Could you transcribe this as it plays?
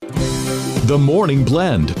The Morning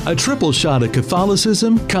Blend, a triple shot of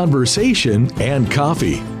Catholicism, conversation, and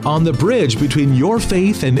coffee. On the bridge between your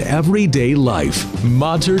faith and everyday life.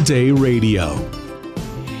 Mater Dei Radio.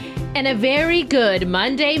 And a very good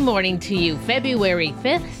Monday morning to you, February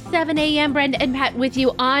 5th, 7 a.m. Brenda and Pat with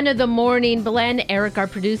you on The Morning Blend. Eric, our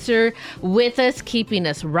producer, with us, keeping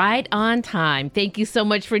us right on time. Thank you so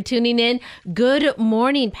much for tuning in. Good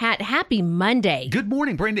morning, Pat. Happy Monday. Good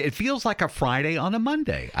morning, Brenda. It feels like a Friday on a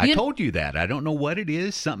Monday. I told you that. I don't know what it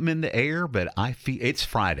is, something in the air, but I feel it's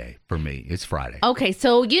Friday for me. It's Friday. Okay,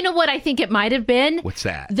 so you know what I think it might have been? What's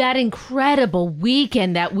that? That incredible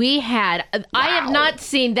weekend that we had. Wow. I have not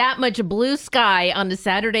seen that much blue sky on a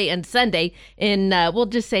Saturday and Sunday in, we'll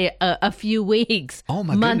just say, a few weeks. Oh,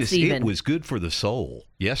 my goodness. Even. It was good for the soul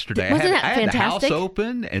yesterday. Wasn't that I had fantastic? the house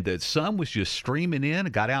open, and the sun was just streaming in. I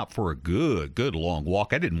got out for a good long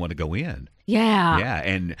walk. I didn't want to go in. Yeah. Yeah,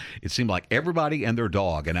 and it seemed like everybody and their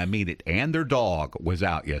dog, and I mean it, and their dog was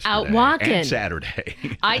out yesterday. Out walking. And Saturday.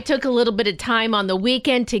 I took a little bit of time on the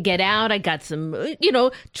weekend to get out. I got some,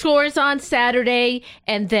 chores on Saturday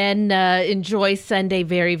and then enjoy Sunday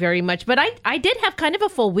very, very much. But I did have kind of a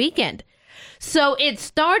full weekend. So it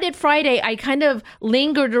started Friday. I kind of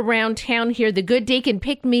lingered around town here. The good deacon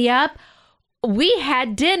picked me up. We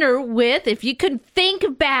had dinner with, if you could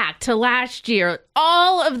think back to last year,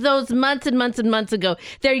 all of those months and months and months ago,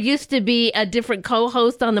 there used to be a different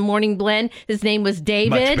co-host on The Morning Blend. His name was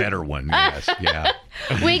David. Much better one, yes. Yeah.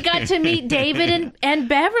 We got to meet David and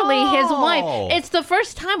Beverly, his wife. It's the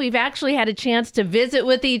first time we've actually had a chance to visit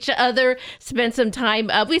with each other, spend some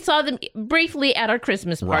time. We saw them briefly at our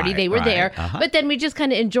Christmas party. They were there. But then we just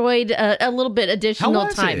kind of enjoyed a little bit additional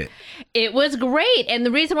time. It was great. And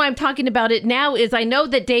the reason why I'm talking about it now is I know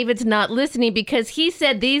that David's not listening because he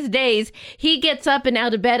said these days he gets up and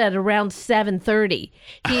out of bed at around 7:30.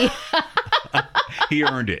 He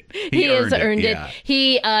earned it. He has earned it.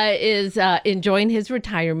 He is enjoying his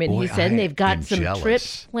retirement. Boy, he said, and they've got some jealous.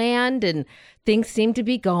 trips planned, and things seem to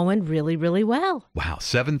be going really, really well. Wow,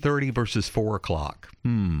 7:30 versus 4 o'clock.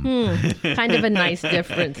 Kind of a nice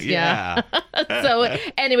difference. Yeah. So,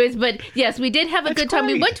 anyways, but yes, we did have a good time.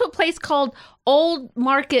 We went to a place called Old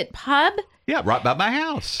Market Pub. Yeah, right by my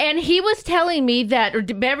house. And he was telling me that, or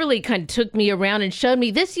Beverly kind of took me around and showed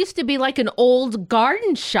me this used to be like an old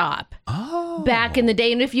garden shop back in the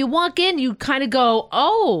day. And if you walk in, you kind of go,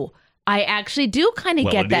 oh, I actually do kind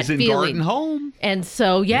of get that feeling. Garden Home. And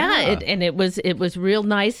so, it was real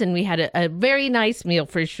nice, and we had a very nice meal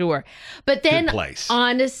for sure. But then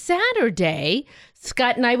on a Saturday,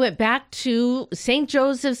 Scott and I went back to St.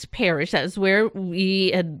 Joseph's Parish. That was where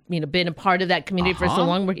we had been a part of that community for so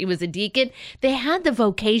long, where he was a deacon. They had the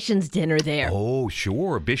vocations dinner there. Oh,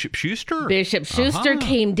 sure. Bishop Schuster. Bishop Schuster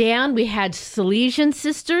came down. We had Salesian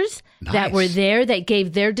sisters that were there that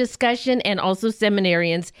gave their discussion, and also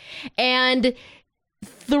seminarians. And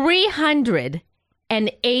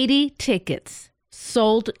 380 tickets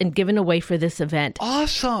sold and given away for this event.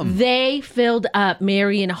 Awesome. They filled up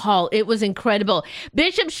Marion Hall. It was incredible.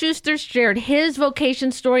 Bishop Schuster shared his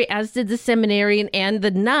vocation story, as did the seminarian and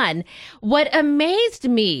the nun. What amazed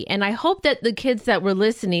me, and I hope that the kids that were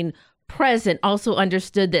listening present also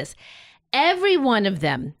understood this, every one of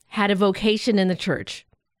them had a vocation in the church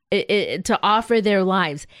to offer their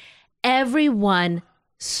lives. Everyone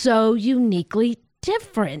so uniquely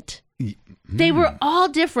different. They were all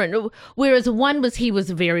different. Whereas one was, he was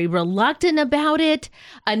very reluctant about it.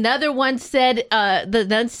 Another one said, the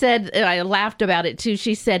nun said, and I laughed about it too.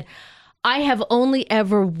 She said, I have only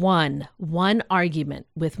ever won one argument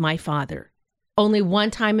with my father. Only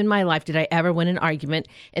one time in my life did I ever win an argument.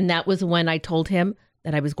 And that was when I told him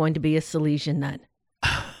that I was going to be a Salesian nun.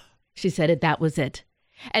 She said that was it.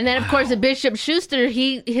 And then, of course, the Bishop Schuster,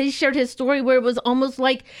 he shared his story where it was almost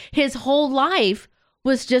like his whole life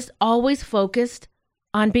was just always focused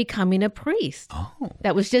on becoming a priest. Oh.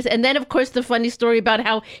 That was just, and then of course the funny story about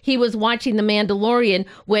how he was watching The Mandalorian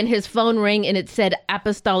when his phone rang and it said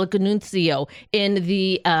Apostolic Annuncio in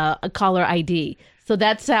the caller ID. So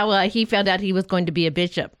that's how he found out he was going to be a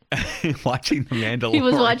bishop. Watching The Mandalorian. He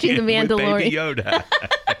was watching The Mandalorian. With Baby Yoda.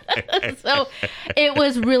 So it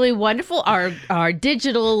was really wonderful. Our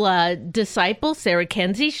digital disciple, Sarah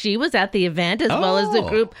Kenzie, she was at the event, as well as the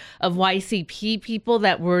group of YCP people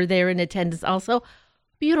that were there in attendance also.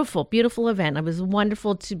 Beautiful, beautiful event. It was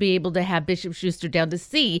wonderful to be able to have Bishop Schuster down to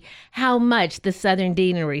see how much the Southern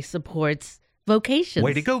Deanery supports vocations.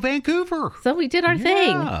 Way to go, Vancouver. So we did our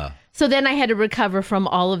thing. So then I had to recover from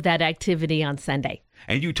all of that activity on Sunday.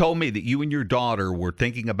 And you told me that you and your daughter were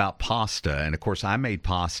thinking about pasta. And, of course, I made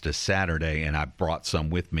pasta Saturday, and I brought some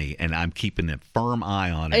with me, and I'm keeping a firm eye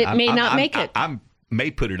on it. It may not make it. may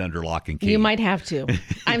put it under lock and key. You might have to.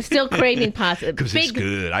 I'm still craving pasta. Because it's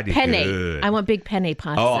good. I did penne. good. I want big penne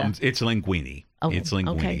pasta. Oh, it's linguine. Oh, it's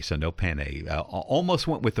linguine, okay. so no penne. Almost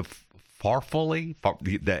went with the farfalle,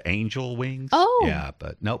 the angel wings. Oh. Yeah,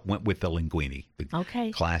 but nope, went with the linguine. The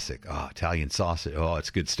Okay. classic. Oh, Italian sausage. Oh,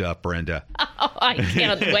 it's good stuff, Brenda. Oh, I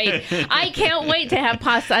can't wait. I can't wait to have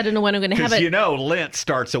pasta. I don't know when I'm going to have Because it. Lent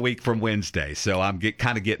starts a week from Wednesday, so I'm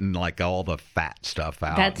kind of getting like all the fat stuff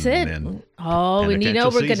out. That's it. Oh, and we're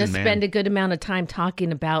penitential going to season, man. spend a good amount of time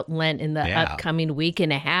talking about Lent in the upcoming week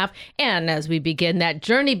and a half, and as we begin that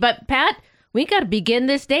journey. But Pat, we got to begin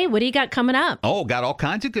this day. What do you got coming up? Oh, got all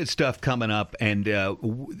kinds of good stuff coming up, and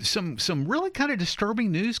some really kind of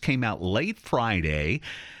disturbing news came out late Friday.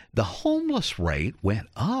 The homeless rate went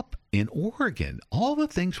up in Oregon. All the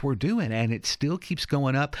things we're doing, and it still keeps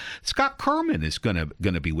going up. Scott Kerman is going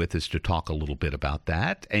to be with us to talk a little bit about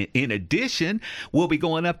that. In addition, we'll be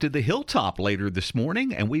going up to the Hilltop later this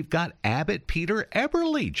morning, and we've got Abbot Peter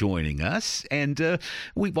Eberly joining us, and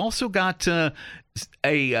we've also got a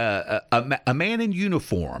man in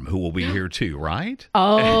uniform who will be here too, right?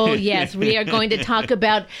 Oh, yes. We are going to talk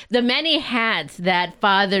about the many hats that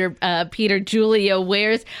Father Peter Julio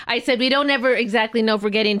wears. I said we don't ever exactly know if we're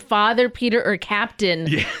getting Father Peter or Captain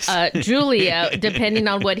Julio, depending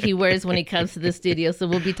on what he wears when he comes to the studio. So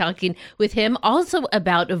we'll be talking with him also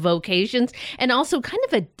about vocations and also kind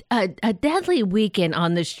of a deadly weekend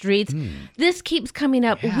on the streets. This keeps coming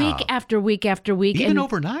up week after week after week. Even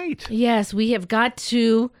overnight. Yes, we have got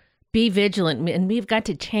to be vigilant, and we've got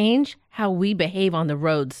to change how we behave on the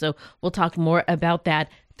road. So we'll talk more about that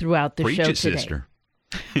throughout the show today. Sister.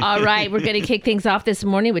 All right, we're going to kick things off this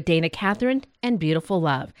morning with Dana Catherine and Beautiful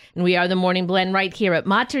Love. And we are the Morning Blend right here at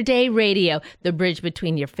Mater Dei Radio, the bridge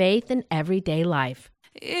between your faith and everyday life.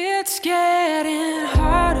 It's getting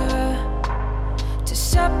harder to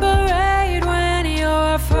separate when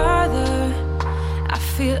you're farther. I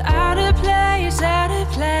feel out of place, out of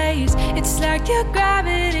place. It's like your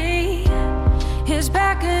gravity is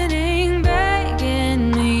beckoning,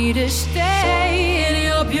 begging me to stay in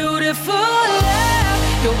your beautiful love.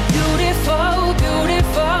 Your beautiful,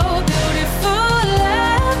 beautiful, beautiful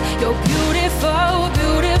love. Your beautiful,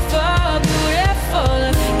 beautiful,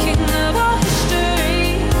 beautiful King of all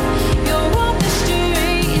history. Your own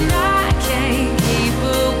mystery, and I can't keep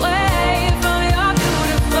away from your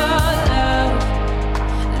beautiful love.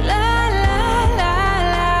 La la la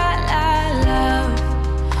la la love.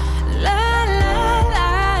 La la la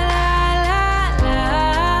la la la.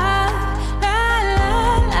 La la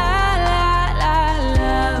la la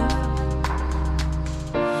love.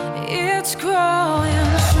 It's growing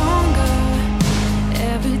stronger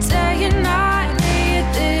every day, and I need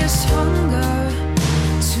this hunger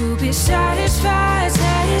to be satisfied,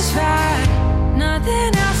 satisfied.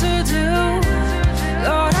 Nothing else will do.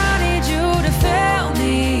 Lord, I need you to fill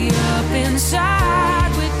me up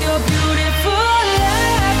inside with your beautiful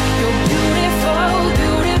love. Your beautiful,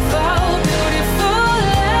 beautiful, beautiful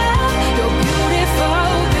love. Your beautiful,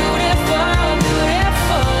 beautiful,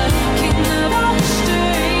 beautiful King of all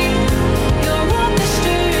history. Your own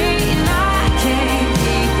mystery, and I can't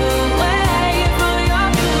keep away from your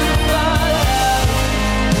beautiful love.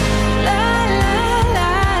 La la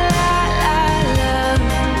la la la love.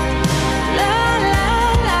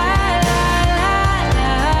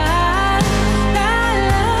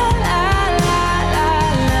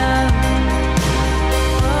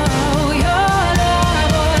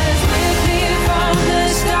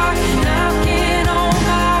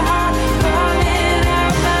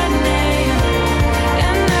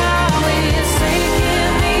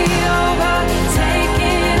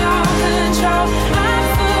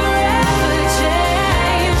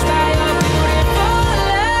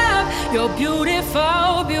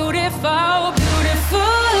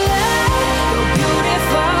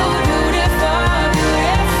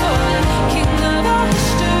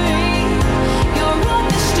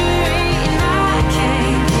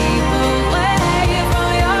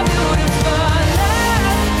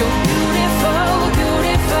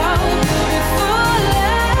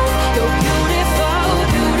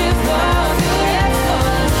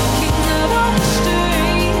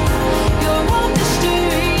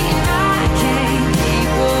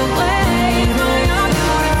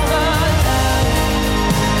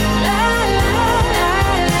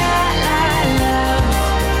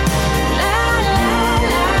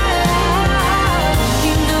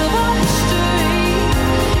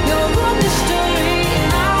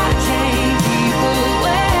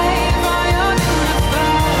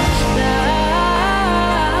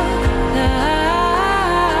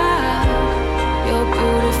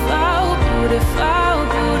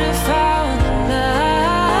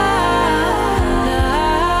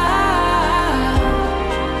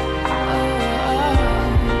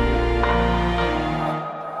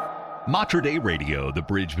 Mater Dei Radio, the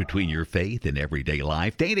bridge between your faith and everyday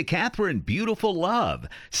life. Dana Catherine, beautiful love.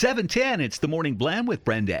 7:10, it's the Morning Blend with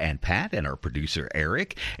Brenda and Pat and our producer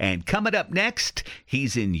Eric. And coming up next,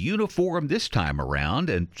 he's in uniform this time around.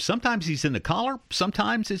 And sometimes he's in the collar,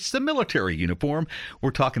 sometimes it's the military uniform.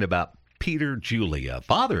 We're talking about Peter Julia,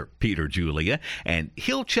 Father Peter Julia, and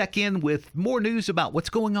he'll check in with more news about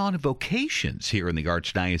what's going on in vocations here in the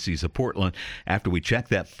Archdiocese of Portland after we check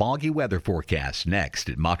that foggy weather forecast next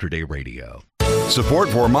at Mater Dei Radio. Support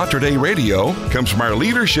for Mater Dei Radio comes from our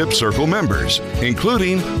Leadership Circle members,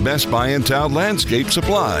 including Best Buy in Town Landscape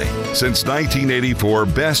Supply. Since 1984,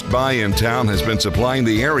 Best Buy in Town has been supplying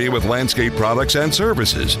the area with landscape products and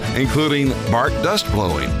services, including bark dust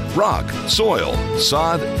blowing, rock, soil,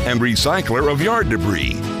 sod, and recycler of yard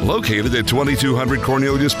debris. Located at 2200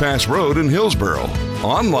 Cornelius Pass Road in Hillsboro.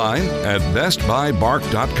 Online at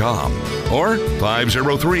bestbuybark.com or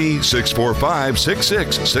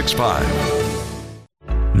 503-645-6665.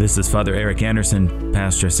 This is Father Eric Anderson,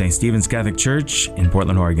 pastor of St. Stephen's Catholic Church in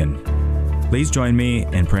Portland, Oregon. Please join me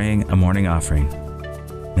in praying a morning offering.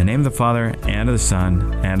 In the name of the Father, and of the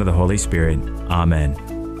Son, and of the Holy Spirit. Amen.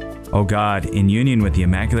 O God, in union with the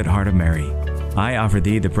Immaculate Heart of Mary, I offer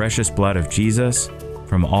thee the precious blood of Jesus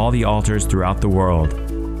from all the altars throughout the world,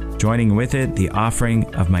 joining with it the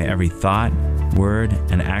offering of my every thought, word,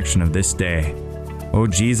 and action of this day. O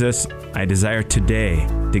Jesus, I desire today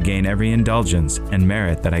to gain every indulgence and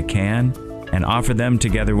merit that I can, and offer them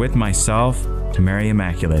together with myself to Mary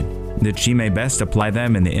Immaculate, that she may best apply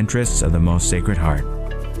them in the interests of the most Sacred Heart.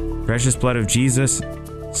 Precious blood of Jesus,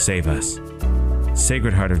 save us.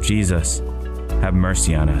 Sacred Heart of Jesus, have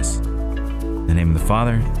mercy on us. In the name of the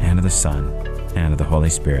Father, and of the Son, and of the Holy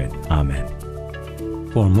Spirit. Amen.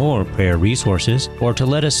 For more prayer resources, or to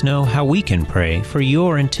let us know how we can pray for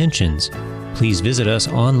your intentions, please visit us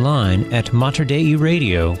online at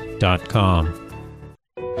materdeiradio.com.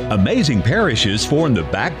 Amazing parishes form the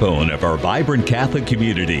backbone of our vibrant Catholic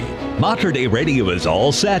community. Mater Dei Radio is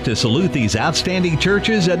all set to salute these outstanding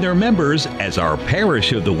churches and their members as our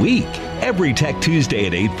Parish of the Week. Every Tech Tuesday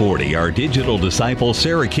at 8:40, our digital disciple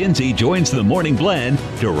Sarah Kinsey joins the Morning Blend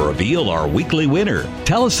to reveal our weekly winner.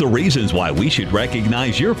 Tell us the reasons why we should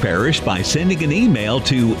recognize your parish by sending an email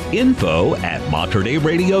to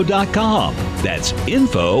info@materdeiradio.com. That's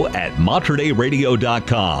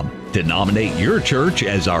info@materdeiradio.com. to nominate your church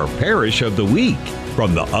as our Parish of the Week.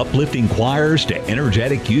 From the uplifting choirs to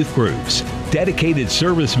energetic youth groups, dedicated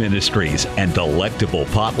service ministries, and delectable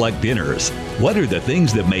potluck dinners, what are the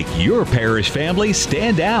things that make your parish family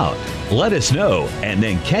stand out? Let us know, and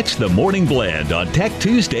then catch the Morning Blend on Tech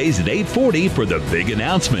Tuesdays at 8:40 for the big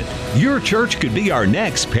announcement. Your church could be our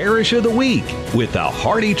next Parish of the Week with a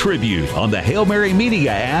hearty tribute on the Hail Mary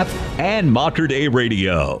Media app and Mater Dei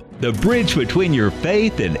Radio, the bridge between your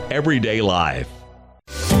faith and everyday life.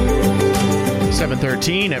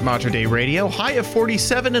 7:13 at Mater Dei Radio. High of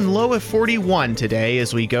 47 and low of 41 today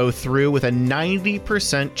as we go through with a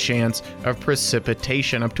 90% chance of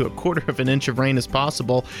precipitation. Up to 1/4 of an inch of rain is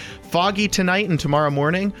possible. Foggy tonight and tomorrow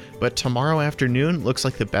morning, but tomorrow afternoon looks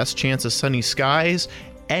like the best chance of sunny skies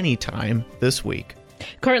anytime this week.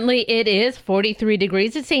 Currently, it is 43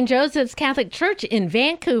 degrees at St. Joseph's Catholic Church in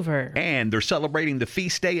Vancouver. And they're celebrating the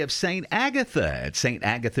feast day of St. Agatha at St.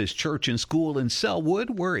 Agatha's Church and School in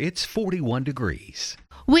Selwood, where it's 41 degrees.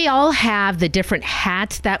 We all have the different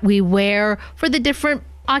hats that we wear for the different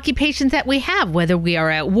occupations that we have. Whether we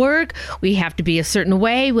are at work, we have to be a certain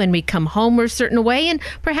way. When we come home, we're a certain way. And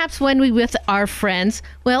perhaps when we with our friends,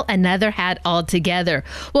 well, another hat altogether.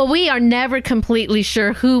 Well, we are never completely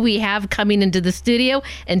sure who we have coming into the studio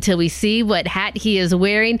until we see what hat he is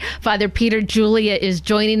wearing. Father Peter Julia is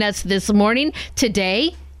joining us this morning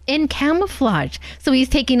today in camouflage. So he's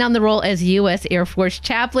taking on the role as U.S. Air Force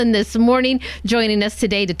chaplain this morning, joining us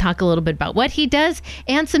today to talk a little bit about what he does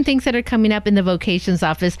and some things that are coming up in the vocations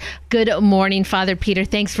office. Good morning, Father Peter.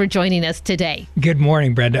 Thanks for joining us today. Good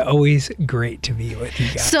morning, Brenda. Always great to be with you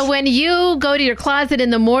guys. So when you go to your closet in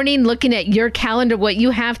the morning, looking at your calendar, what you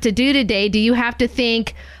have to do today, do you have to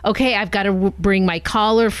think, okay, I've got to bring my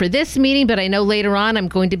collar for this meeting, but I know later on I'm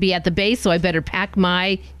going to be at the base, so I better pack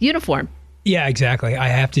my uniform? Yeah, exactly. I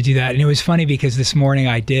have to do that. And it was funny because this morning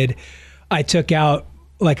I took out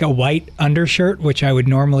like a white undershirt, which I would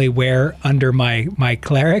normally wear under my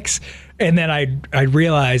clerics. And then I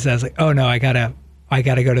realized, I was like, oh no, I gotta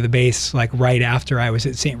go to the base like right after I was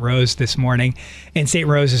at St. Rose this morning. And St.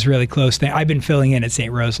 Rose is really close. I've been filling in at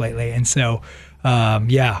St. Rose lately. And so,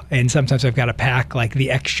 and sometimes I've got to pack like the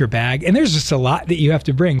extra bag. And there's just a lot that you have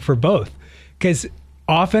to bring for both. Because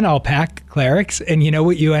often I'll pack clerics, and you know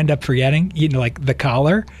what you end up forgetting? You know, like the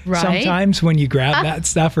collar. Right. Sometimes when you grab that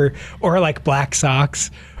stuff, or like black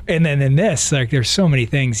socks. And then in this, like, there's so many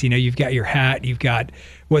things. You know, you've got your hat, you've got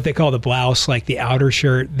what they call the blouse, like the outer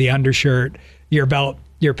shirt, the undershirt, your belt,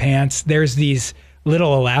 your pants. There's these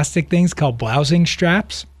little elastic things called blousing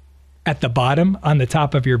straps at the bottom on the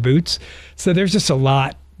top of your boots. So there's just a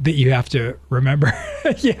lot that you have to remember.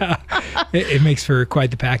 Yeah, it makes for quite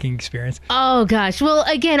the packing experience. Oh, gosh. Well,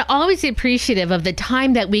 again, always appreciative of the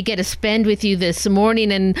time that we get to spend with you this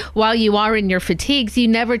morning. And while you are in your fatigues, you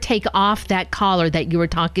never take off that collar that you were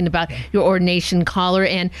talking about, your ordination collar.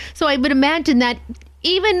 And so I would imagine that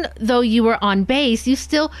even though you were on base, you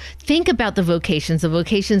still think about the vocations of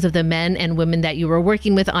the men and women that you were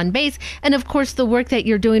working with on base. And of course, the work that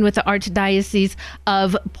you're doing with the Archdiocese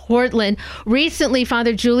of Portland. Recently,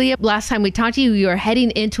 Father Julia, last time we talked to you, you were heading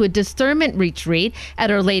into a discernment retreat at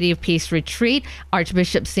Our Lady of Peace retreat.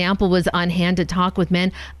 Archbishop Sample was on hand to talk with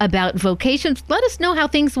men about vocations. Let us know how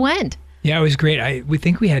things went. Yeah, it was great. We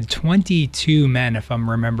think we had 22 men, if I'm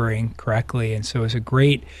remembering correctly. And so it was a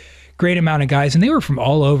great amount of guys, and they were from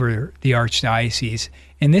all over the Archdiocese.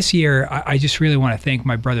 And this year, I just really want to thank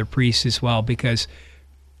my brother priests as well, because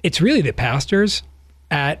it's really the pastors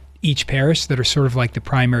at each parish that are sort of like the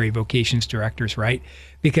primary vocations directors, right?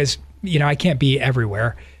 Because, you know, I can't be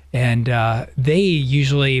everywhere. And they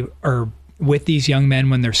usually are with these young men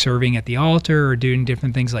when they're serving at the altar or doing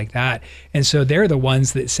different things like that. And so they're the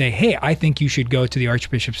ones that say, hey, I think you should go to the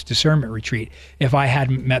Archbishop's discernment retreat, if I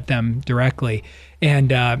hadn't met them directly. And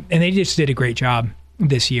they just did a great job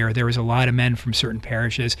this year. There was a lot of men from certain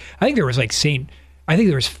parishes. I think there was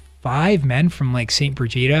there was 5 men from like St.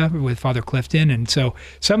 Brigida with Father Clifton. And so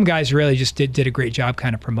some guys really just did a great job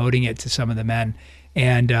kind of promoting it to some of the men.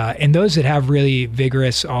 And those that have really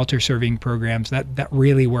vigorous altar serving programs, that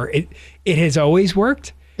really work. It has always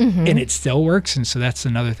worked, and it still works. And so that's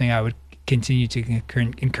another thing I would continue to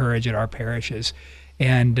encourage at our parishes.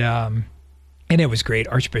 And it was great.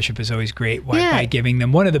 Archbishop is always great by giving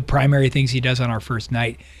them. One of the primary things he does on our first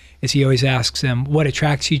night is he always asks them, what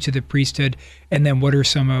attracts you to the priesthood? And then what are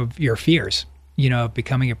some of your fears, you know, of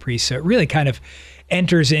becoming a priest? So it really kind of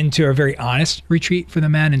enters into a very honest retreat for the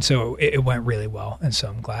men. And so it went really well. And so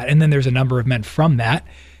I'm glad. And then there's a number of men from that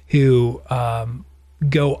who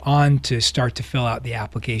go on to start to fill out the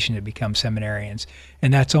application to become seminarians.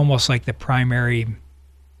 And that's almost like the primary,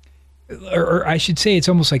 or I should say it's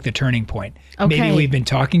almost like the turning point. Okay. Maybe we've been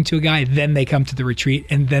talking to a guy, then they come to the retreat,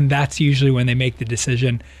 and then that's usually when they make the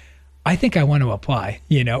decision, I think I want to apply,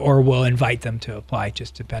 you know, or we'll invite them to apply,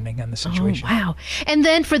 just depending on the situation. Oh, wow. And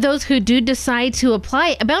then for those who do decide to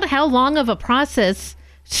apply, about how long of a process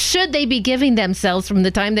should they be giving themselves from the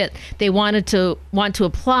time that they want to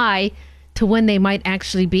apply to when they might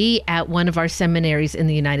actually be at one of our seminaries in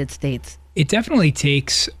the United States? It definitely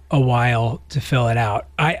takes a while to fill it out.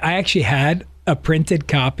 I actually had a printed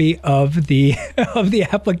copy of the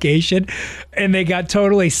application, and they got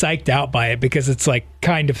totally psyched out by it because it's like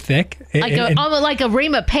kind of thick, almost like a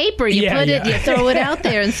ream of paper. You throw it out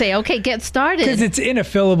there and say, okay, get started. Because it's in a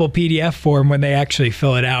fillable PDF form when they actually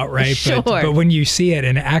fill it out, right? Sure. But when you see it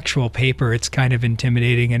in actual paper, it's kind of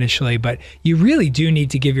intimidating initially. But you really do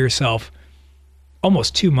need to give yourself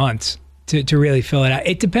almost 2 months to really fill it out.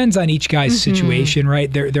 It depends on each guy's situation, right?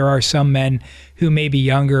 There are some men who may be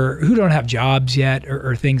younger, who don't have jobs yet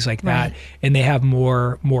or things like that, and they have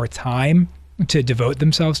more time to devote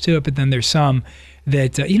themselves to it. But then there's some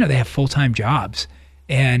that, they have full-time jobs,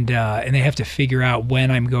 and they have to figure out when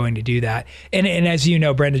I'm going to do that. And as you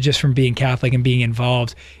know, Brenda, just from being Catholic and being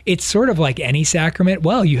involved, it's sort of like any sacrament.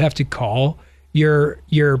 Well, you have to call your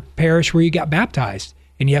parish where you got baptized,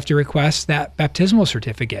 and you have to request that baptismal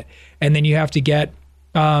certificate. And then you have to get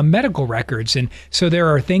medical records. And so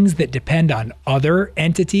there are things that depend on other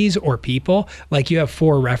entities or people, like you have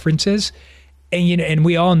 4 references. And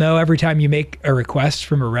we all know every time you make a request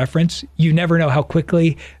from a reference, you never know how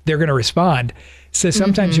quickly they're going to respond. So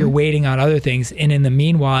sometimes you're waiting on other things. And in the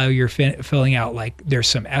meanwhile, you're filling out, like, there's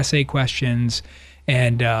some essay questions,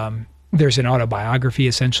 and there's an autobiography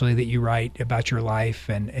essentially that you write about your life.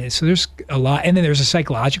 And so there's a lot. And then there's a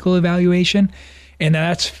psychological evaluation, and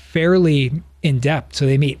that's fairly in depth. So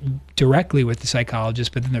they meet directly with the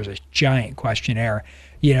psychologist, but then there's a giant questionnaire.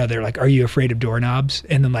 You know, they're like, are you afraid of doorknobs?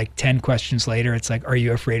 And then like 10 questions later, it's like, are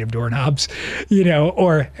you afraid of doorknobs? You know,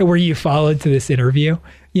 or were you followed to this interview?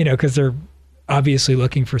 You know, because they're obviously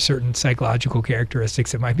looking for certain psychological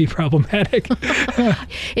characteristics that might be problematic.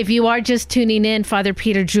 If you are just tuning in, Father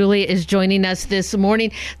Peter Julia is joining us this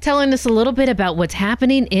morning, telling us a little bit about what's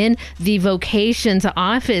happening in the vocations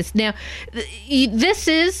office. Now, this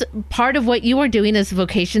is part of what you are doing as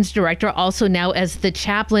vocations director, also now as the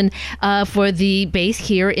chaplain for the base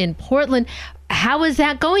here in Portland. How is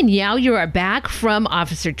that going? Now you are back from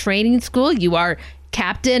officer training school. You are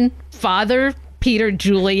Captain Father Peter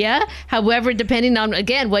Julia, however, depending on,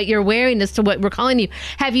 again, what you're wearing as to what we're calling you.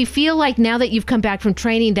 Have you feel like now that you've come back from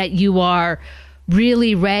training that you are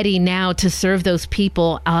really ready now to serve those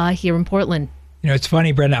people here in Portland? It's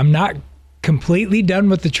funny, Brenda, I'm not completely done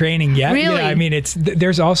with the training yet. Really? I mean,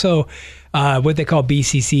 there's also what they call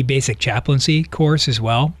BCC, Basic Chaplaincy course as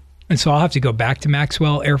well. And so I'll have to go back to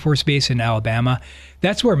Maxwell Air Force Base in Alabama.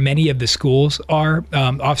 That's where many of the schools are.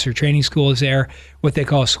 Officer training school is there. What they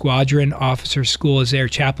call squadron officer school is there.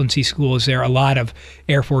 Chaplaincy school is there. A lot of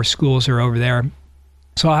Air Force schools are over there.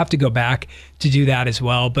 So I'll have to go back to do that as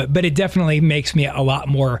well. But it definitely makes me a lot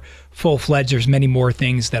more full-fledged. There's many more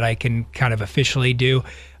things that I can kind of officially do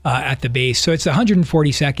at the base. So it's the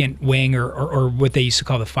 142nd Wing, or what they used to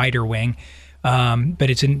call the fighter wing.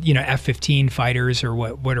 But it's in, F-15 fighters or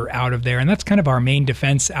what are out of there. And that's kind of our main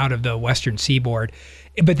defense out of the Western Seaboard.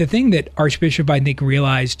 But the thing that Archbishop, I think,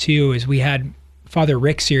 realized too is we had Father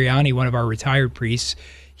Rick Sirianni, one of our retired priests.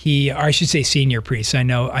 Or I should say senior priests. I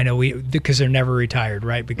know because they're never retired,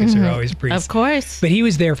 right? Because they're always priests. Of course. But he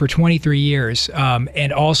was there for 23 years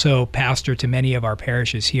and also pastor to many of our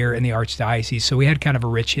parishes here in the Archdiocese. So we had kind of a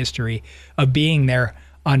rich history of being there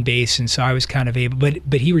on base, and so I was kind of able,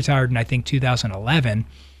 but he retired in, I think, 2011,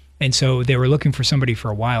 and so they were looking for somebody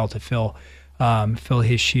for a while to fill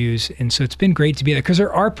his shoes, and so it's been great to be there, because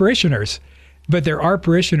there are parishioners, but there are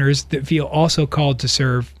parishioners that feel also called to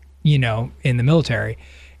serve, in the military,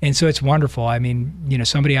 and so it's wonderful. I mean,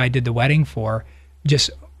 somebody I did the wedding for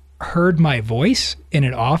just heard my voice in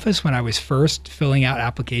an office when I was first filling out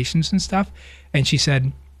applications and stuff, and she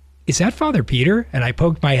said, "Is that Father Peter?" And I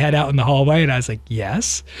poked my head out in the hallway and I was like,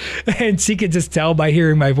 "Yes." And she could just tell by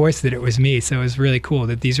hearing my voice that it was me. So it was really cool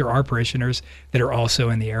that these are our parishioners that are also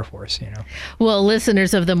in the Air Force, Well,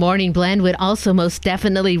 listeners of the Morning Blend would also most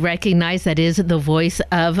definitely recognize that is the voice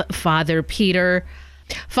of Father Peter.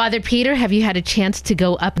 Father Peter, have you had a chance to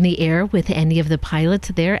go up in the air with any of the pilots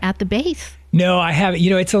there at the base? No, I haven't.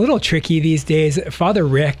 It's a little tricky these days. Father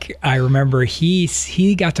Rick, I remember he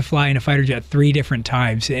got to fly in a fighter jet 3 different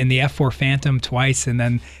times, in the F-4 Phantom twice, and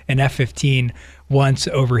then an F-15 once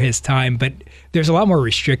over his time. But there's a lot more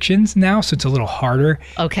restrictions now, so it's a little harder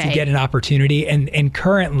to get an opportunity. And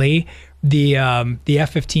currently, the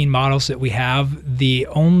F-15 models that we have, the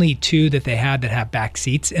only 2 that they had that have back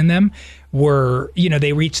seats in them were,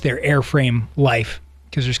 they reached their airframe life,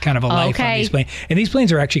 because there's kind of a life on these planes. And these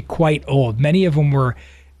planes are actually quite old. Many of them were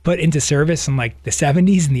put into service in like the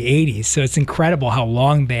 70s and the 80s. So it's incredible how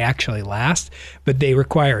long they actually last, but they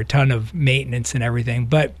require a ton of maintenance and everything.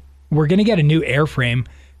 But we're going to get a new airframe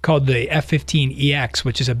called the F-15EX,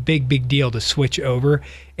 which is a big deal to switch over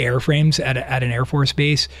airframes at an Air Force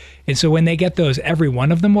base. And so when they get those, every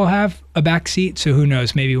one of them will have a back seat. So who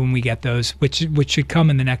knows, maybe when we get those, which should come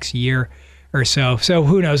in the next year or so. So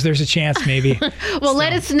who knows? There's a chance maybe. Well,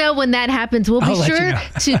 let us know when that happens. We'll be sure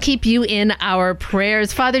to keep you in our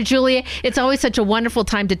prayers. Father Julia, it's always such a wonderful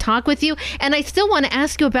time to talk with you. And I still want to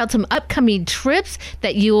ask you about some upcoming trips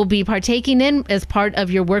that you will be partaking in as part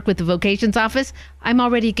of your work with the Vocations Office. I'm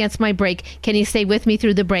already against my break. Can you stay with me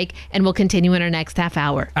through the break? And we'll continue in our next half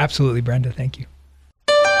hour. Absolutely, Brenda. Thank you.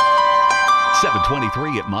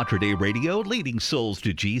 723 at Mater Dei Radio, leading souls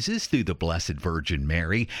to Jesus through the Blessed Virgin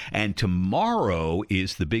Mary. And tomorrow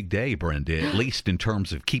is the big day, Brenda, at least in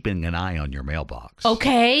terms of keeping an eye on your mailbox.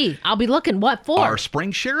 Okay. I'll be looking. What for? Our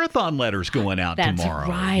Spring Share-a-thon letter's going out tomorrow. That's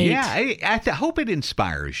right. Yeah, I hope it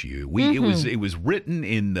inspires you. It was written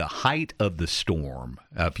in the height of the storm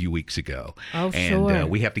a few weeks ago. Oh, and sure.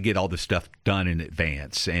 We have to get all the stuff done in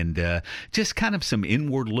advance. And just kind of some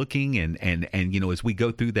inward looking and as we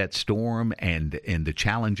go through that storm and the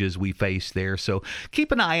challenges we face there. So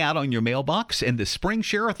keep an eye out on your mailbox. And the Spring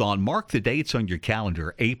Share-a-thon, mark the dates on your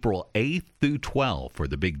calendar, April 8th through 12th for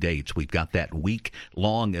the big dates. We've got that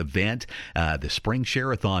week-long event, the Spring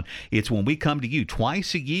Share-a-thon. It's when we come to you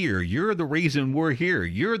twice a year. You're the reason we're here.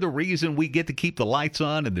 You're the reason we get to keep the lights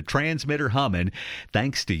on and the transmitter humming,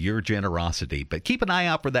 thanks to your generosity. But keep an eye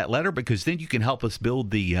out for that letter, because then you can help us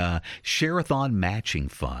build the Share-a-thon Matching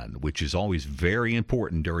Fund, which is always very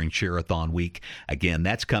important during Share-a-thon week. Again,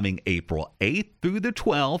 that's coming April 8th through the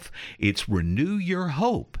 12th. It's Renew Your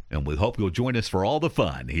Hope, and we hope you'll join us for all the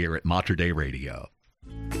fun here at Mater Dei Radio.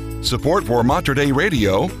 Support for Mater Dei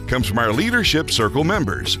Radio comes from our Leadership Circle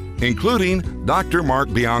members, including Dr.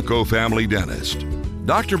 Mark Bianco, family dentist.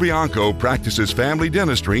 Dr. Bianco practices family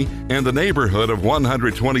dentistry in the neighborhood of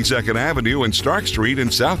 122nd Avenue and Stark Street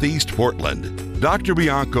in Southeast Portland. Dr.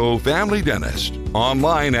 Bianco, family dentist,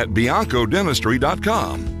 online at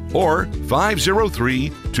biancodentistry.com or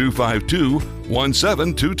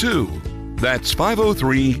 503-252-1722. That's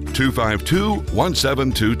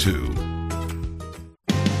 503-252-1722.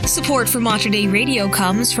 Support for Mater Dei Radio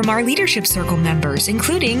comes from our Leadership Circle members,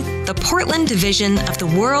 including the Portland Division of the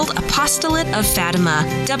World Apostolate of Fatima.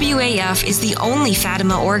 WAF is the only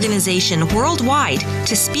Fatima organization worldwide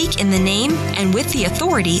to speak in the name and with the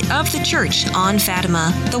authority of the Church on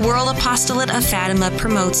Fatima. The World Apostolate of Fatima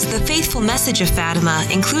promotes the faithful message of Fatima,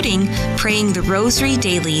 including praying the Rosary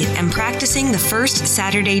daily and practicing the First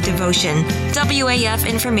Saturday devotion. WAF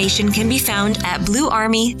information can be found at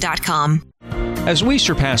bluearmy.com. As we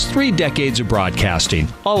surpass 3 decades of broadcasting,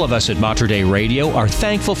 all of us at Mater Dei Radio are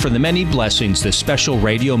thankful for the many blessings this special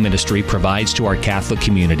radio ministry provides to our Catholic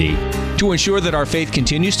community. To ensure that our faith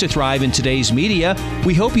continues to thrive in today's media,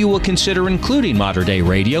 we hope you will consider including Mater Dei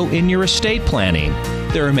Radio in your estate planning.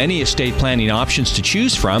 There are many estate planning options to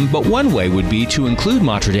choose from, but one way would be to include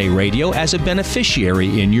Mater Dei Radio as a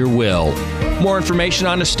beneficiary in your will. More information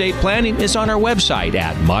on estate planning is on our website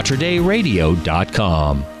at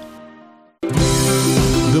materdeiradio.com.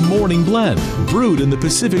 The Morning Blend, brewed in the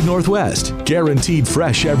Pacific Northwest, guaranteed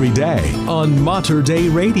fresh every day on Mater Dei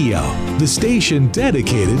Radio, the station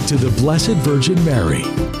dedicated to the Blessed Virgin Mary.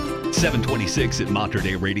 726 at Mater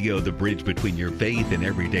Dei Radio, the bridge between your faith and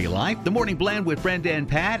everyday life. The Morning Blend with Brenda and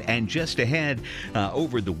Pat. And just ahead,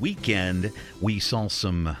 over the weekend, we saw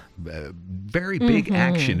some very big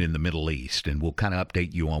action in the Middle East. And we'll kind of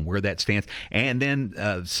update you on where that stands. And then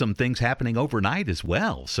some things happening overnight as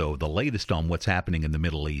well. So the latest on what's happening in the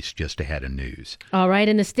Middle East just ahead of news. All right.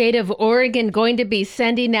 In the state of Oregon, going to be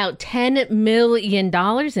sending out $10 million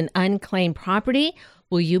in unclaimed property.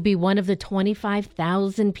 Will you be one of the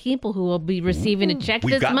 25,000 people who will be receiving a check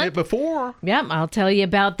this month? We've gotten it before. Yep, I'll tell you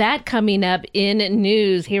about that coming up in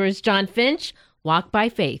news. Here is John Finch, Walk by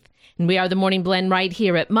Faith. And we are the Morning Blend right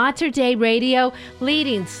here at Mater Dei Radio,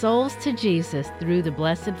 leading souls to Jesus through the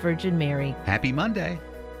Blessed Virgin Mary. Happy Monday.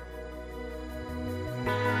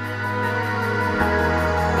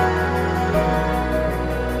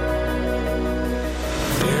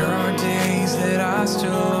 There are days that I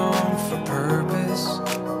still long for purpose.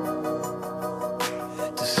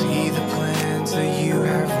 See the plans that you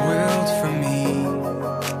have willed for me.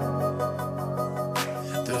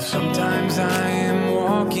 Though sometimes I am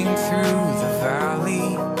walking through the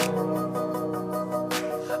valley,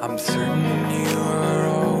 I'm certain you are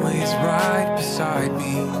always right beside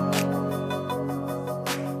me.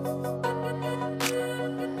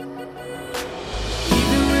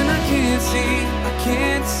 Even when I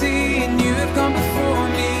can't see, and you have gone before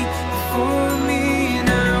me, and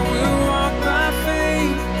I will walk by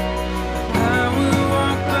faith.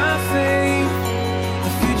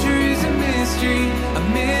 A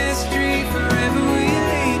mystery, forever will you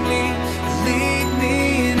lead me.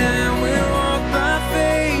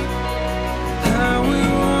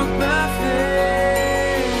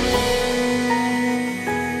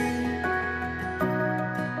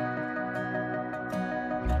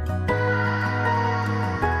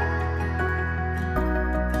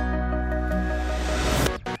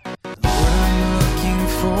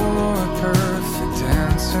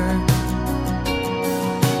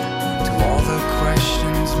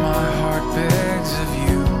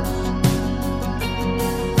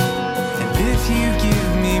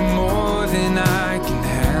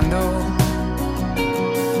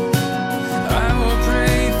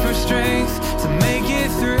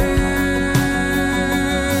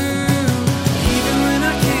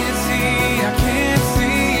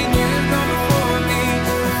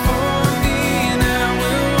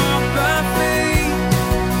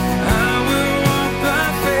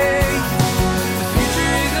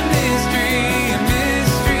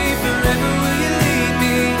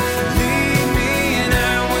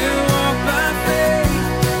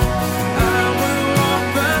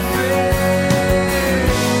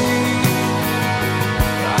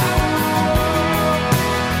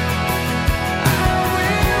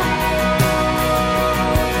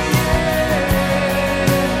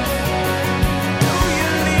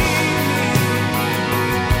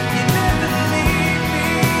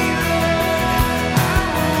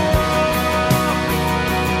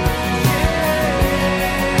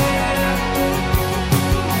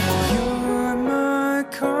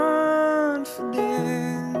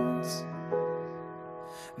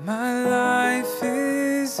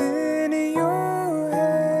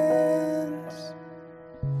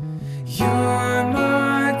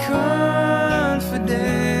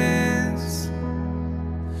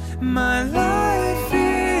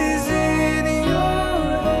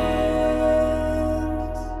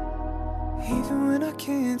 Even when I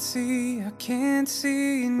can't see,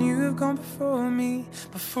 and you have gone before me,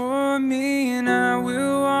 and I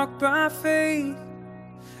will walk by faith.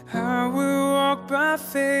 I will walk by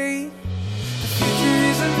faith. The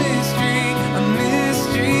future is a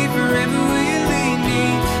mystery, forever will you lead me,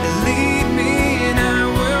 and I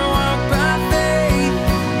will walk by faith.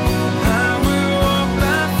 I will walk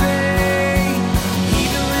by faith.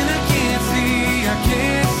 Even when I can't see,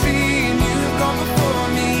 and you have gone before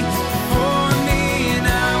me, and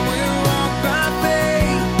I will walk by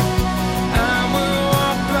faith. I will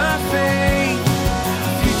walk by faith.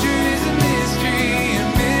 The future is a mystery,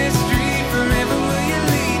 forever will you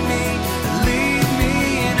lead me,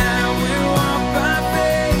 and I will walk by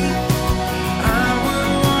faith. I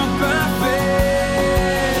will walk by faith.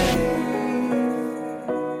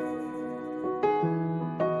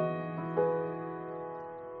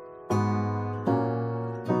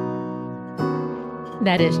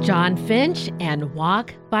 That is John Finch and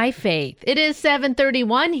Walk by Faith. It is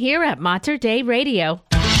 7:31 here at Mater Dei Radio.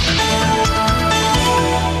 An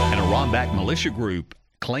Iran-backed militia group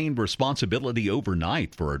claimed responsibility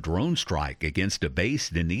overnight for a drone strike against a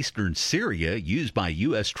base in eastern Syria used by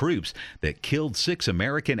U.S. troops that killed 6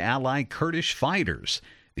 American allied Kurdish fighters.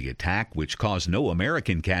 The attack, which caused no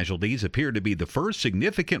American casualties, appeared to be the first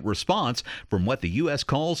significant response from what the U.S.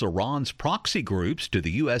 calls Iran's proxy groups to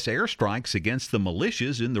the U.S. airstrikes against the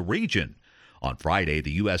militias in the region. On Friday,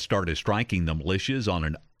 the U.S. started striking the militias on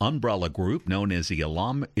an umbrella group known as the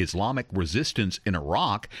Islamic Resistance in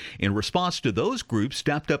Iraq. In response to those groups,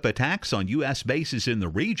 stepped up attacks on U.S. bases in the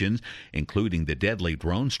region, including the deadly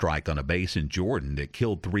drone strike on a base in Jordan that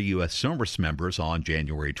killed 3 U.S. service members on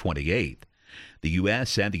January 28th. The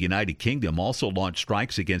U.S. and the United Kingdom also launched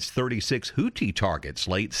strikes against 36 Houthi targets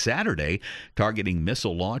late Saturday, targeting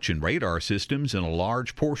missile launch and radar systems in a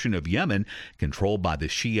large portion of Yemen controlled by the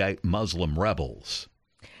Shiite Muslim rebels.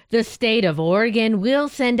 The state of Oregon will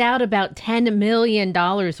send out about $10 million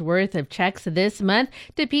worth of checks this month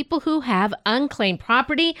to people who have unclaimed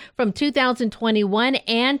property from 2021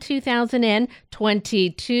 and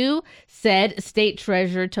 2022, said State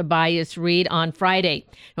Treasurer Tobias Reed on Friday.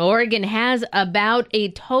 Oregon has about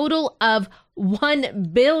a total of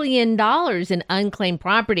 $1 billion in unclaimed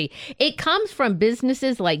property. It comes from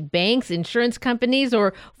businesses like banks, insurance companies,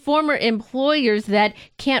 or former employers that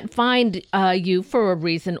can't find you for a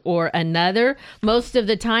reason or another. Most of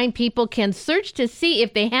the time, people can search to see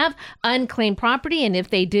if they have unclaimed property, and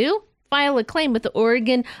if they do, file a claim with the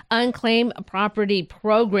Oregon Unclaimed Property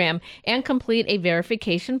Program and complete a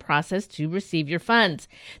verification process to receive your funds.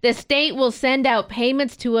 The state will send out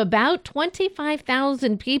payments to about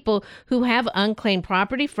 25,000 people who have unclaimed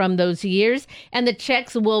property from those years, and the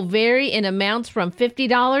checks will vary in amounts from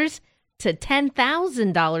 $50 to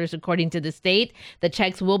 $10,000, according to the state. The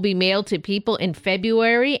checks will be mailed to people in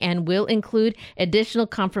February and will include additional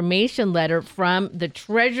confirmation letter from the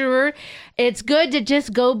treasurer. It's good to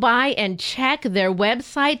just go by and check their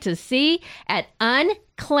website to see at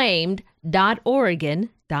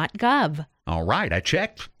unclaimed.oregon.gov. All right, I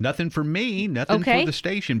checked. Nothing for me, nothing for the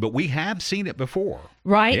station, but we have seen it before.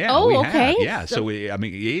 Right? Yeah, oh, okay. Have. Yeah, so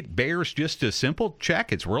it bears just a simple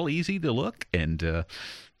check. It's real easy to look, and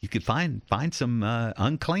you could find some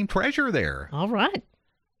unclaimed treasure there. All right.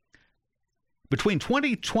 Between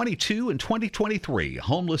 2022 and 2023,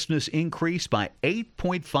 homelessness increased by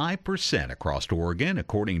 8.5% across Oregon,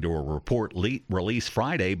 according to a report released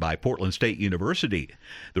Friday by Portland State University.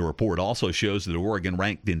 The report also shows that Oregon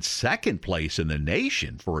ranked in second place in the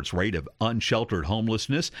nation for its rate of unsheltered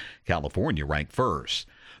homelessness. California ranked first.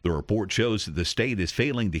 The report shows that the state is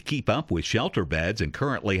failing to keep up with shelter beds and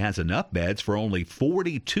currently has enough beds for only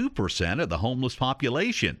 42% of the homeless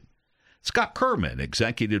population. Scott Kerman,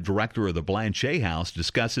 executive director of the Blanchet House,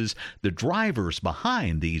 discusses the drivers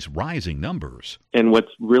behind these rising numbers. And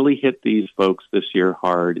what's really hit these folks this year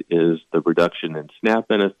hard is the reduction in SNAP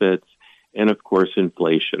benefits and, of course,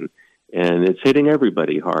 inflation. And it's hitting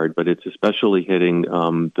everybody hard, but it's especially hitting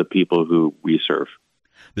the people who we serve.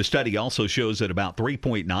 The study also shows that about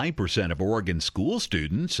 3.9% of Oregon school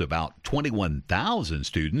students, about 21,000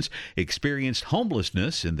 students, experienced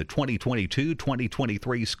homelessness in the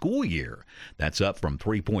 2022-2023 school year. That's up from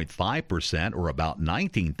 3.5%, or about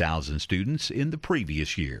 19,000 students, in the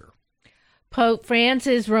previous year. Pope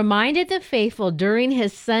Francis reminded the faithful during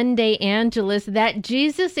his Sunday Angelus that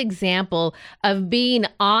Jesus' example of being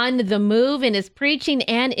on the move in his preaching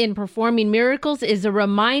and in performing miracles is a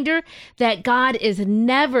reminder that God is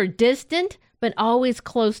never distant, but always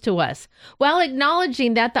close to us. While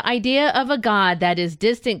acknowledging that the idea of a God that is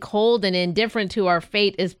distant, cold, and indifferent to our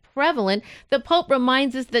fate is prevalent, the Pope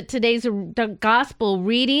reminds us that today's gospel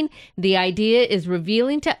reading, the idea is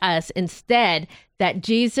revealing to us instead that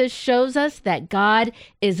Jesus shows us that God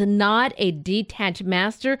is not a detached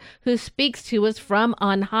master who speaks to us from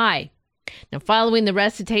on high. Now, following the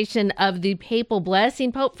recitation of the papal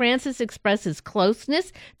blessing, Pope Francis expresses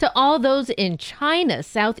closeness to all those in China,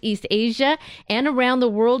 Southeast Asia, and around the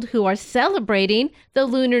world who are celebrating the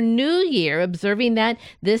Lunar New Year, observing that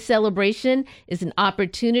this celebration is an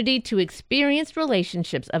opportunity to experience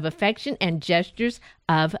relationships of affection and gestures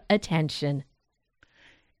of attention.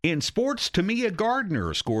 In sports, Tamia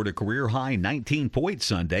Gardner scored a career-high 19 points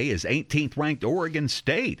Sunday as 18th-ranked Oregon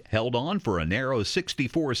State held on for a narrow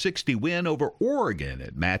 64-60 win over Oregon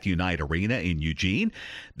at Matthew Knight Arena in Eugene.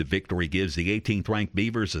 The victory gives the 18th-ranked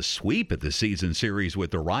Beavers a sweep at the season series with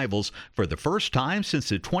their rivals for the first time since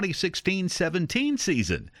the 2016-17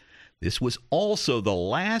 season. This was also the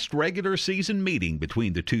last regular season meeting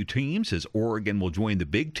between the two teams, as Oregon will join the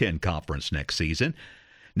Big Ten Conference next season.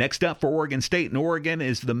 Next up for Oregon State and Oregon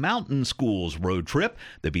is the Mountain Schools road trip.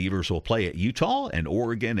 The Beavers will play at Utah and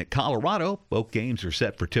Oregon at Colorado. Both games are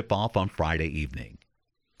set for tip-off on Friday evening.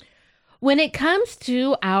 When it comes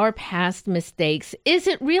to our past mistakes, is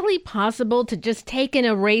it really possible to just take an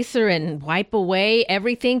eraser and wipe away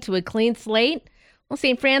everything to a clean slate? Well,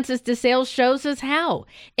 St. Francis de Sales shows us how.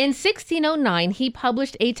 In 1609, he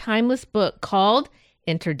published a timeless book called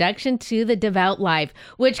Introduction to the Devout Life,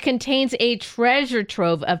 which contains a treasure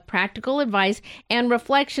trove of practical advice and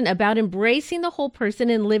reflection about embracing the whole person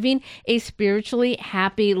and living a spiritually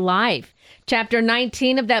happy life. Chapter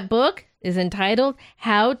 19 of that book is entitled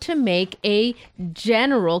How to Make a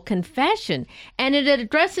General Confession, and it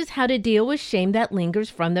addresses how to deal with shame that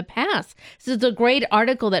lingers from the past. This is a great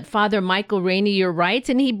article that Father Michael Rainier writes,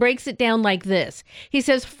 and he breaks it down like this. He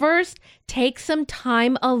says, first, take some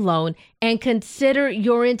time alone and consider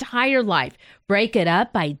your entire life. Break it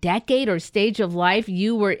up by decade or stage of life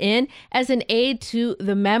you were in as an aid to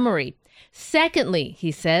the memory. Secondly,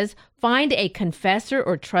 he says, find a confessor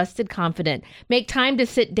or trusted confidant. Make time to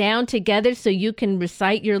sit down together so you can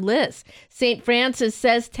recite your list. St. Francis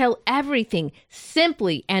says, tell everything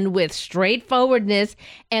simply and with straightforwardness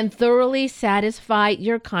and thoroughly satisfy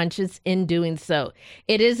your conscience in doing so.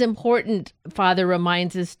 It is important, Father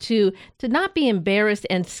reminds us too, to not be embarrassed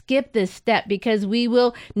and skip this step, because we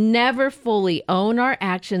will never fully own our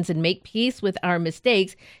actions and make peace with our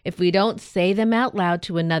mistakes if we don't say them out loud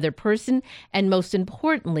to another person, and most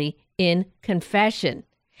importantly, in confession.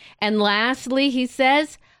 And lastly, he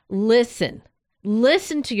says, listen.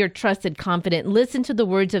 Listen to your trusted confidant. Listen to the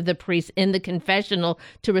words of the priest in the confessional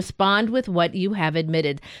to respond with what you have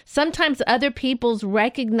admitted. Sometimes other people's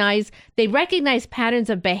recognize patterns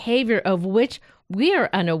of behavior of which we are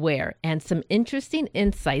unaware, and some interesting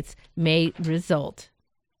insights may result.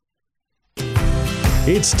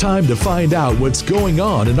 It's time to find out what's going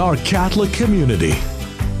on in our Catholic community.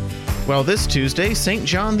 Well, this Tuesday, St.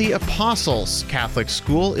 John the Apostle's Catholic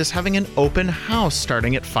School is having an open house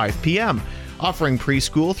starting at 5 p.m., offering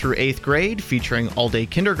preschool through 8th grade, featuring all-day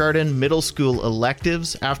kindergarten, middle school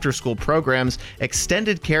electives, after-school programs,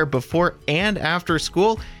 extended care before and after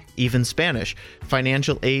school, even Spanish.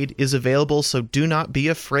 Financial aid is available, so do not be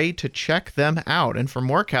afraid to check them out. And for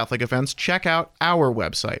more Catholic events, check out our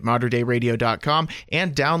website, matterdayradio.com,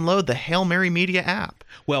 and download the Hail Mary Media app.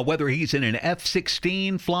 Well, whether he's in an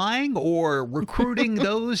F-16 flying or recruiting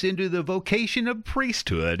those into the vocation of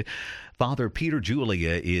priesthood, Father Peter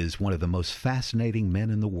Julia is one of the most fascinating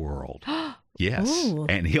men in the world. Yes, ooh.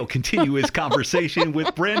 And he'll continue his conversation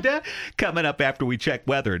with Brenda coming up after we check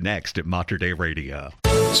weather next at Mater Dei Radio.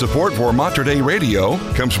 Support for Mater Dei Radio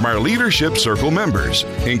comes from our Leadership Circle members,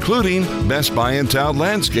 including Best Buy in Town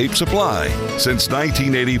Landscape Supply. Since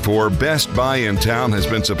 1984, Best Buy in Town has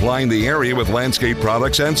been supplying the area with landscape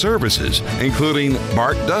products and services, including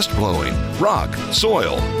bark dust blowing, rock,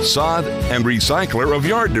 soil, sod, and recycler of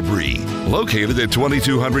yard debris. Located at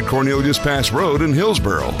 2200 Cornelius Pass Road in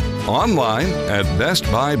Hillsboro. Online at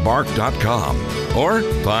bestbuybark.com or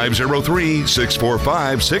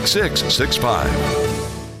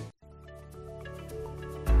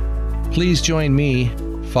 503-645-6665. Please join me,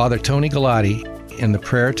 Father Tony Galati, in the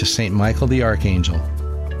prayer to St. Michael the Archangel.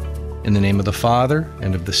 In the name of the Father,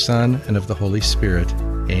 and of the Son, and of the Holy Spirit.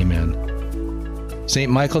 Amen.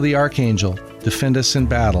 St. Michael the Archangel, defend us in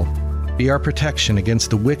battle. Be our protection against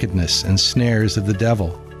the wickedness and snares of the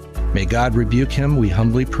devil. May God rebuke him, we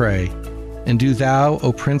humbly pray. And do thou,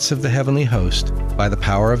 O Prince of the heavenly host, by the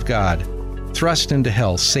power of God, thrust into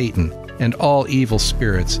hell Satan and all evil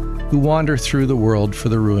spirits who wander through the world for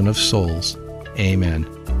the ruin of souls. Amen.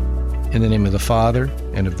 In the name of the Father,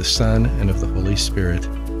 and of the Son, and of the Holy Spirit.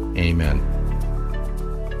 Amen.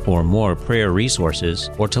 For more prayer resources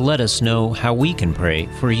or to let us know how we can pray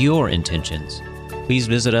for your intentions, please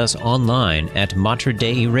visit us online at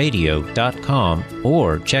materdeiradio.com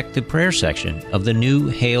or check the prayer section of the new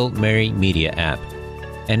Hail Mary Media app.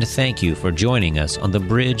 And thank you for joining us on the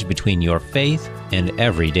bridge between your faith and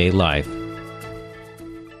everyday life.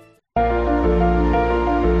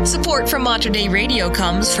 Support from Mater Dei Radio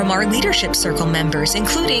comes from our Leadership Circle members,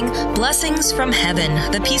 including Blessings from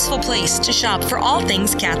Heaven, the peaceful place to shop for all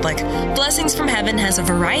things Catholic. Blessings from Heaven has a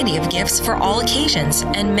variety of gifts for all occasions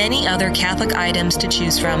and many other Catholic items to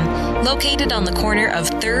choose from. Located on the corner of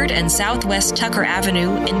 3rd and Southwest Tucker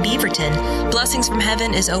Avenue in Beaverton, Blessings from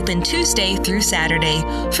Heaven is open Tuesday through Saturday.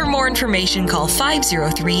 For more information, call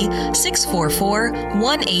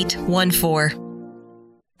 503-644-1814.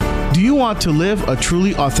 Do you want to live a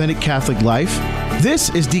truly authentic Catholic life? This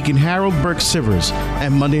is Deacon Harold Burke Sivers,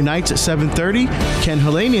 and Monday nights at 7:30, Ken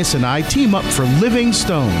Hellenius and I team up for Living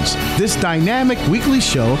Stones. This dynamic weekly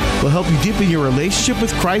show will help you deepen your relationship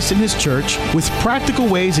with Christ and His Church with practical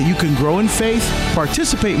ways that you can grow in faith,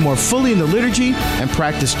 participate more fully in the liturgy, and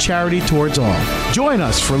practice charity towards all. Join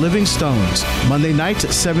us for Living Stones, Monday nights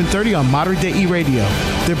at 7:30 on Mater Dei Radio,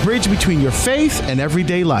 the bridge between your faith and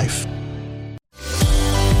everyday life.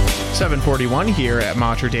 741 here at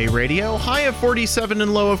Mater Dei Radio. High of 47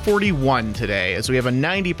 and low of 41 today, as we have a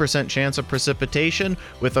 90% chance of precipitation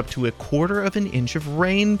with up to 1/4 inch of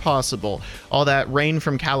rain possible. All that rain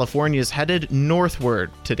from California is headed northward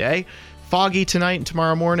today. Foggy tonight and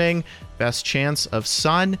tomorrow morning. Best chance of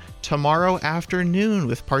sun tomorrow afternoon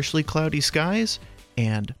with partially cloudy skies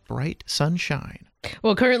and bright sunshine.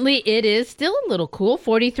 Well, currently it is still a little cool,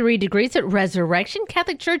 43 degrees at Resurrection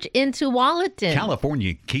Catholic Church in Tualatin.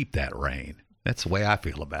 California, keep that rain. That's the way I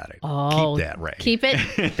feel about it. Oh, keep that rain. Keep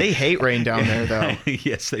it. They hate rain down there, though.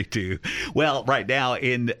 Yes, they do. Well, right now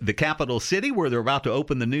in the capital city, where they're about to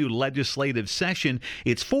open the new legislative session,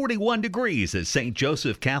 it's 41 degrees at St.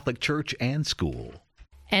 Joseph Catholic Church and School.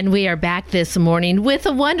 And we are back this morning with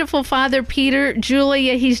a wonderful Father Peter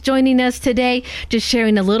Julia. He's joining us today, just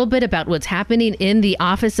sharing a little bit about what's happening in the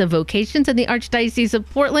Office of Vocations in the Archdiocese of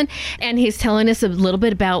Portland. And he's telling us a little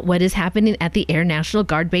bit about what is happening at the Air National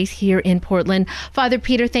Guard Base here in Portland. Father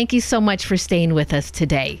Peter, thank you so much for staying with us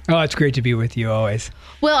today. Oh, it's great to be with you always.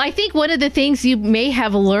 Well, I think one of the things you may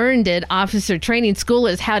have learned at Officer Training School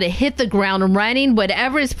is how to hit the ground running.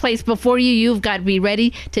 Whatever is placed before you, you've got to be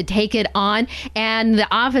ready to take it on. And the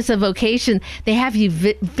Office of Vocation, they have you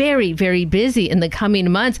very, very busy in the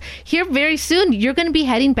coming months. Here very soon, you're going to be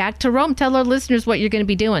heading back to Rome. Tell our listeners what you're going to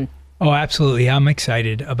be doing. Oh, absolutely. I'm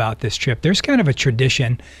excited about this trip. There's kind of a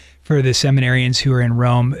tradition for the seminarians who are in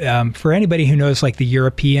Rome. For anybody who knows like the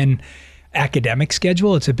European academic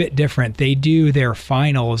schedule, it's a bit different. They do their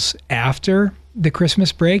finals after the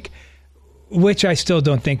Christmas break, which I still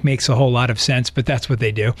don't think makes a whole lot of sense, but that's what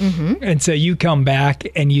they do. Mm-hmm. And so you come back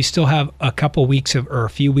and you still have a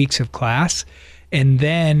few weeks of class. And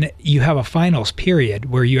then you have a finals period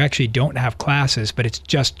where you actually don't have classes, but it's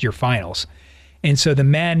just your finals. And so the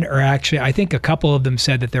men are actually, I think a couple of them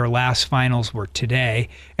said that their last finals were today.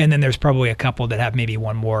 And then there's probably a couple that have maybe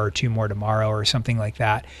one more or two more tomorrow or something like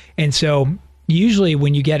that. And so usually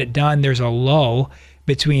when you get it done, there's a lull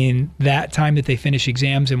between that time that they finish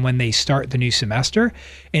exams and when they start the new semester.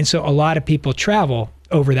 And so a lot of people travel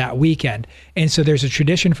over that weekend. And so there's a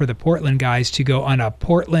tradition for the Portland guys to go on a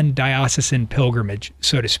Portland diocesan pilgrimage,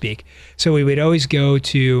 so to speak. So we would always go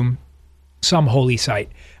to some holy site.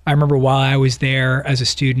 I remember while I was there as a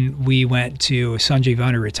student, we went to San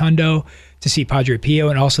Giovanni Rotondo to see Padre Pio,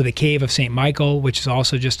 and also the Cave of St. Michael, which is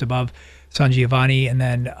also just above San Giovanni. And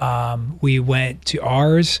then we went to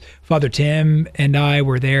Ars. Father Tim and I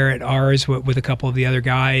were there at Ars with a couple of the other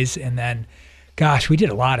guys. And then, gosh, we did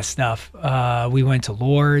a lot of stuff. We went to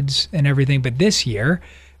Lourdes and everything. But this year,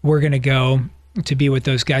 we're going to go to be with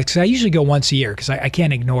those guys, because I usually go once a year because I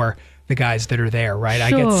can't ignore the guys that are there, right?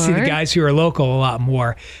 Sure. I get to see the guys who are local a lot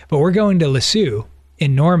more. But we're going to Lisieux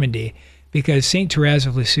in Normandy because St. Therese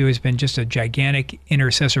of Lisieux has been just a gigantic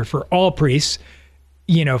intercessor for all priests,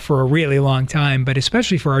 you know, for a really long time, but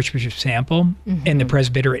especially for Archbishop Sample and the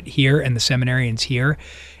presbyterate here and the seminarians here.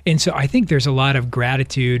 And so I think there's a lot of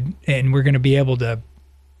gratitude, and we're going to be able to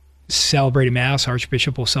celebrate a Mass.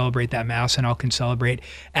 Archbishop will celebrate that Mass, and I can celebrate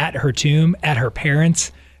at her tomb, at her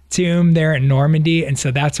parents' tomb there in Normandy. And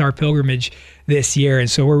so that's our pilgrimage this year.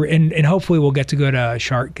 And so and hopefully we'll get to go to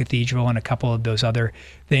Chartres Cathedral and a couple of those other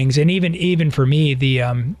things. And even for me,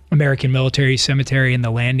 the American Military Cemetery and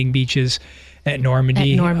the landing beaches at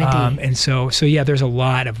Normandy. Normandy. And so yeah, there's a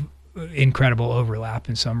lot of incredible overlap,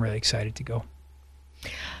 and so I'm really excited to go.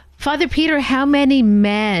 Father Peter, how many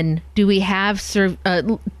men do we have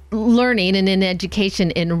learning and in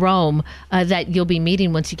education in Rome that you'll be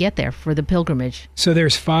meeting once you get there for the pilgrimage? So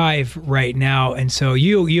there's 5 right now, and so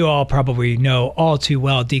you all probably know all too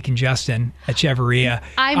well Deacon Justin Echeverria.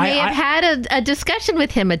 I may have had a discussion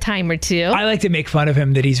with him a time or two. I like to make fun of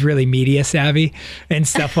him that he's really media savvy and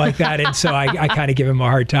stuff like that, and so I kind of give him a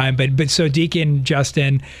hard time. But so Deacon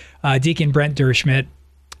Justin, Deacon Brent Derschmidt,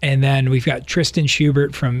 and then we've got Tristan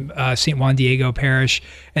Schubert from St. Juan Diego Parish,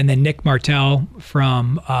 and then Nick Martel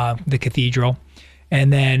from the Cathedral.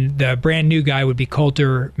 And then the brand new guy would be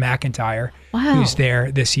Coulter McIntyre, who's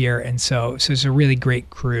there this year. And so it's a really great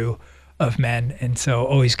crew of men. And so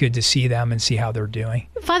always good to see them and see how they're doing.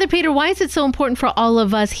 Father Peter, why is it so important for all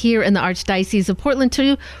of us here in the Archdiocese of Portland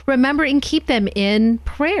to remember and keep them in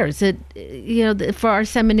prayers? For our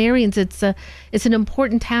seminarians, it's an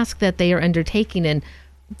important task that they are undertaking, and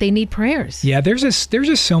they need prayers. Yeah, there's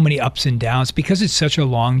just so many ups and downs because it's such a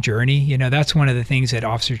long journey. That's one of the things at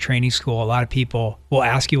officer training school. A lot of people will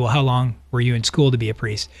ask you, well, how long were you in school to be a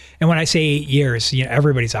priest? And when I say 8 years,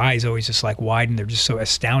 everybody's eyes always just like widen. They're just so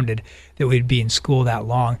astounded that we'd be in school that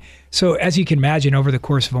long. So as you can imagine, over the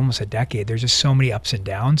course of almost a decade, there's just so many ups and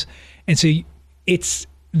downs. And so it's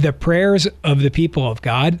the prayers of the people of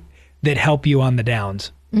God that help you on the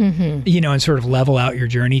downs, and sort of level out your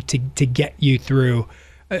journey to get you through,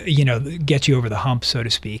 get you over the hump, so to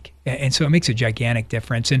speak. And so it makes a gigantic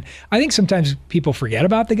difference. And I think sometimes people forget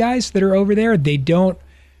about the guys that are over there. They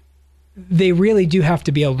really do have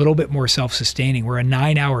to be a little bit more self-sustaining. We're a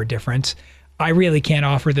 9-hour difference. I really can't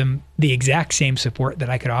offer them the exact same support that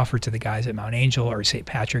I could offer to the guys at Mount Angel or St.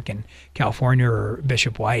 Patrick in California or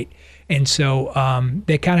Bishop White. And so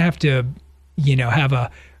they kind of have to,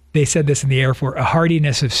 they said this in the Air Force, a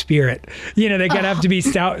hardiness of spirit. They gotta have to be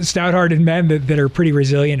stout-hearted men that are pretty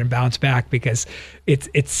resilient and bounce back, because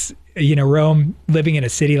it's Rome, living in a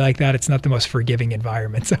city like that, it's not the most forgiving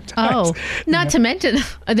environment sometimes. Not to mention,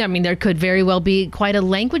 there could very well be quite a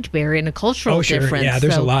language barrier and a cultural difference. Yeah,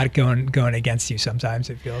 there's a lot going against you sometimes,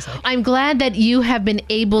 it feels like. I'm glad that you have been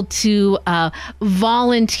able to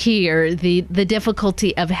volunteer the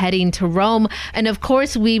difficulty of heading to Rome. And of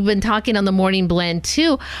course, we've been talking on the Morning Blend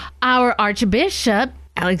too. Our Archbishop,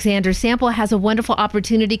 Alexander Sample, has a wonderful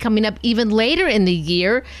opportunity coming up even later in the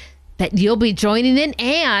year that you'll be joining in,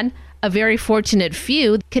 and a very fortunate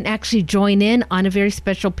few can actually join in on a very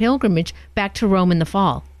special pilgrimage back to Rome in the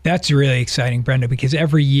fall. That's really exciting, Brenda, because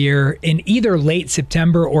every year in either late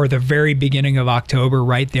September or the very beginning of October,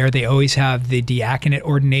 right there, they always have the diaconate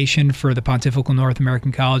ordination for the Pontifical North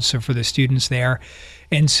American College, so for the students there.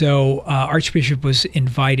 And so Archbishop was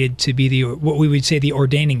invited to be what we would say the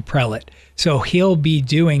ordaining prelate. So he'll be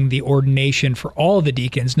doing the ordination for all the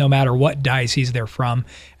deacons, no matter what diocese they're from,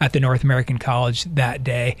 at the North American College that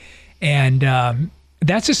day. And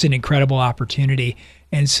that's just an incredible opportunity.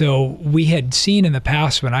 And so we had seen in the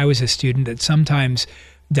past when I was a student that sometimes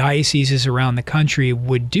dioceses around the country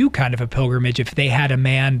would do kind of a pilgrimage if they had a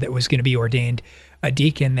man that was going to be ordained a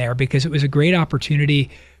deacon there, because it was a great opportunity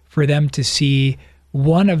for them to see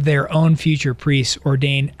one of their own future priests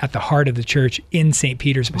ordained at the heart of the church in St.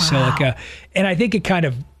 Peter's Basilica. And I think it kind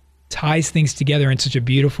of ties things together in such a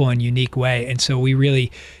beautiful and unique way. And so we really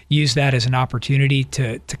use that as an opportunity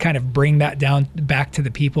to kind of bring that down back to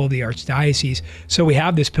the people of the Archdiocese. So we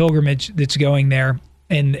have this pilgrimage that's going there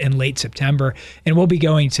in late September, and we'll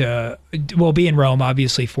be in Rome,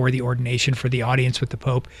 obviously, for the ordination, for the audience with the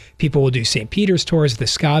Pope. People will do St. Peter's tours, the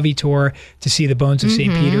Scavi tour, to see the bones of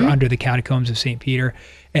St. Peter under the catacombs of St. Peter,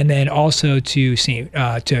 and then also to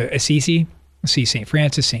Assisi, see St.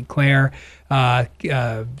 Francis, St. Clare,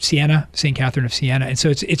 Siena, St. Catherine of Siena. And so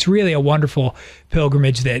it's really a wonderful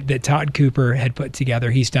pilgrimage that Todd Cooper had put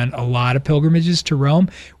together. He's done a lot of pilgrimages to Rome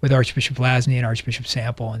with Archbishop Lasny and Archbishop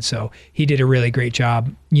Sample. And so he did a really great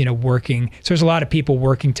job, working. So there's a lot of people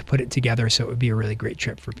working to put it together. So it would be a really great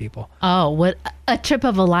trip for people. Oh, what a trip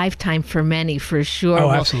of a lifetime for many, for sure.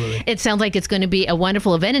 Oh, absolutely. It sounds like it's going to be a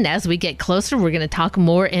wonderful event. And as we get closer, we're going to talk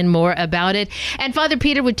more and more about it. And Father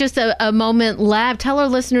Peter, with just a moment left, tell our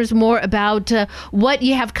listeners more about what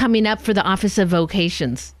you have coming up for the Office of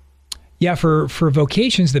Vocations. Yeah, for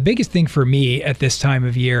vocations, the biggest thing for me at this time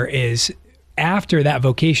of year is after that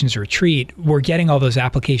vocations retreat, we're getting all those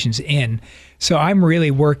applications in. So I'm really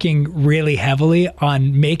working really heavily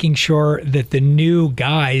on making sure that the new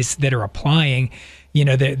guys that are applying,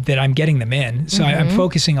 that I'm getting them in. So I'm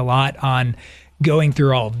focusing a lot on going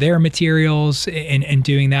through all of their materials and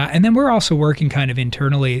doing that. And then we're also working kind of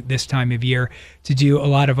internally this time of year to do a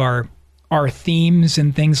lot of our our themes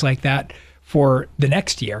and things like that for the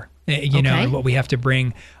next year, you know, and what we have to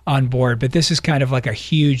bring on board. But this is kind of like a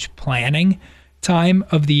huge planning time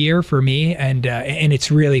of the year for me, and it's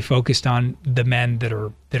really focused on the men that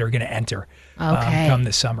are going to enter come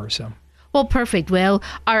this summer. So. Well, perfect. Well,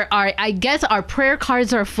 I guess our prayer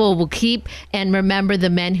cards are full. We'll keep and remember the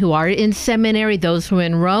men who are in seminary, those who are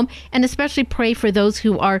in Rome, and especially pray for those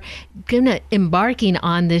who are embarking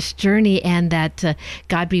on this journey, and that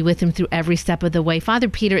God be with them through every step of the way. Father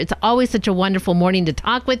Peter, it's always such a wonderful morning to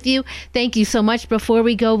talk with you. Thank you so much. Before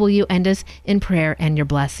we go, will you end us in prayer and your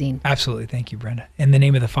blessing? Absolutely. Thank you, Brenda. In the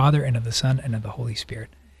name of the Father, and of the Son, and of the Holy Spirit.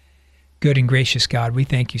 Good and gracious God, we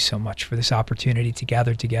thank you so much for this opportunity to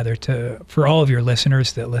gather together. For all of your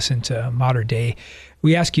listeners that listen to Mater Dei,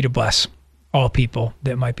 we ask you to bless all people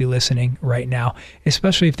that might be listening right now,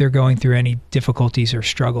 especially if they're going through any difficulties or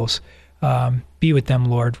struggles. Be with them,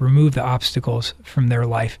 Lord. Remove the obstacles from their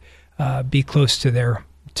life. Be close to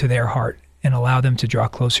their heart and allow them to draw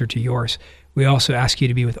closer to yours. We also ask you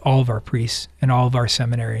to be with all of our priests and all of our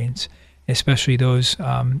seminarians, especially those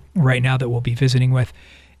right now that we'll be visiting with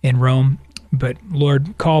in Rome. But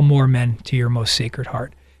Lord, call more men to your most sacred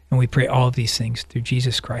heart. And we pray all of these things through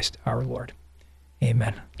Jesus Christ, our Lord.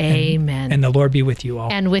 Amen. Amen. And the Lord be with you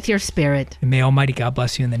all. And with your spirit. And may Almighty God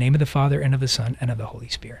bless you in the name of the Father, and of the Son, and of the Holy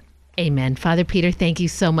Spirit. Amen. Father Peter, thank you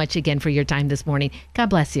so much again for your time this morning. God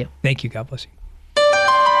bless you. Thank you. God bless you.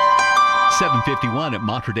 7:51 at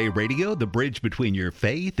Mater Dei Radio, the bridge between your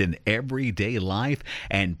faith and everyday life.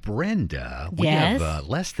 And Brenda, we have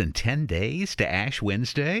less than 10 days to Ash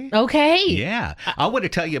Wednesday. Okay. Yeah. I want to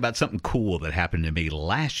tell you about something cool that happened to me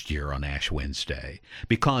last year on Ash Wednesday,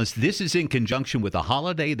 because this is in conjunction with a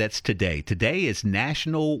holiday that's today. Today is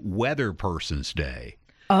National Weather Person's Day.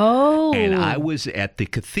 Oh. And I was at the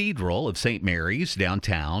Cathedral of St. Mary's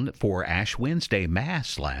downtown for Ash Wednesday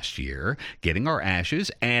Mass last year, getting our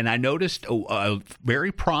ashes, and I noticed a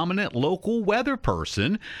very prominent local weather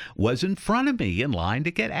person was in front of me in line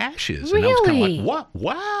to get ashes. Really? And I was kind of like, what?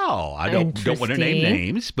 Wow. I don't want to name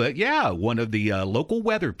names, but yeah, one of the local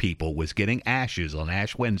weather people was getting ashes on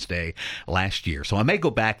Ash Wednesday last year. So I may go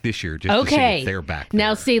back this year just to see if they're back there.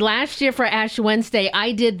 Now, see, last year for Ash Wednesday,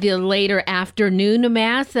 I did the later afternoon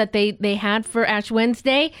Mass that they had for Ash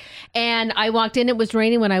Wednesday, and I walked in, it was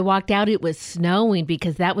raining. When I walked out, it was snowing,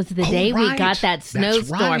 because that was the day we got that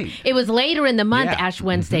snowstorm. Right. It was later in the month, Ash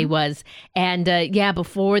Wednesday was, and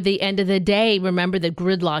before the end of the day, remember the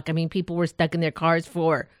gridlock. I mean, people were stuck in their cars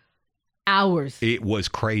for hours. It was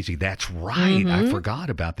crazy. That's right. I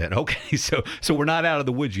forgot about that. Okay, so we're not out of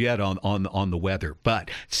the woods yet on the weather.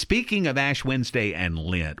 But speaking of Ash Wednesday and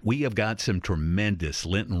Lent, we have got some tremendous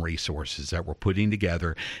Lenten resources that we're putting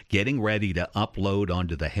together, getting ready to upload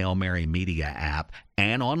onto the Hail Mary Media app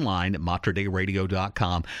and online at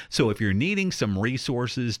materdeiradio.com. So if you're needing some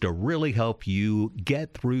resources to really help you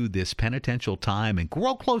get through this penitential time and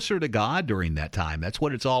grow closer to God during that time, that's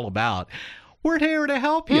what it's all about. We're here to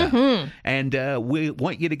help you. And we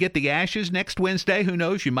want you to get the ashes next Wednesday. Who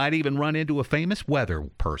knows? You might even run into a famous weather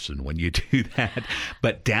person when you do that.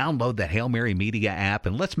 But download the Hail Mary Media app,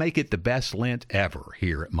 and let's make it the best Lent ever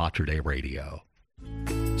here at Mater Dei Radio.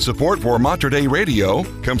 Support for Mater Dei Radio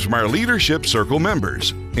comes from our Leadership Circle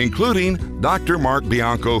members, including Dr. Mark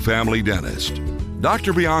Bianco, family dentist.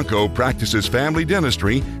 Dr. Bianco practices family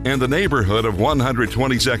dentistry in the neighborhood of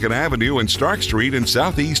 122nd Avenue and Stark Street in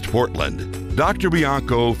Southeast Portland. Dr.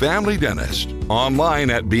 Bianco, family dentist,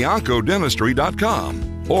 online at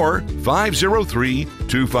biancodentistry.com or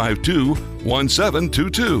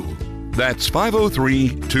 503-252-1722. That's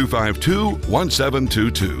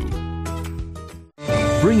 503-252-1722.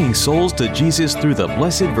 Bringing souls to Jesus through the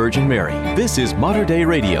Blessed Virgin Mary. This is Mater Dei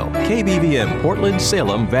Radio, KBVM Portland,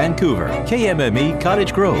 Salem, Vancouver, KMME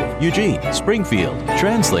Cottage Grove, Eugene, Springfield,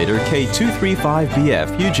 translator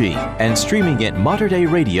K235BF Eugene, and streaming at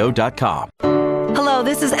materdeiradio.com. Hello,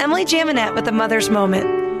 this is Emily Jaminet with the Mother's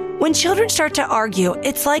Moment. When children start to argue,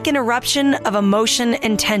 it's like an eruption of emotion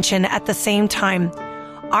and tension at the same time.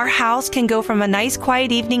 Our house can go from a nice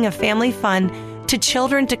quiet evening of family fun to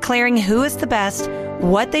children declaring who is the best,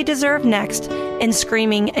 what they deserve next, and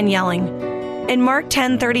screaming and yelling. In Mark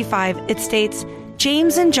 10:35, it states,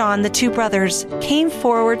 James and John, the two brothers, came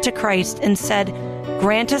forward to Christ and said,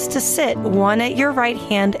 "Grant us to sit, one at your right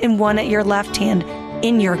hand and one at your left hand,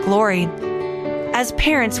 in your glory." As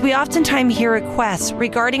parents, we oftentimes hear requests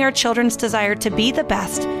regarding our children's desire to be the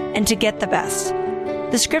best and to get the best.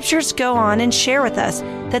 The scriptures go on and share with us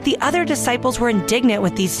that the other disciples were indignant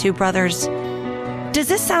with these two brothers. Does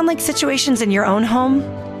this sound like situations in your own home?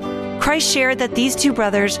 Christ shared that these two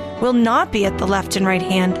brothers will not be at the left and right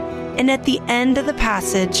hand, and at the end of the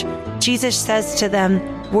passage, Jesus says to them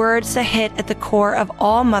words that hit at the core of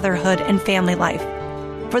all motherhood and family life.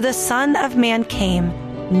 For the Son of Man came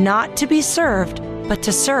not to be served, but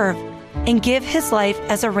to serve and give his life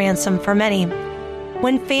as a ransom for many.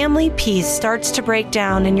 When family peace starts to break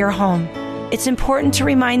down in your home, it's important to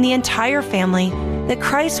remind the entire family that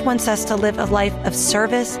Christ wants us to live a life of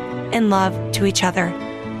service and love to each other.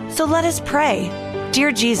 So let us pray.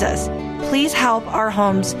 Dear Jesus, please help our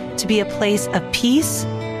homes to be a place of peace,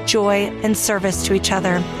 joy, and service to each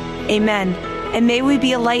other. Amen. And may we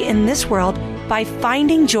be a light in this world by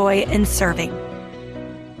finding joy in serving.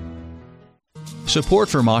 Support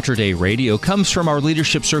for Mater Dei Radio comes from our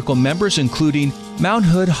Leadership Circle members, including Mount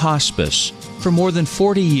Hood Hospice. For more than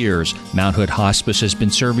 40 years, Mount Hood Hospice has been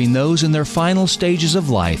serving those in their final stages of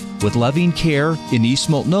life with loving care in East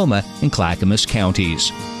Multnomah and Clackamas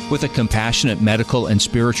counties. With a compassionate medical and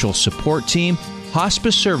spiritual support team,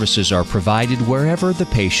 hospice services are provided wherever the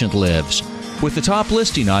patient lives. With the top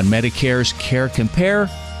listing on Medicare's Care Compare,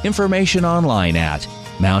 information online at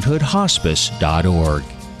mounthoodhospice.org.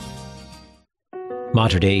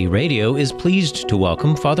 Mater Dei Radio is pleased to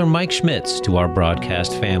welcome Father Mike Schmitz to our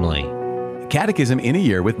broadcast family. Catechism in a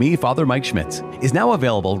Year with me, Father Mike Schmitz, is now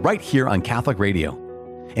available right here on Catholic Radio.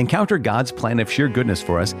 Encounter God's plan of sheer goodness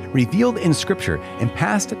for us, revealed in Scripture and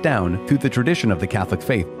passed down through the tradition of the Catholic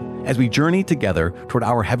faith, as we journey together toward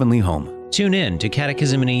our heavenly home. Tune in to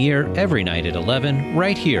Catechism in a Year every night at 11,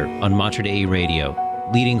 right here on Mater Dei Radio,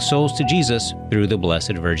 leading souls to Jesus through the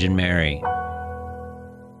Blessed Virgin Mary.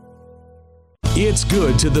 It's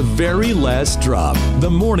good to the very last drop. The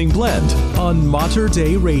Morning Blend on Mater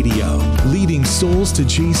Dei Radio, leading souls to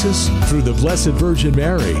Jesus through the Blessed Virgin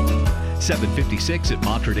Mary. 756 at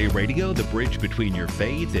Mater Dei Radio, the bridge between your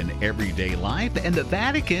faith and everyday life, and the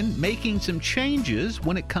Vatican making some changes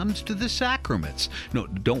when it comes to the sacraments. No,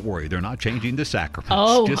 don't worry, they're not changing the sacraments.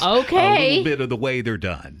 Oh, just okay. A little bit of the way they're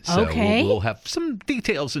done. So Okay. we'll have some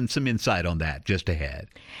details and some insight on that just ahead.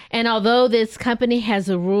 And although this company has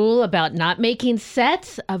a rule about not making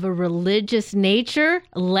sets of a religious nature,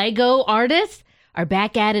 Lego artists are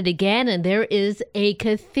back at it again, and there is a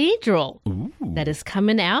cathedral that is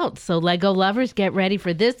coming out. So Lego lovers, get ready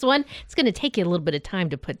for this one. It's going to take you a little bit of time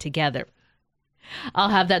to put together. I'll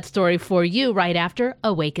have that story for you right after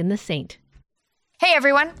Awaken the Saint. Hey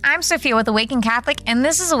everyone, I'm Sophia with Awaken Catholic, and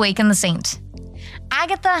this is Awaken the Saint.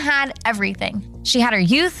 Agatha had everything. She had her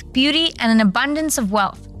youth, beauty, and an abundance of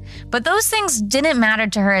wealth. But those things didn't matter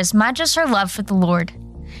to her as much as her love for the Lord.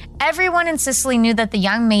 Everyone in Sicily knew that the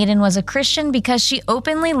young maiden was a Christian because she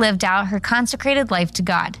openly lived out her consecrated life to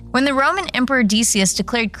God. When the Roman Emperor Decius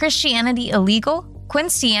declared Christianity illegal,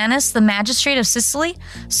 Quintianus, the magistrate of Sicily,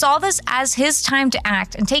 saw this as his time to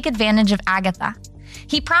act and take advantage of Agatha.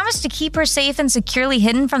 He promised to keep her safe and securely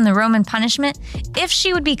hidden from the Roman punishment if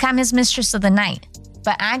she would become his mistress of the night.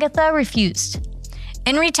 But Agatha refused.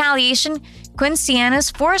 In retaliation,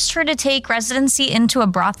 Quintianus forced her to take residency into a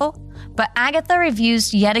brothel, but Agatha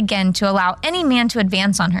refused yet again to allow any man to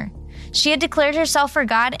advance on her. She had declared herself for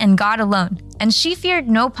God and God alone, and she feared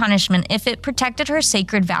no punishment if it protected her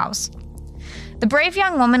sacred vows. The brave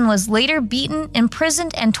young woman was later beaten,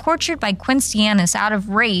 imprisoned, and tortured by Quintianus out of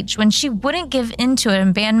rage when she wouldn't give in to an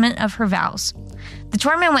abandonment of her vows. The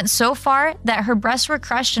torment went so far that her breasts were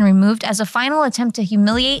crushed and removed as a final attempt to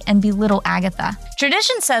humiliate and belittle Agatha.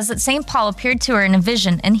 Tradition says that St. Paul appeared to her in a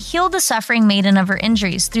vision and healed the suffering maiden of her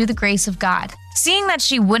injuries through the grace of God. Seeing that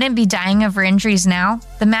she wouldn't be dying of her injuries now,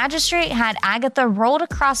 the magistrate had Agatha rolled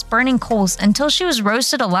across burning coals until she was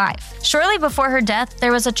roasted alive. Shortly before her death,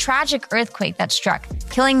 there was a tragic earthquake that struck,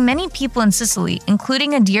 killing many people in Sicily,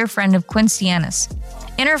 including a dear friend of Quintianus.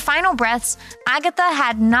 In her final breaths, Agatha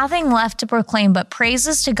had nothing left to proclaim but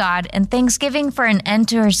praises to God and thanksgiving for an end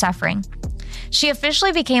to her suffering. She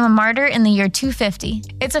officially became a martyr in the year 250.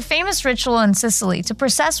 It's a famous ritual in Sicily to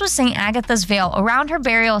process with St. Agatha's veil around her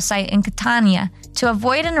burial site in Catania to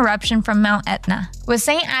avoid an eruption from Mount Etna. With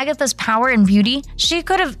St. Agatha's power and beauty, she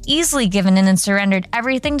could have easily given in and surrendered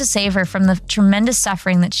everything to save her from the tremendous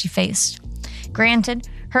suffering that she faced. Granted,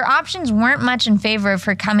 her options weren't much in favor of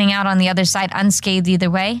her coming out on the other side unscathed either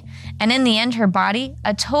way, and in the end her body,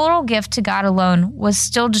 a total gift to God alone, was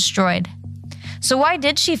still destroyed. So why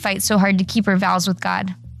did she fight so hard to keep her vows with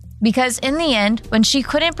God? Because in the end, when she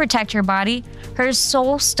couldn't protect her body, her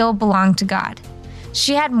soul still belonged to God.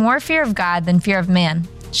 She had more fear of God than fear of man.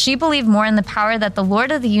 She believed more in the power that the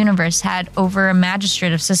Lord of the universe had over a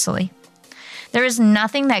magistrate of Sicily. There was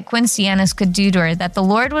nothing that Quintianus could do to her that the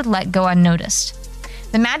Lord would let go unnoticed.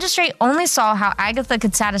 The magistrate only saw how Agatha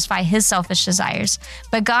could satisfy his selfish desires,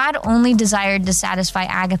 but God only desired to satisfy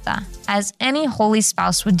Agatha, as any holy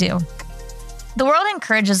spouse would do. The world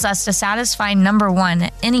encourages us to satisfy number one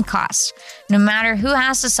at any cost, no matter who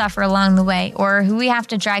has to suffer along the way or who we have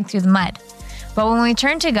to drag through the mud. But when we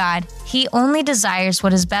turn to God, He only desires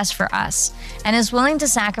what is best for us and is willing to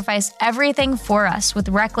sacrifice everything for us with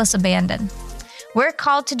reckless abandon. We're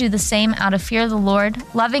called to do the same out of fear of the Lord,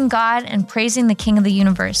 loving God and praising the King of the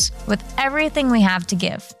universe with everything we have to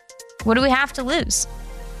give. What do we have to lose?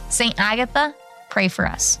 St. Agatha, pray for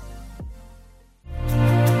us.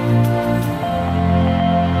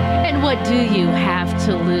 And what do you have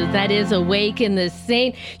to lose? That is Awaken the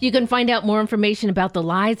Saint. You can find out more information about the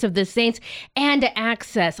lives of the saints and to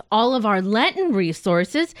access all of our Lenten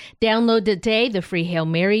resources. Download today the free Hail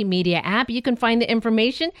Mary Media app. You can find the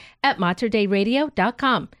information at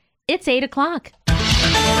materdeiradio.com. It's 8 o'clock.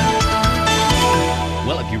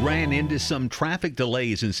 Well, if you ran into some traffic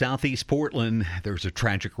delays in southeast Portland, there's a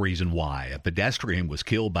tragic reason why. A pedestrian was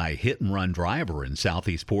killed by a hit-and-run driver in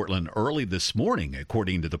southeast Portland early this morning,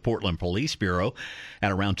 according to the Portland Police Bureau.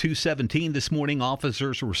 At around 2:17 this morning,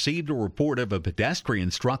 officers received a report of a pedestrian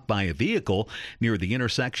struck by a vehicle near the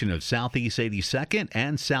intersection of Southeast 82nd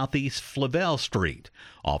and Southeast Flavel Street.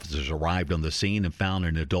 Officers arrived on the scene and found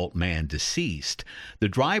an adult man deceased. The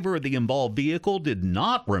driver of the involved vehicle did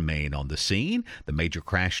not remain on the scene. The major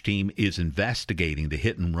crash team is investigating the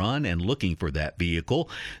hit and run and looking for that vehicle.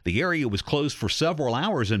 The area was closed for several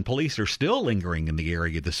hours, and police are still lingering in the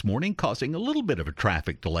area this morning, causing a little bit of a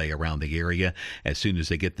traffic delay around the area as soon as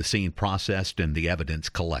they get the scene processed and the evidence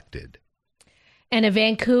collected. And a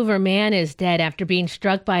Vancouver man is dead after being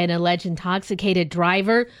struck by an alleged intoxicated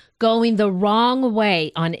driver going the wrong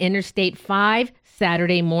way on Interstate 5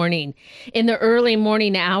 Saturday morning. In the early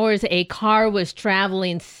morning hours, a car was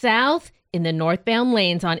traveling south in the northbound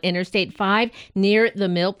lanes on Interstate 5 near the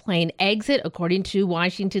Mill Plain exit, according to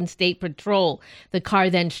Washington State Patrol. The car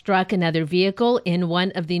then struck another vehicle in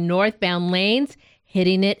one of the northbound lanes,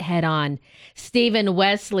 hitting it head on. Stephen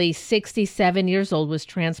Wesley, 67 years old, was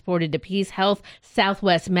transported to Peace Health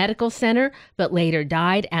Southwest Medical Center, but later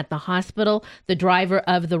died at the hospital. The driver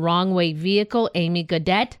of the wrong way vehicle, Amy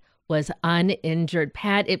Godet, was uninjured.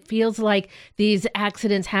 Pat, it feels like these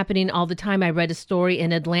accidents happening all the time. I read a story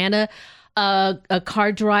in Atlanta. A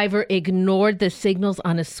car driver ignored the signals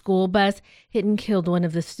on a school bus, hit and killed one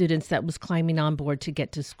of the students that was climbing on board to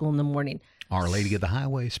get to school in the morning. Our Lady of the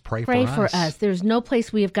Highways, pray for us. us. There's no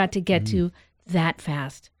place we have got to get to that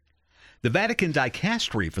fast. The Vatican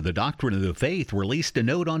Dicastery for the Doctrine of the Faith released a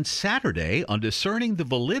note on Saturday on discerning the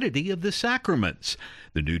validity of the sacraments.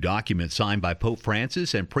 The new document, signed by Pope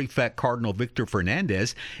Francis and Prefect Cardinal Victor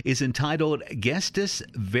Fernandez, is entitled Gestis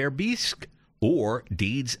Verbisque, or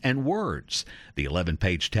Deeds and Words. The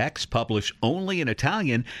 11-page text, published only in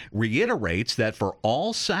Italian, reiterates that for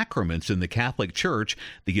all sacraments in the Catholic Church,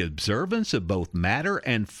 the observance of both matter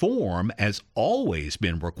and form has always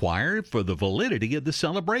been required for the validity of the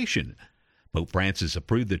celebration. Pope Francis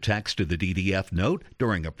approved the text of the DDF note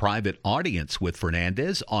during a private audience with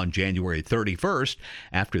Fernandez on January 31st,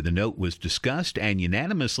 after the note was discussed and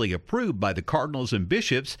unanimously approved by the cardinals and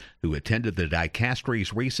bishops who attended the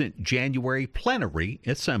dicastery's recent January plenary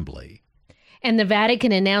assembly. And the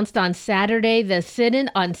Vatican announced on Saturday the Synod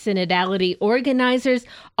on Synodality organizers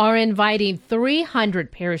are inviting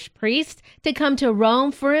 300 parish priests to come to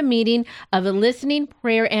Rome for a meeting of listening,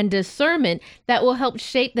 prayer, and discernment that will help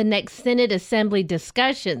shape the next Synod Assembly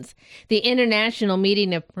discussions. The international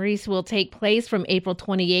meeting of priests will take place from April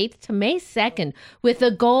 28th to May 2nd with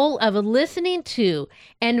the goal of listening to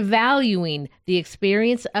and valuing the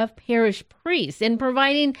experience of parish priests and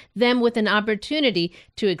providing them with an opportunity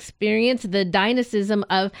to experience the dynamism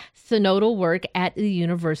of synodal work at the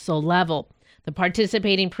universal level. The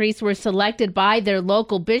participating priests were selected by their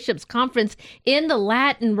local bishops' conference in the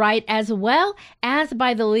Latin Rite, as well as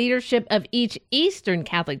by the leadership of each Eastern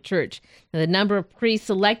Catholic Church. The number of priests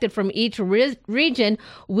selected from each region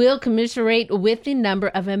will commiserate with the number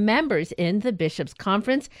of members in the bishops'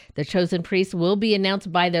 conference. The chosen priests will be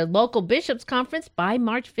announced by their local bishops' conference by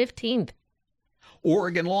March 15th.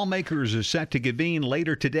 Oregon lawmakers are set to convene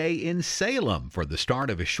later today in Salem for the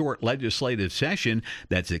start of a short legislative session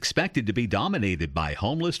that's expected to be dominated by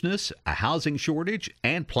homelessness, a housing shortage,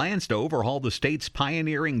 and plans to overhaul the state's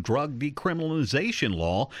pioneering drug decriminalization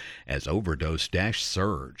law as overdose deaths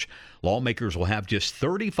surge. Lawmakers will have just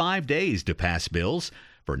 35 days to pass bills.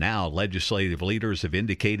 For now, legislative leaders have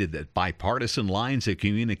indicated that bipartisan lines of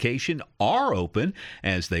communication are open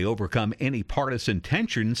as they overcome any partisan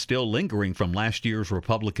tension still lingering from last year's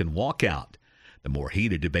Republican walkout. The more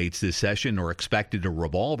heated debates this session are expected to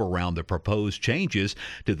revolve around the proposed changes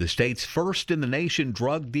to the state's first-in-the-nation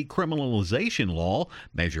drug decriminalization law,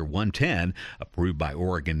 Measure 110, approved by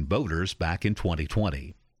Oregon voters back in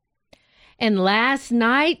 2020. And last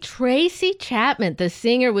night, Tracy Chapman, the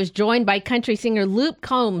singer, was joined by country singer Luke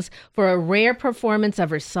Combs for a rare performance of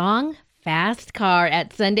her song, Fast Car,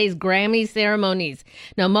 at Sunday's Grammy ceremonies.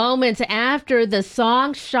 Now, moments after the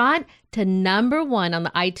song shot to number 1 on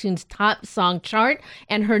the iTunes Top Song chart,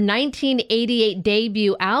 and her 1988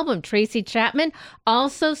 debut album, Tracy Chapman,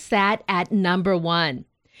 also sat at number 1.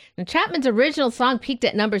 Now, Chapman's original song peaked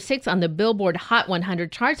at number 6 on the Billboard Hot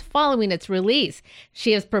 100 charts following its release.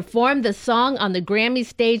 She has performed the song on the Grammy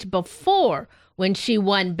stage before, when she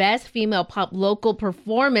won Best Female Pop Local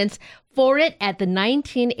Performance for it at the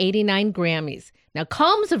 1989 Grammys. Now,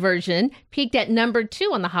 Combs' version peaked at number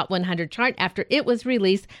 2 on the Hot 100 chart after it was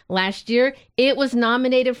released last year. It was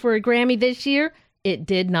nominated for a Grammy this year. It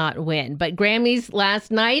did not win. But Grammys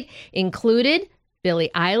last night included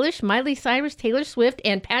Billie Eilish, Miley Cyrus, Taylor Swift,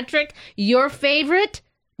 and Patrick, your favorite,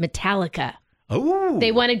 Metallica. Oh.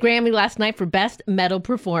 They won a Grammy last night for Best Metal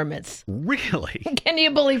Performance. Really? Can you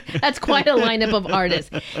believe that's quite a lineup of artists?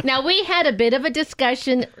 Now, we had a bit of a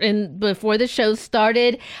discussion before the show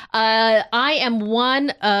started. I am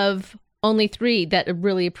one of only 3 that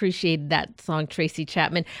really appreciated that song, Tracy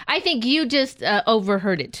Chapman. I think you just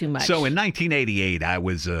overheard it too much. So in 1988, I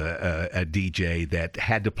was a DJ that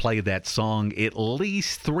had to play that song at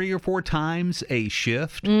least 3 or 4 times a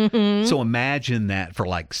shift. Mm-hmm. So imagine that for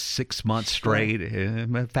like 6 months straight.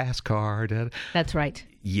 Fast car. That's right.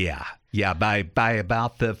 Yeah. By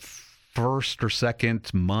about the first or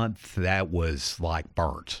second month, that was like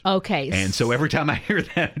burnt. Okay. And so every time I hear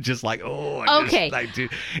that, I'm just like,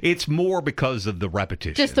 it's more because of the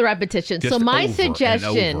repetition. Just the repetition. Just so my over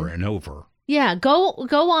suggestion, and over and over. Yeah, go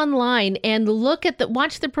online and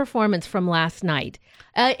watch the performance from last night.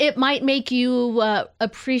 It might make you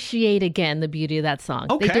appreciate again the beauty of that song.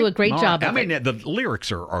 Okay. They do a great job. I mean, the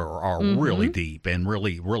lyrics are really deep and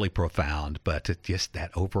really profound, but it's just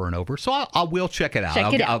that over and over. So I will check it out.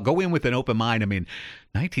 I'll go in with an open mind. I mean,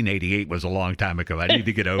 1988 was a long time ago. I need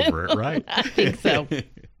to get over it, right? I think so.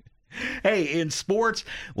 Hey, in sports,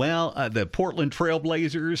 the Portland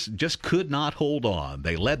Trailblazers just could not hold on.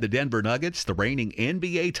 They led the Denver Nuggets, the reigning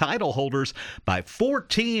NBA title holders, by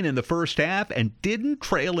 14 in the first half and didn't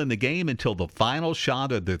trail in the game until the final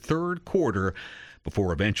shot of the third quarter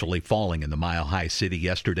before eventually falling in the Mile High City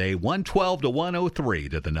yesterday,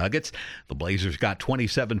 112-103 to the Nuggets. The Blazers got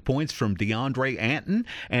 27 points from DeAndre Ayton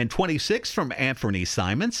and 26 from Anthony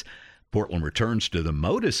Simons. Portland returns to the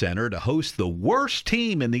Moda Center to host the worst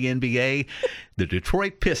team in the NBA. The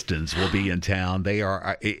Detroit Pistons will be in town. They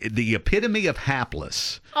are the epitome of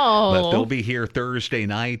hapless. Oh. But they'll be here Thursday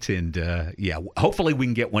night, and hopefully we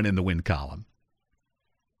can get one in the win column.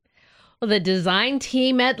 Well, the design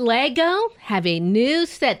team at LEGO have a new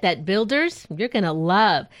set that builders, you're going to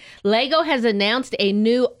love. LEGO has announced a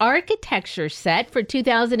new architecture set for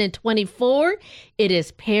 2024. It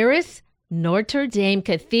is Paris Notre Dame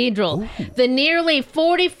Cathedral. Ooh. The nearly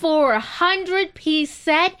 4,400-piece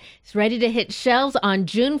set is ready to hit shelves on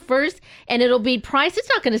June 1st, and it'll be priced. It's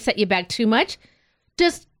not going to set you back too much.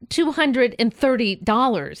 Just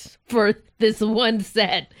 $230 for this one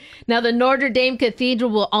set. Now, the Notre Dame Cathedral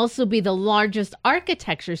will also be the largest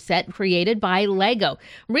architecture set created by LEGO.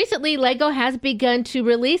 Recently, LEGO has begun to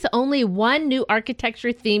release only one new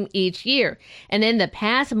architecture theme each year. And in the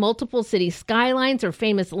past, multiple city skylines or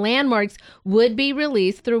famous landmarks would be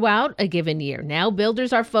released throughout a given year. Now,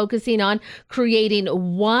 builders are focusing on creating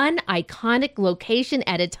one iconic location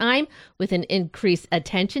at a time with an increased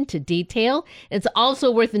attention to detail. It's also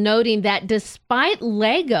worth noting that despite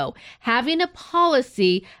LEGO having a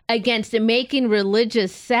policy against making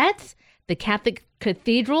religious sets, the Catholic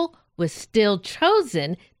Cathedral was still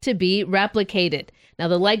chosen to be replicated. Now,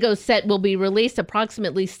 the LEGO set will be released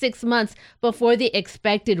approximately 6 months before the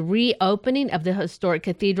expected reopening of the historic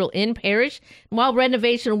cathedral in Paris. While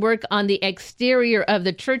renovation work on the exterior of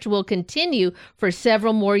the church will continue for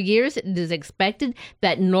several more years, it is expected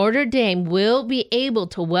that Notre Dame will be able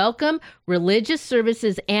to welcome religious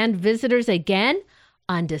services and visitors again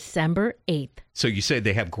on December 8th. So you say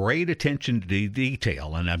they have great attention to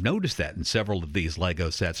detail, and I've noticed that in several of these LEGO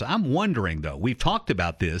sets. I'm wondering, though, we've talked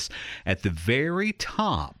about this at the very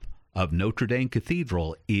top of Notre Dame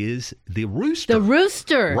Cathedral is the rooster. The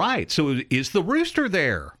rooster. Right. So is the rooster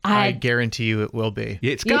there? I guarantee you it will be.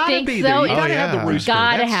 It's You got to think be so? there. You got to have the rooster.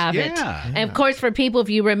 Gotta That's- have it. yeah. And of course, for people, if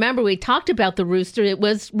you remember, we talked about the rooster. It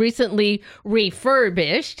was recently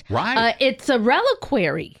refurbished. Right. It's a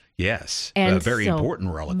reliquary. Yes. And a very so-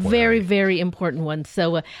 important reliquary. Very, very important one.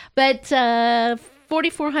 So, but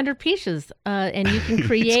 4,400 pieces, and you can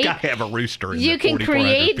create. It's got to have a rooster in You the can 4,400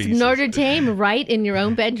 create pieces. Notre Dame right in your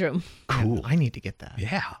own bedroom. Cool. I need to get that.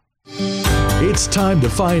 Yeah. It's time to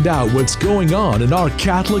find out what's going on in our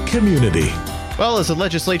Catholic community. Well, as the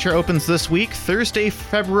legislature opens this week, Thursday,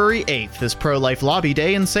 February 8th is Pro-Life Lobby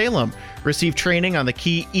Day in Salem. Receive training on the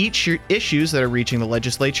key issues that are reaching the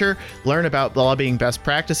legislature, learn about lobbying best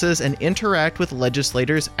practices, and interact with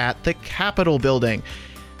legislators at the Capitol building.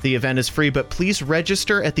 The event is free, but please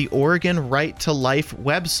register at the Oregon Right to Life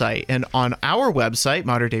website. And on our website,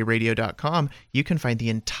 matterdayradio.com, you can find the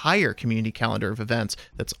entire community calendar of events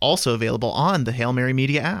that's also available on the Hail Mary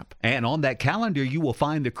Media app. And on that calendar, you will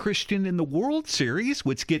find the Christian in the World series,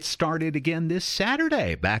 which gets started again this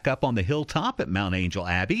Saturday, back up on the hilltop at Mount Angel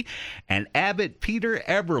Abbey. And Abbot Peter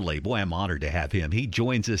Everly, boy, I'm honored to have him. He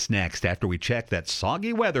joins us next after we check that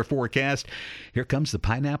soggy weather forecast. Here comes the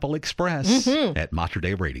Pineapple Express at Mater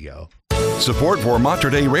Dei Radio. Support for Mater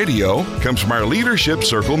Dei Radio comes from our Leadership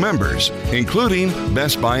Circle members, including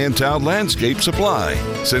Best Buy in Town Landscape Supply.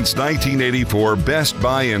 Since 1984, Best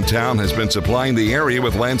Buy in Town has been supplying the area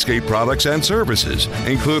with landscape products and services,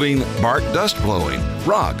 including bark dust blowing,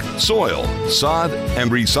 rock, soil, sod, and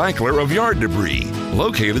recycler of yard debris.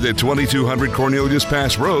 Located at 2200 Cornelius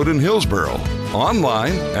Pass Road in Hillsboro.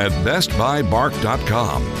 Online at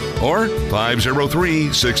bestbuybark.com or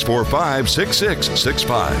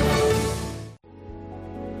 503-645-6665.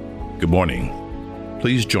 Good morning.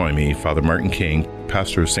 Please join me, Father Martin King,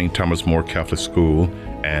 pastor of St. Thomas More Catholic School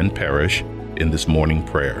and Parish, in this morning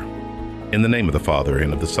prayer. In the name of the Father,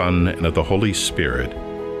 and of the Son, and of the Holy Spirit.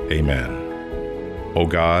 Amen. O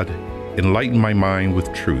God, enlighten my mind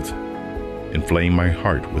with truth, inflame my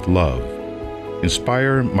heart with love,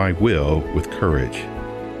 inspire my will with courage,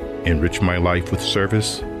 enrich my life with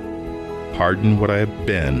service, pardon what I have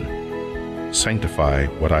been, sanctify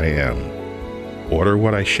what I am, order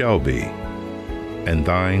what I shall be, and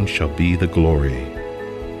thine shall be the glory,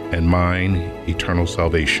 and mine eternal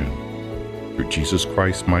salvation, through Jesus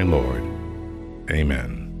Christ my Lord.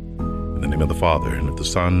 Amen. In the name of the Father, and of the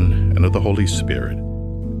Son, and of the Holy Spirit.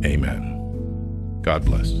 Amen. God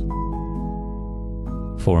bless.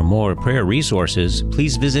 For more prayer resources,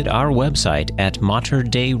 please visit our website at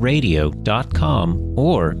matterdayradio.com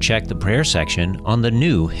or check the prayer section on the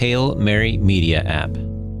new Hail Mary Media app.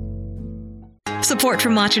 Support for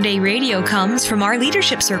Mater Dei Radio comes from our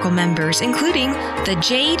Leadership Circle members, including the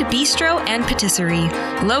Jade Bistro and Patisserie,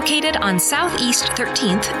 located on Southeast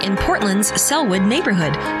 13th in Portland's Selwood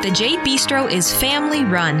neighborhood. The Jade Bistro is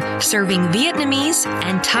family-run, serving Vietnamese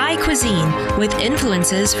and Thai cuisine with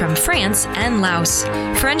influences from France and Laos.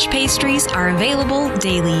 French pastries are available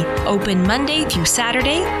daily, open Monday through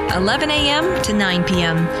Saturday, 11 a.m. to 9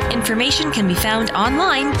 p.m. Information can be found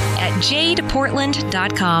online at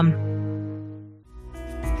jadeportland.com.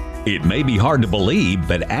 It may be hard to believe,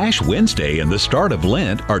 but Ash Wednesday and the start of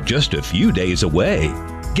Lent are just a few days away.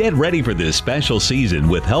 Get ready for this special season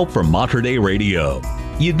with help from Mater Dei Radio.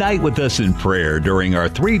 Unite with us in prayer during our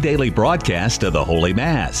 3 daily broadcasts of the Holy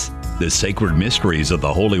Mass, the sacred mysteries of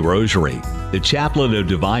the Holy Rosary, the Chaplet of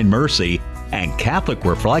Divine Mercy, and Catholic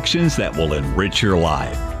reflections that will enrich your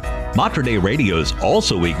life. Mater Dei Radio is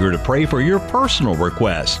also eager to pray for your personal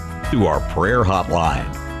requests through our prayer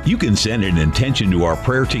hotline. You can send an intention to our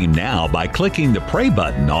prayer team now by clicking the Pray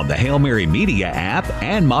button on the Hail Mary Media app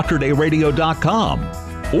and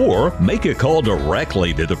matterdayradio.com. Or make a call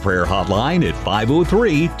directly to the prayer hotline at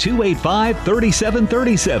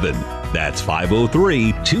 503-285-3737. That's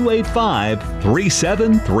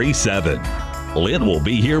 503-285-3737. Lent will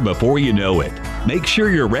be here before you know it. Make sure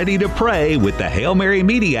you're ready to pray with the Hail Mary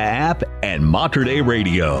Media app and Mater Dei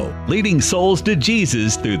Radio, leading souls to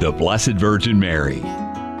Jesus through the Blessed Virgin Mary.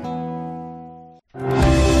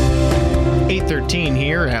 8:13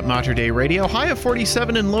 here at Mater Dei Radio. High of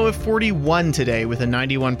 47 and low of 41 today with a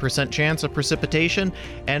 91% chance of precipitation,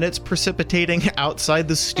 and it's precipitating outside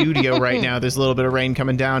the studio right now. There's a little bit of rain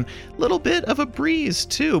coming down, a little bit of a breeze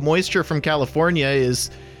too. Moisture from California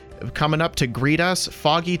is coming up to greet us.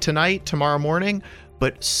 Foggy tonight, tomorrow morning,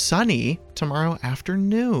 but sunny tomorrow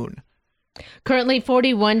afternoon. Currently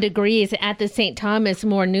 41 degrees at the St. Thomas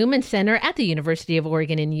More Newman Center at the University of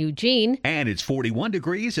Oregon in Eugene. And it's 41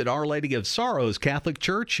 degrees at Our Lady of Sorrows Catholic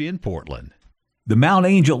Church in Portland. The Mount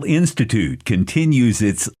Angel Institute continues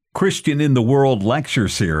its Christian in the World lecture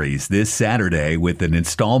series this Saturday with an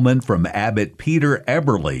installment from Abbot Peter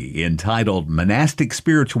Eberly entitled Monastic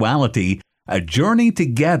Spirituality, A Journey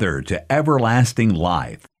Together to Everlasting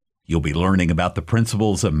Life. You'll be learning about the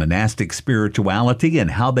principles of monastic spirituality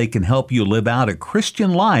and how they can help you live out a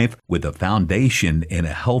Christian life with a foundation in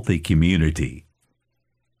a healthy community.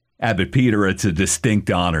 Abbot Peter, it's a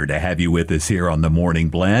distinct honor to have you with us here on the Morning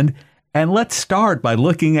Blend. And let's start by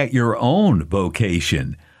looking at your own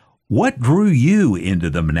vocation. What drew you into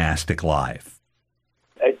the monastic life?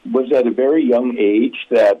 It was at a very young age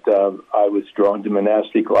that I was drawn to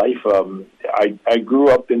monastic life. I grew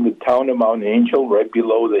up in the town of Mount Angel, right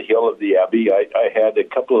below the hill of the Abbey. I had a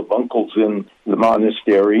couple of uncles in the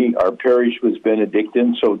monastery. Our parish was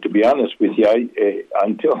Benedictine, so to be honest with you,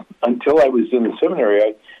 until I was in the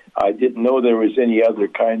seminary, I didn't know there was any other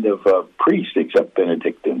kind of priest except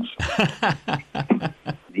Benedictines.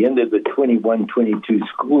 At the end of the 21-22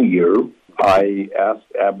 school year, I asked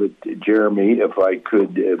Abbot Jeremy if I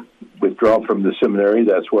could withdraw from the seminary.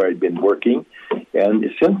 That's where I'd been working. And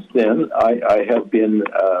since then, I have been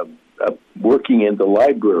working in the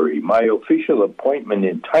library. My official appointment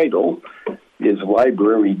in title is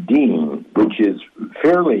library dean, which is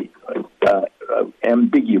fairly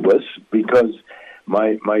ambiguous because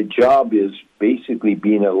my job is basically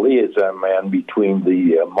being a liaison man between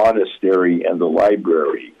the monastery and the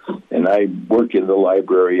library. And I work in the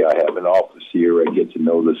library. I have an office here. I get to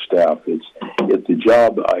know the staff. It's a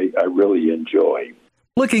job I really enjoy.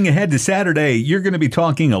 Looking ahead to Saturday, you're going to be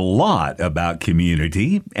talking a lot about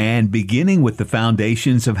community and beginning with the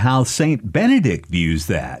foundations of how St. Benedict views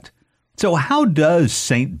that. So how does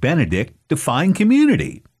St. Benedict define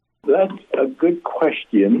community? That's a good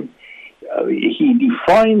question. He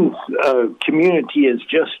defines community as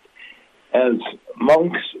just as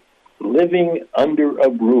monks living under a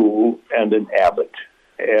rule and an abbot.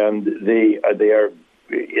 And they are,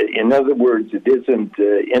 in other words, it isn't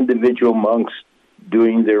individual monks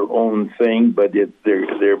doing their own thing, but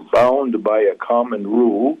they're bound by a common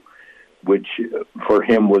rule, which for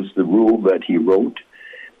him was the rule that he wrote,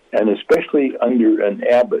 and especially under an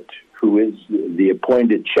abbot who is the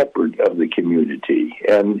appointed shepherd of the community.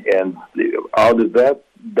 And out of that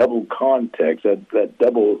double context, that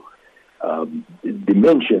double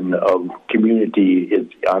dimension of community,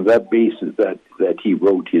 it's on that basis that he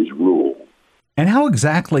wrote his rule. And how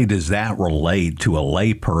exactly does that relate to a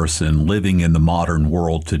layperson living in the modern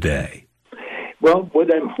world today? Well,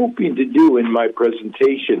 what I'm hoping to do in my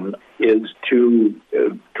presentation is to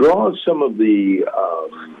draw some of the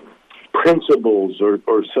principles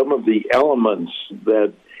or some of the elements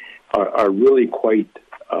that are really quite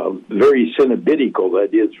very synebitical,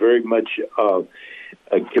 that is very much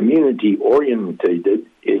a community orientated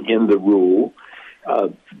in the rule,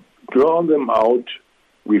 draw them out,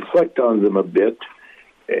 reflect on them a bit,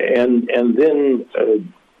 and then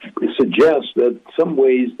suggest that some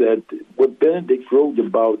ways that what Benedict wrote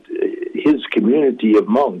about his community of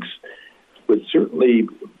monks would certainly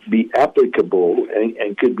be applicable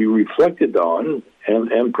and could be reflected on,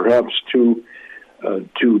 and perhaps to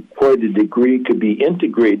quite a degree could be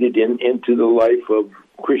integrated into the life of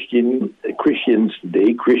Christians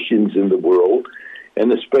today, Christians in the world,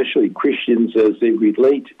 and especially Christians as they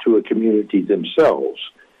relate to a community themselves.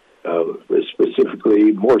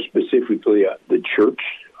 More specifically, the church,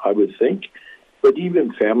 I would think, but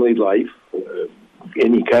even family life,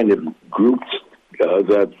 any kind of groups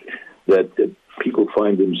that people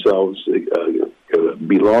find themselves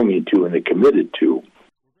belonging to and are committed to.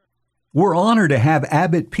 We're honored to have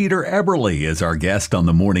Abbot Peter Eberly as our guest on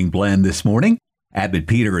the Morning Blend this morning. Abbot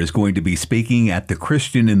Peter is going to be speaking at the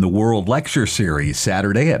Christian in the World lecture series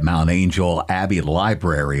Saturday at Mount Angel Abbey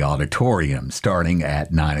Library Auditorium starting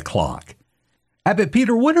at 9 o'clock. Abbot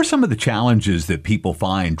Peter, what are some of the challenges that people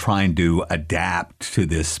find trying to adapt to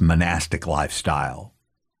this monastic lifestyle?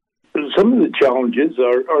 Some of the challenges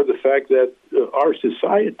are the fact that our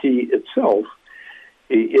society itself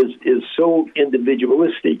is so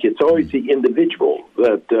individualistic. It's always the individual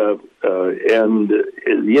that, and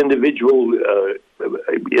the individual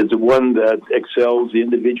is the one that excels. The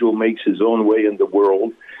individual makes his own way in the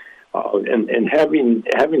world, and having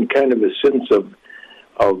kind of a sense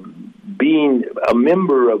of being a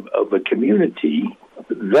member of a community.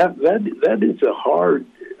 That is a hard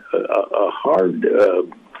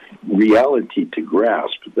reality to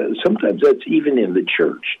grasp. Sometimes that's even in the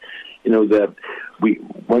church. You know, that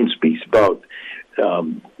one speaks about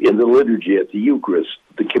in the liturgy at the Eucharist,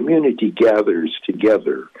 the community gathers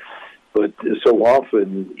together But so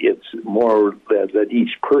often it's more that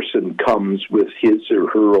each person comes with his or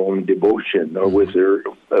her own devotion, or with a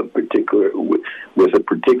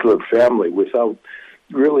particular family, without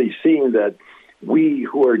really seeing that we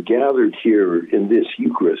who are gathered here in this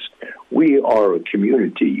Eucharist, we are a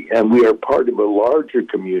community, and we are part of a larger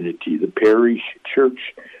community, the parish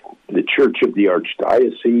church, the church of the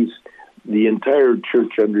Archdiocese, the entire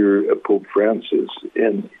church under Pope Francis.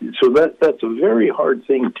 And so that's a very hard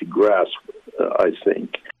thing to grasp, I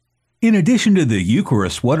think. In addition to the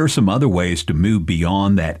Eucharist, what are some other ways to move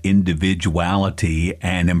beyond that individuality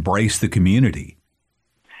and embrace the community?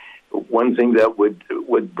 One thing that would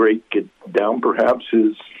break it down, perhaps,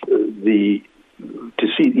 is to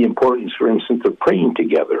see the importance, for instance, of praying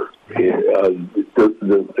together.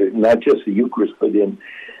 Not just the Eucharist, but in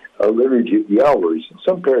liturgy of the hours.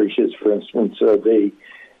 Some parishes, for instance, they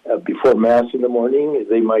before Mass in the morning,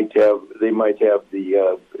 they might have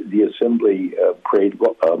the assembly prayed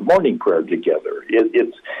morning prayer together.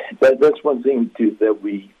 That's one thing that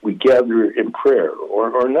we gather in prayer.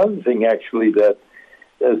 Or another thing, actually, that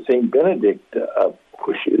Saint Benedict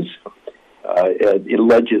pushes, it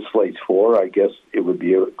legislates for, I guess it would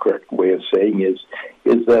be a correct way of saying, is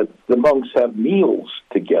that the monks have meals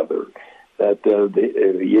together. That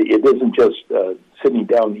it isn't just sitting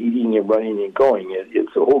down, eating and running and going.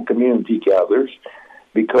 It's the whole community gathers,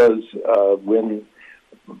 because when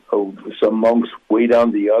some monks wait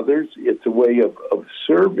on the others, it's a way of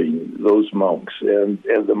serving those monks. And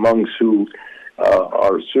the monks who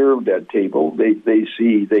are served at table, they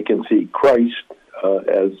can see Christ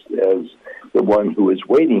as the one who is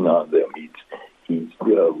waiting on them. He's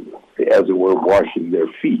as it were, washing their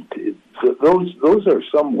feet. Those are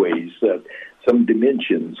some ways, some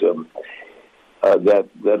dimensions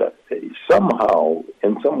that somehow,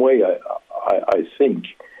 in some way, I think,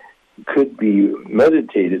 could be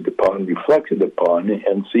meditated upon, reflected upon,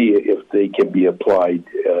 and see if they can be applied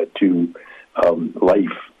to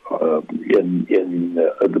life in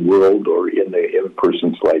the world or in a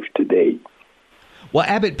person's life today. Well,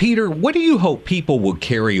 Abbot Peter, what do you hope people will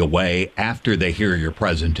carry away after they hear your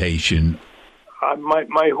presentation?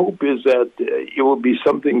 My hope is that it will be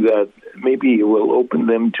something that maybe it will open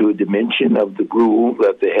them to a dimension of the rule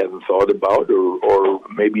that they hadn't thought about, or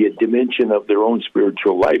maybe a dimension of their own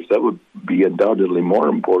spiritual life. That would be undoubtedly more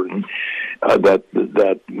important, that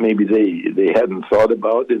maybe they hadn't thought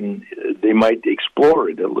about, and they might explore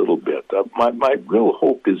it a little bit. My real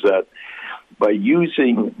hope is that by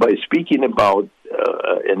speaking about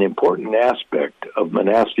an important aspect of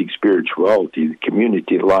monastic spirituality, the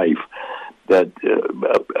community life, that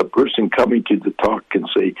a person coming to the talk can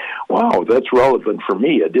say, wow, that's relevant for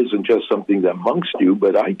me. It isn't just something that monks do,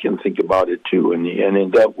 but I can think about it too. And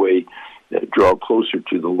in that way, draw closer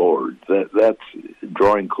to the Lord. That's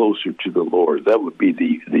drawing closer to the Lord. That would be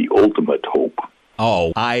the ultimate hope.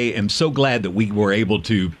 Oh, I am so glad that we were able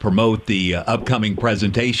to promote the upcoming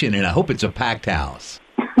presentation, and I hope it's a packed house.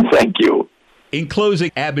 Thank you. In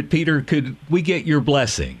closing, Abbot Peter, could we get your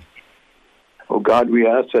blessing? Oh, God, we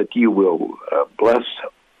ask that you will bless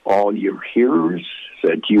all your hearers,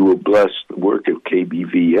 that you will bless the work of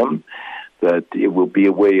KBVM, that it will be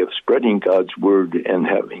a way of spreading God's word and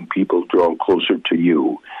having people draw closer to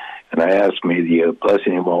you. And I ask, may the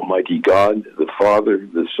blessing of Almighty God, the Father,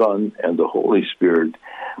 the Son, and the Holy Spirit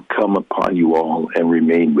come upon you all and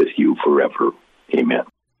remain with you forever. Amen.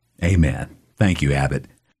 Amen. Thank you, Abbot.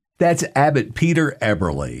 That's Abbot Peter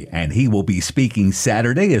Eberly, and he will be speaking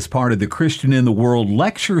Saturday as part of the Christian in the World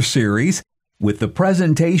lecture series with the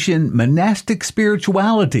presentation Monastic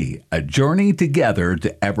Spirituality, A Journey Together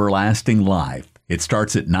to Everlasting Life. It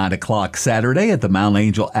starts at 9 o'clock Saturday at the Mount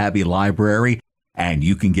Angel Abbey Library, and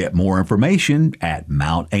you can get more information at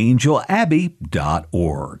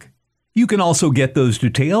mountangelabbey.org. You can also get those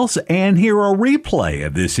details and hear a replay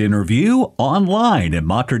of this interview online at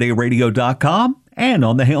materdeiradio.com and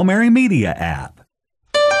on the Hail Mary Media app.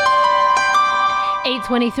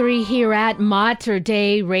 8:23 here at Mater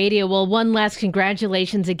Dei Radio. Well, one last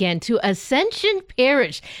congratulations again to Ascension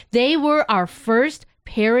Parish. They were our first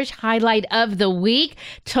parish highlight of the week.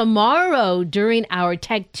 Tomorrow, during our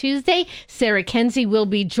Tech Tuesday, Sarah Kenzie will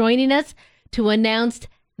be joining us to announce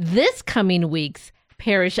this coming week's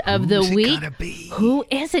Parish of the Week. Who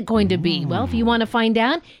is it going to be? Well, if you want to find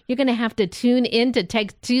out, you're going to have to tune in to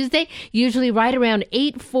Tech Tuesday, usually right around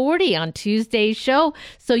 8:40 on Tuesday's show,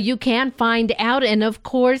 so you can find out. And of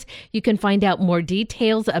course, you can find out more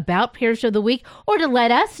details about Parish of the Week, or to let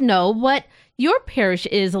us know what your parish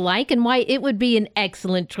is like and why it would be an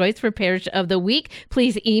excellent choice for Parish of the Week.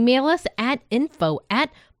 Please email us at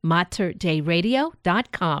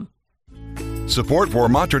info@materdeiradio.com. Support for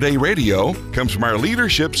Mater Dei Radio comes from our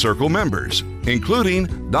Leadership Circle members,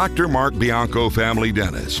 including Dr. Mark Bianco, family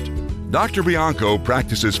dentist. Dr. Bianco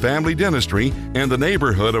practices family dentistry in the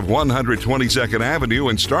neighborhood of 122nd Avenue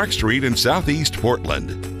and Stark Street in Southeast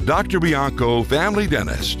Portland. Dr. Bianco, family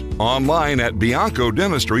dentist, online at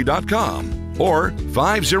biancodentistry.com or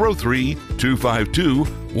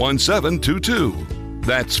 503-252-1722.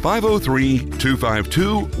 That's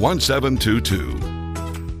 503-252-1722.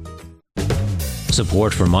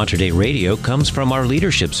 Support for Mater Dei Radio comes from our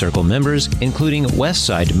Leadership Circle members, including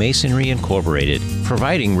Westside Masonry Incorporated,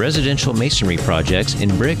 providing residential masonry projects in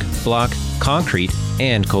brick, block, concrete,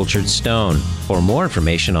 and cultured stone. For more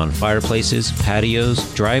information on fireplaces,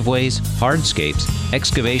 patios, driveways, hardscapes,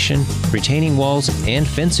 excavation, retaining walls, and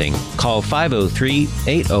fencing, call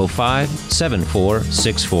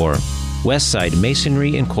 503-805-7464. Westside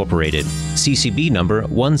Masonry Incorporated, CCB number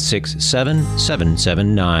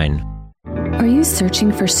 167779. Are you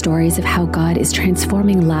searching for stories of how God is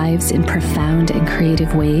transforming lives in profound and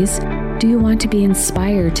creative ways? Do you want to be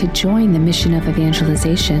inspired to join the mission of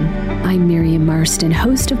evangelization? I'm Miriam Marston,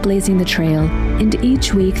 host of Blazing the Trail, and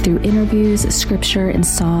each week through interviews, scripture, and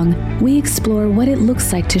song, we explore what it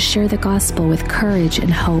looks like to share the gospel with courage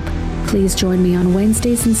and hope. Please join me on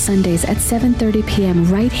Wednesdays and Sundays at 7:30 p.m.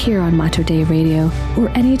 right here on Mater Dei Radio, or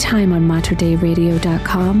anytime on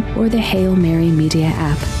materdeiradio.com or the Hail Mary Media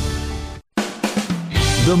app.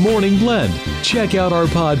 The Morning Blend. Check out our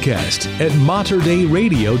podcast at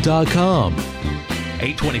materdeiradio.com.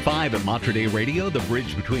 825 at Mater Dei Radio, the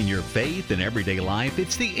bridge between your faith and everyday life.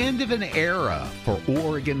 It's the end of an era for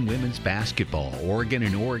Oregon women's basketball. Oregon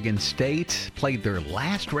and Oregon State played their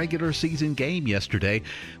last regular season game yesterday.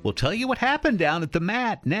 We'll tell you what happened down at the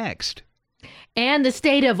mat next. And the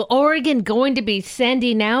state of Oregon going to be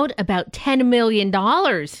sending out about $10 million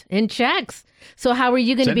in checks. So how are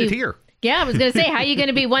you going to be... Send it here. Yeah, I was going to say, how are you going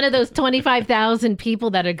to be one of those 25,000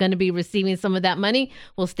 people that are going to be receiving some of that money?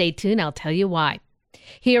 Well, stay tuned. I'll tell you why.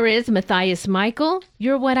 Here is Matthias Michael,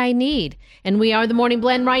 You're What I Need. And we are the Morning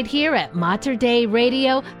Blend right here at Mater Dei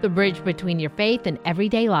Radio, the bridge between your faith and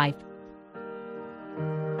everyday life.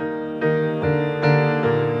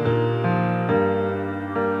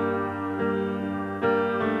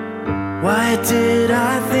 Why did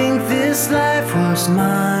I think this life was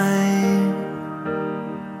mine?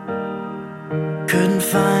 Couldn't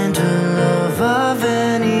find a love of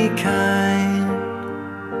any kind.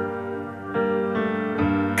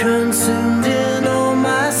 Consumed in all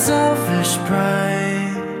my selfish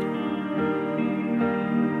pride.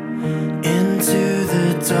 Into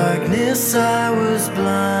the darkness I was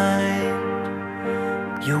blind.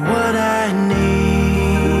 You're what I need.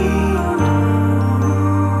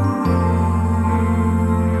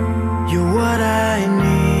 You're what I need.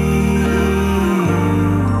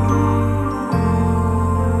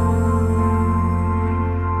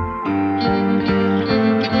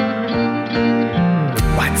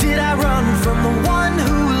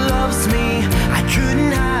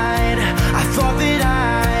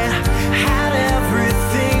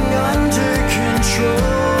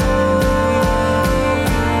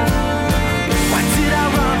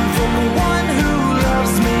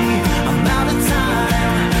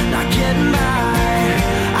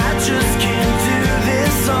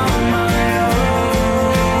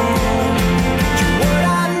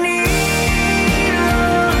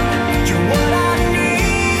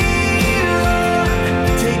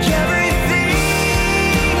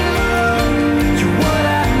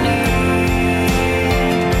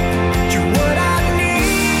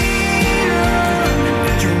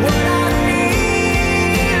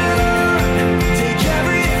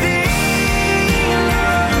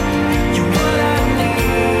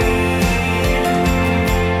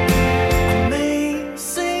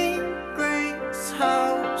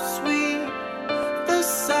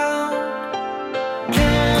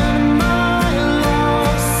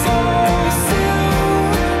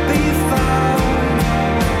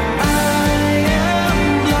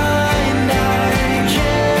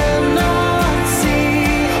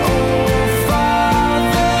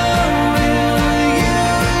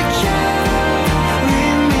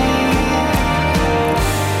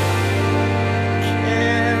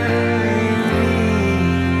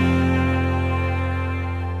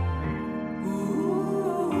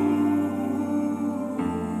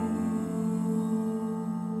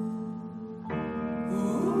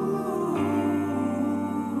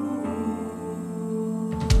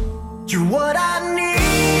 You're what I need.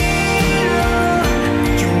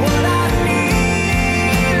 You're what I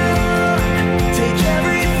need. Take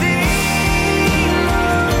everything.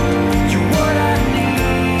 You're what I need.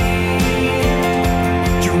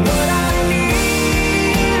 You're what I need.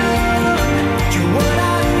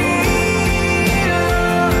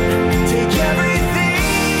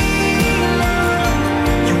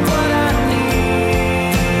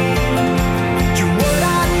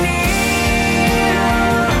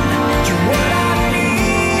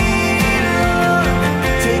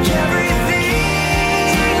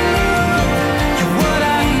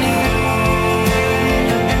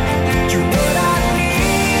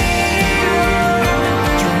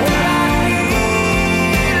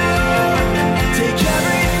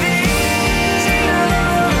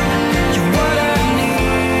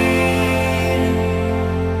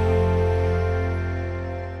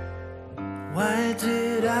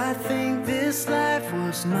 this life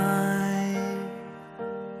was mine.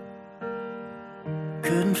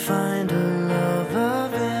 Couldn't find a love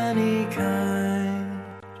of any kind.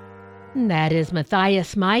 That is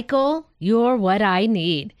Matthias Michael, You're What I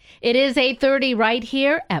Need. It is 8:30 right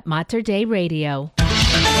here at Mater Dei Radio.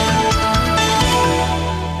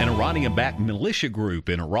 An Iranian-backed militia group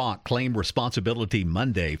in Iraq claimed responsibility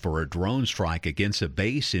Monday for a drone strike against a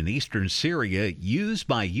base in eastern Syria used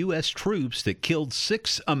by U.S. troops that killed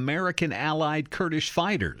 6 American allied Kurdish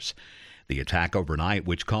fighters. The attack overnight,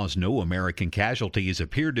 which caused no American casualties,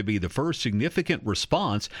 appeared to be the first significant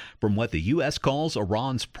response from what the U.S. calls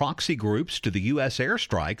Iran's proxy groups to the U.S.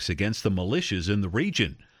 airstrikes against the militias in the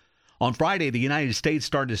region. On Friday, the United States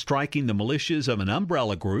started striking the militias of an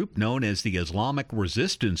umbrella group known as the Islamic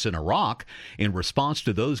Resistance in Iraq in response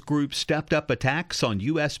to those groups' stepped-up attacks on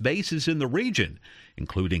U.S. bases in the region,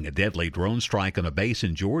 including a deadly drone strike on a base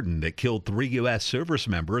in Jordan that killed 3 U.S. service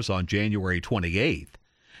members on January 28th.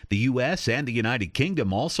 The U.S. and the United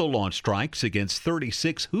Kingdom also launched strikes against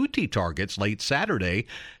 36 Houthi targets late Saturday,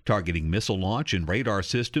 targeting missile launch and radar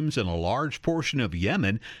systems in a large portion of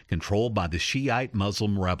Yemen controlled by the Shiite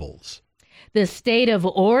Muslim rebels. The state of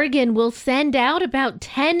Oregon will send out about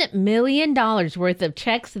 $10 million worth of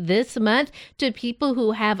checks this month to people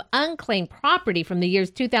who have unclaimed property from the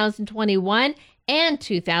years 2021 and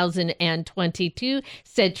 2022,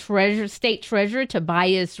 said State Treasurer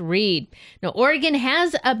Tobias Reed. Now, Oregon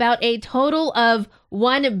has about a total of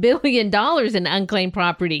 $1 billion in unclaimed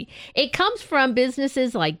property. It comes from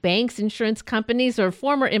businesses like banks, insurance companies, or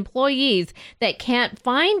former employees that can't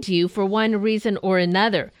find you for one reason or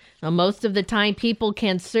another. Now, most of the time, people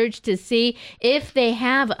can search to see if they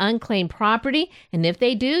have unclaimed property. And if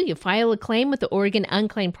they do, you file a claim with the Oregon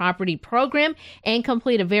Unclaimed Property Program and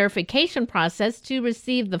complete a verification process to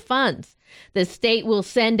receive the funds. The state will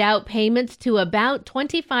send out payments to about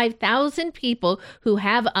 25,000 people who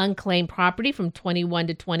have unclaimed property from 21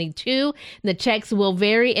 to 22. The checks will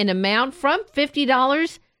vary in amount from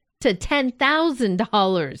 $50 to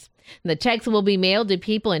 $10,000. The checks will be mailed to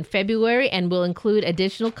people in February and will include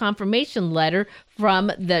additional confirmation letter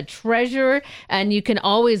from the treasurer. And you can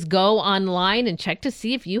always go online and check to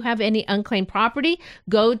see if you have any unclaimed property.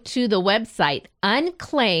 Go to the website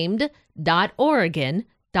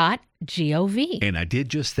unclaimed.oregon.gov. And I did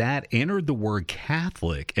just that, entered the word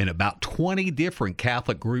Catholic, and about 20 different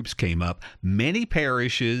Catholic groups came up, many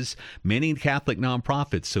parishes, many Catholic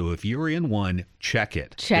nonprofits. So if you're in one, check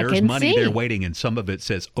it. There's money there waiting, and some of it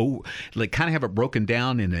says, like kind of have it broken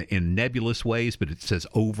down in nebulous ways, but it says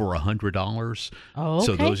over $100. Oh, okay.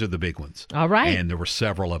 So those are the big ones. All right. And there were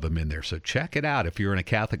several of them in there. So check it out. If you're in a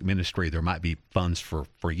Catholic ministry, there might be funds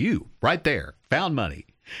for you right there. Found money.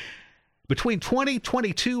 Between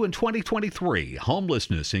 2022 and 2023,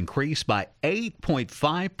 homelessness increased by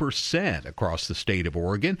 8.5% across the state of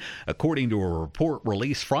Oregon, according to a report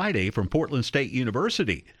released Friday from Portland State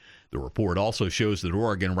University. The report also shows that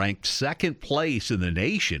Oregon ranked second place in the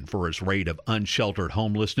nation for its rate of unsheltered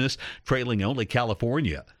homelessness, trailing only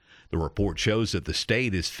California. The report shows that the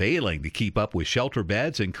state is failing to keep up with shelter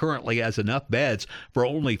beds and currently has enough beds for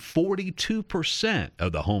only 42%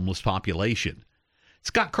 of the homeless population.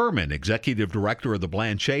 Scott Kerman, executive director of the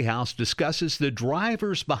Blanchet House, discusses the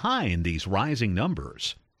drivers behind these rising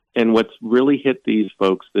numbers. And what's really hit these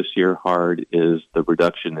folks this year hard is the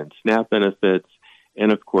reduction in SNAP benefits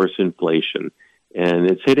and, of course, inflation. And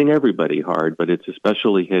it's hitting everybody hard, but it's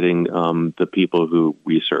especially hitting the people who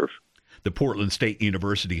we serve. The Portland State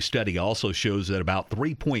University study also shows that about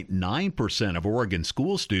 3.9% of Oregon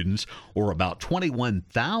school students, or about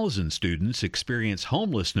 21,000 students, experience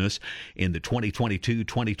homelessness in the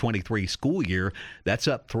 2022-2023 school year. That's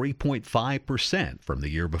up 3.5% from the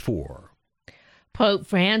year before. Pope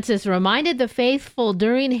Francis reminded the faithful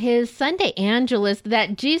during his Sunday Angelus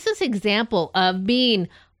that Jesus' example of being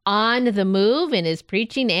on the move in his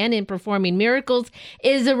preaching and in performing miracles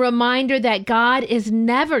is a reminder that God is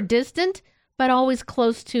never distant, but always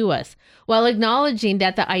close to us, while acknowledging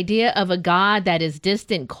that the idea of a God that is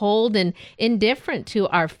distant, cold, and indifferent to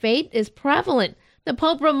our fate is prevalent. The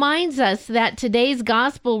Pope reminds us that today's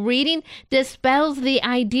gospel reading dispels the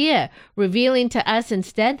idea, revealing to us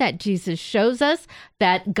instead that Jesus shows us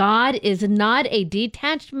that God is not a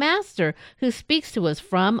detached master who speaks to us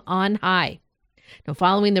from on high. Now,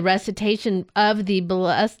 following the recitation of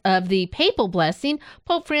the papal blessing,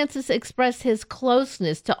 Pope Francis expressed his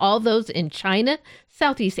closeness to all those in China,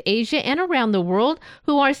 Southeast Asia, and around the world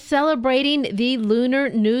who are celebrating the Lunar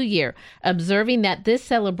New Year, observing that this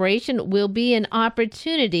celebration will be an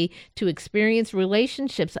opportunity to experience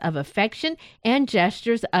relationships of affection and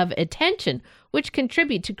gestures of attention, which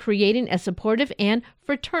contribute to creating a supportive and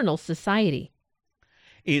fraternal society.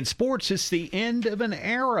 In sports, it's the end of an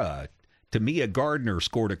era. Tamia Gardner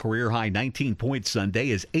scored a career-high 19 points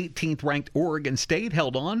Sunday as 18th-ranked Oregon State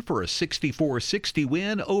held on for a 64-60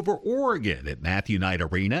 win over Oregon at Matthew Knight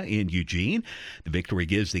Arena in Eugene. The victory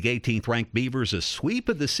gives the 18th-ranked Beavers a sweep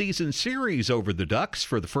of the season series over the Ducks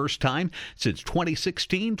for the first time since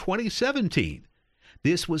 2016-2017.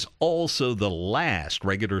 This was also the last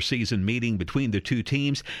regular season meeting between the two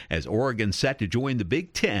teams as Oregon's set to join the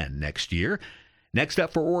Big Ten next year. Next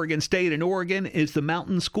up for Oregon State and Oregon is the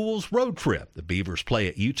Mountain Schools road trip. The Beavers play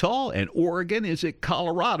at Utah, and Oregon is at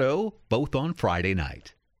Colorado, both on Friday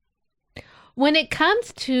night. When it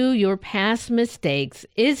comes to your past mistakes,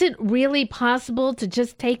 is it really possible to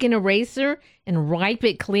just take an eraser and wipe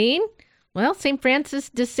it clean? Well, St. Francis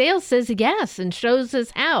de Sales says yes and shows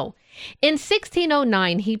us how. In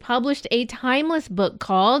 1609, he published a timeless book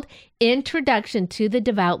called Introduction to the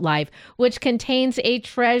Devout Life, which contains a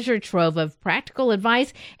treasure trove of practical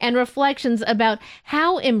advice and reflections about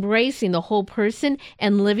how embracing the whole person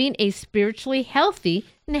and living a spiritually healthy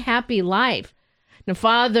and happy life. Now,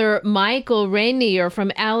 Father Michael Rainier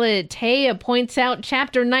from Alatea points out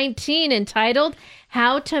chapter 19 entitled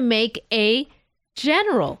How to Make a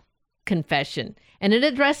General Confession, and it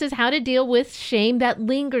addresses how to deal with shame that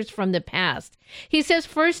lingers from the past. He says,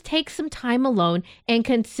 first, take some time alone and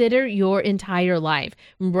consider your entire life.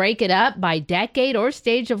 Break it up by decade or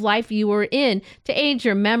stage of life you were in to aid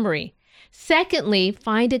your memory. Secondly,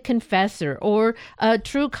 find a confessor or a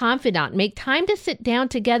true confidant. Make time to sit down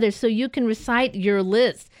together so you can recite your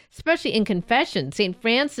list, especially in confession. St.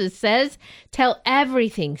 Francis says, tell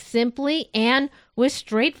everything simply and with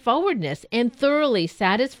straightforwardness and thoroughly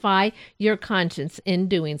satisfy your conscience in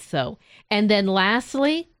doing so. And then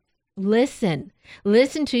lastly, listen.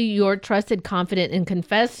 Listen to your trusted confidant and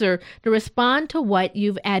confessor to respond to what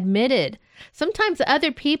you've admitted. Sometimes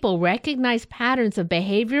other people recognize patterns of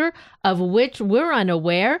behavior of which we're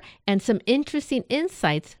unaware, and some interesting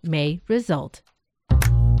insights may result.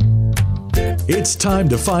 It's time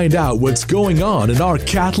to find out what's going on in our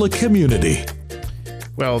Catholic community.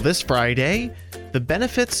 Well, this Friday, the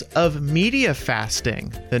benefits of media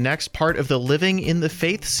fasting, the next part of the Living in the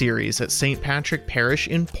Faith series at St. Patrick Parish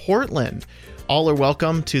in Portland. All are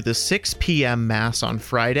welcome to the 6 p.m. Mass on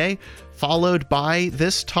Friday, followed by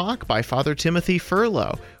this talk by Father Timothy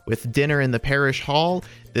Furlow, with dinner in the parish hall,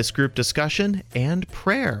 this group discussion, and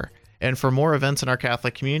prayer. And for more events in our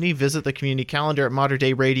Catholic community, visit the community calendar at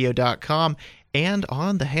materdeiradio.com and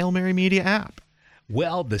on the Hail Mary Media app.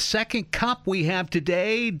 Well, the second cup we have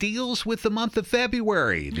today deals with the month of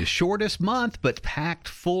February, the shortest month, but packed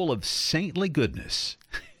full of saintly goodness.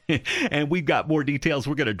 And we've got more details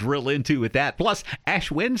we're going to drill into with that. Plus,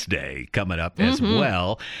 Ash Wednesday coming up as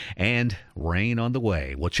well, and rain on the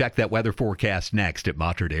way. We'll check that weather forecast next at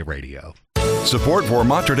Mater Dei Radio. Support for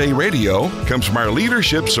Mater Dei Radio comes from our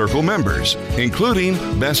Leadership Circle members, including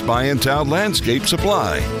Best Buy in Town Landscape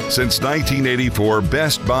Supply. Since 1984,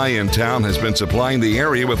 Best Buy in Town has been supplying the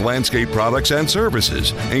area with landscape products and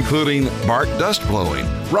services, including bark dust blowing,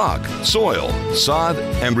 rock, soil, sod,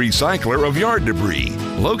 and recycler of yard debris.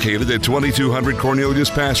 Located at 2200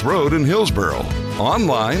 Cornelius Pass Road in Hillsboro.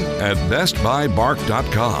 Online at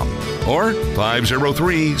bestbuybark.com or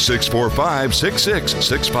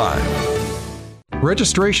 503-645-6665.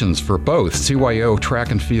 Registrations for both CYO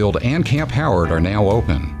Track and Field and Camp Howard are now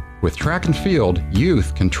open. With Track and Field,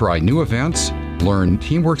 youth can try new events, learn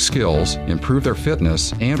teamwork skills, improve their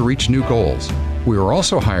fitness, and reach new goals. We are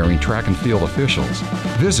also hiring track and field officials.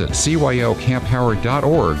 Visit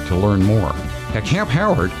cyoCampHoward.org to learn more. At Camp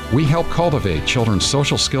Howard, we help cultivate children's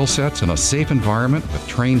social skill sets in a safe environment with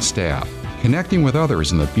trained staff, connecting with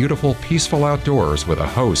others in the beautiful, peaceful outdoors with a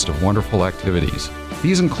host of wonderful activities.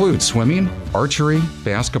 These include swimming, archery,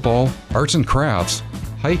 basketball, arts and crafts,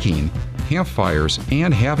 hiking, campfires,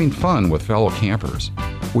 and having fun with fellow campers.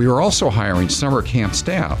 We are also hiring summer camp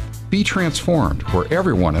staff. Be transformed, where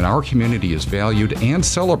everyone in our community is valued and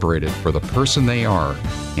celebrated for the person they are.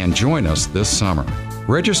 And join us this summer.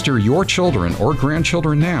 Register your children or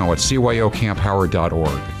grandchildren now at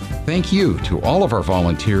cyoCampHoward.org. Thank you to all of our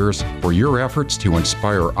volunteers for your efforts to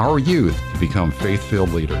inspire our youth to become faith-filled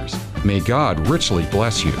leaders. May God richly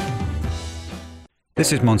bless you.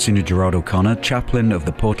 This is Monsignor Gerard O'Connor, chaplain of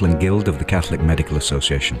the Portland Guild of the Catholic Medical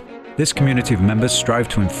Association. This community of members strive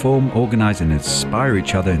to inform, organize, and inspire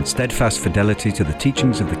each other in steadfast fidelity to the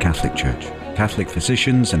teachings of the Catholic Church. Catholic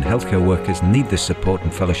physicians and healthcare workers need this support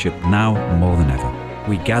and fellowship now more than ever.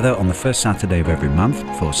 We gather on the first Saturday of every month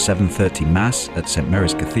for 7:30 Mass at St.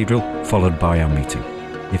 Mary's Cathedral, followed by our meeting.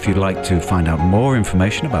 If you'd like to find out more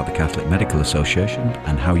information about the Catholic Medical Association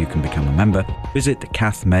and how you can become a member, visit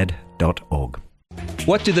cathmed.org.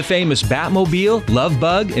 What do the famous Batmobile, Love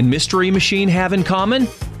Bug, and Mystery Machine have in common?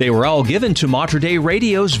 They were all given to Mater Dei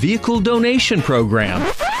Radio's vehicle donation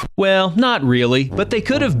program. Well, not really, but they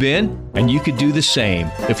could have been, and you could do the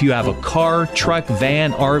same. If you have a car, truck,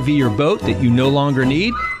 van, RV, or boat that you no longer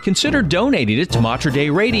need, consider donating it to Mater Dei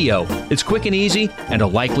Radio. It's quick and easy and a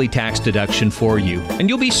likely tax deduction for you, and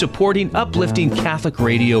you'll be supporting uplifting Catholic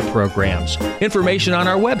radio programs. Information on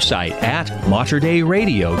our website at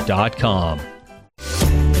materdeiradio.com.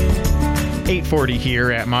 8:40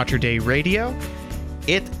 here at Mater Dei Radio.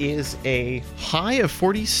 It is a high of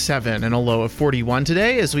 47 and a low of 41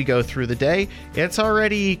 today as we go through the day. It's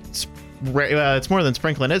already, it's more than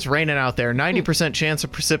sprinkling. It's raining out there. 90% chance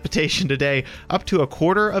of precipitation today. Up to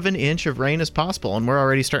 1/4 of an inch of rain is possible, and we're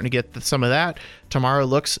already starting to get some of that. Tomorrow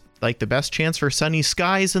looks like the best chance for sunny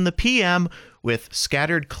skies in the PM with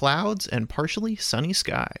scattered clouds and partially sunny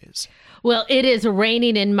skies. Well, it is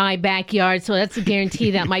raining in my backyard, so that's a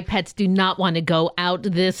guarantee that my pets do not want to go out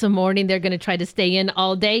this morning. They're going to try to stay in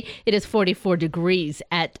all day. It is 44 degrees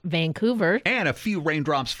at Vancouver. And a few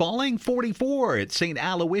raindrops falling, 44 at St.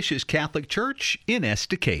 Aloysius Catholic Church in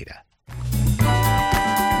Estacada.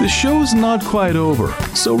 The show's not quite over,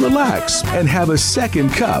 so relax and have a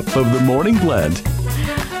second cup of the morning blend.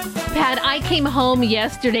 Pat, I came home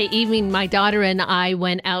yesterday evening. My daughter and I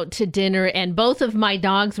went out to dinner, and both of my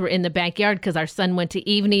dogs were in the backyard because our son went to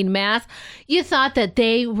evening mass. You thought that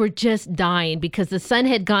they were just dying because the sun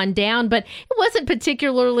had gone down, but it wasn't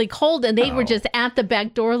particularly cold, and they were just at the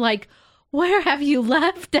back door like, where have you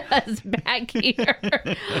left us back here?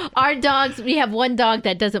 Our dogs, we have one dog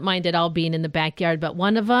that doesn't mind at all being in the backyard, but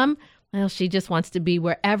one of them, well, she just wants to be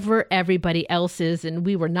wherever everybody else is, and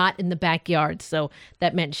we were not in the backyard, so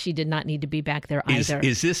that meant she did not need to be back there either.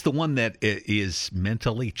 Is this the one that is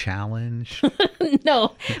mentally challenged?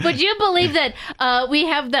 No. Would you believe that we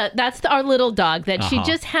have that's our little dog, that she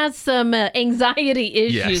just has some anxiety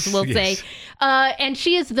issues, say. And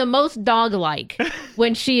she is the most dog-like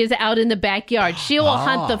when she is out in the backyard. She will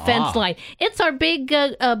hunt the fence line. It's our big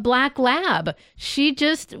black lab.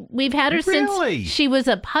 We've had her since she was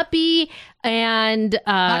a puppy. And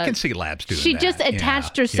I can see labs doing she that. just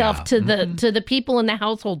attached herself to the people in the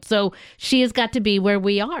household. So she has got to be where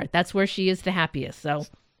we are. That's where she is the happiest. So,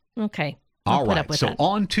 okay. All right, so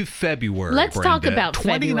on to February. Let's talk about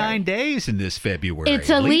 29 days in this February. It's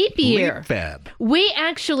a leap year. Leap Feb. We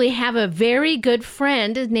actually have a very good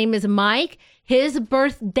friend. His name is Mike. His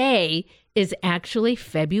birthday is actually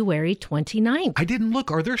February 29th. I didn't look.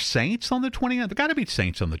 Are there saints on the 29th? There got to be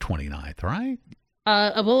saints on the 29th, right?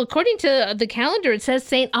 Well, according to the calendar, it says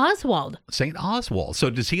St. Oswald. St. Oswald. So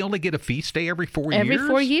does he only get a feast day every 4 years? Every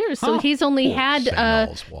 4 years. So he's only had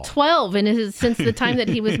 12 since the time that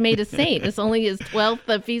he was made a saint. It's only his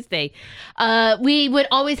 12th feast day. We would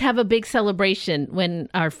always have a big celebration when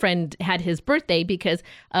our friend had his birthday because,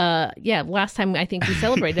 last time I think we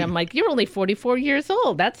celebrated, I'm like, you're only 44 years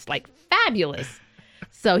old. That's like fabulous.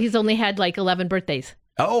 So he's only had like 11 birthdays.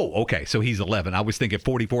 Oh, okay. So he's 11. I was thinking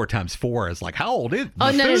 44 times 4 is like, how old is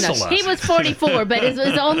Methuselah? No. He was 44, but it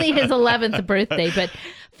was only his 11th birthday. But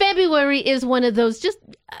February is one of those just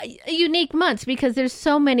unique months because there's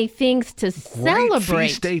so many things to celebrate. Great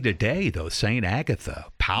feast day today, though. St. Agatha,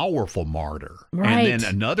 powerful martyr. Right. And then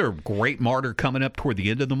another great martyr coming up toward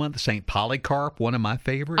the end of the month, St. Polycarp, one of my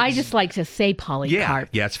favorites. I just like to say Polycarp.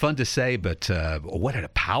 Yeah, it's fun to say, but what a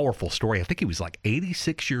powerful story. I think he was like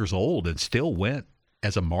 86 years old and still went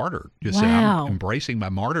as a martyr. Just said, I'm embracing my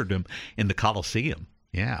martyrdom in the Colosseum.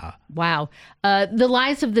 Yeah. Wow. The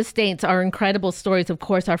lives of the saints are incredible stories. Of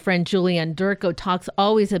course, our friend Julianne Durko talks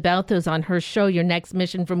always about those on her show, Your Next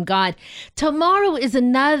Mission from God. Tomorrow is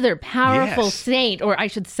another powerful saint, or I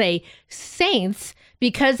should say saints,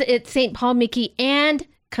 because it's St. Paul, Mickey, and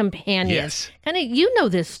companions. Yes. Kind of, you know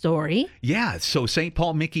this story. Yeah. So St.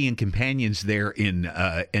 Paul, Mickey, and companions there and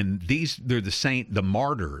they're the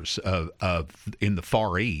martyrs of in the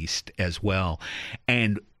Far East as well.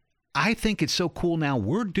 And I think it's so cool now.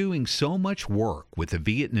 We're doing so much work with the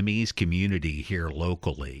Vietnamese community here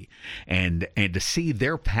locally, and to see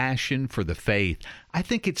their passion for the faith, I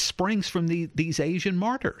think it springs from these Asian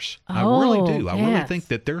martyrs. I really do. I really think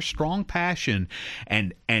that their strong passion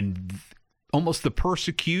and almost the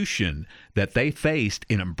persecution that they faced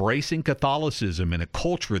in embracing Catholicism in a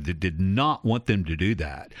culture that did not want them to do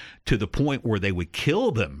that, to the point where they would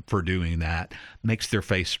kill them for doing that, makes their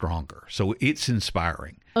faith stronger. So it's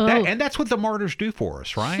inspiring. And that's what the martyrs do for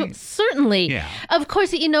us, right? Certainly. Yeah. Of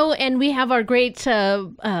course, and we have our great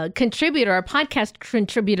contributor, our podcast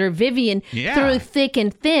contributor, Vivian, through Thick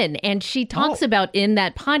and Thin. And she talks about in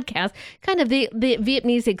that podcast kind of the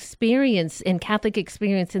Vietnamese experience and Catholic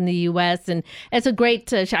experience in the U.S. And it's a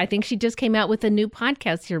great, I think she just came out with a new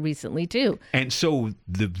podcast here recently, too. And so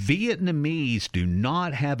the Vietnamese do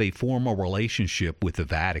not have a formal relationship with the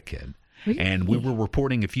Vatican. Really? And we were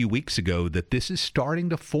reporting a few weeks ago that this is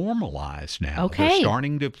starting to formalize now. Okay. They're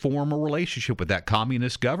starting to form a relationship with that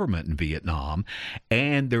communist government in Vietnam.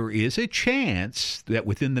 And there is a chance that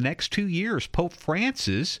within the next 2 years, Pope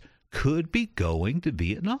Francis could be going to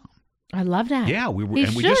Vietnam. I love that. Yeah, we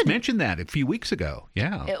just mentioned that a few weeks ago.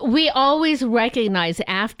 Yeah. We always recognize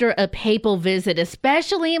after a papal visit,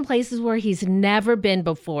 especially in places where he's never been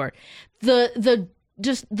before, the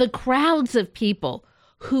crowds of people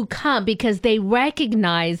who come because they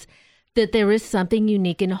recognize that there is something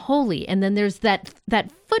unique and holy. And then there's that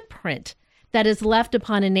footprint that is left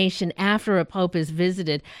upon a nation after a pope is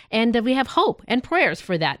visited. And we have hope and prayers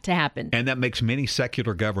for that to happen. And that makes many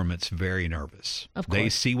secular governments very nervous. Of course. They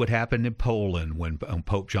see what happened in Poland when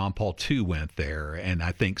Pope John Paul II went there. And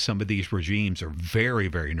I think some of these regimes are very,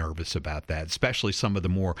 very nervous about that, especially some of the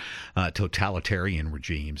more totalitarian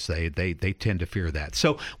regimes. They tend to fear that.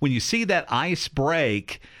 So when you see that ice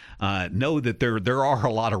break, know that there are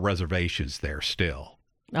a lot of reservations there still.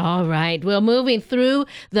 All right. Well, moving through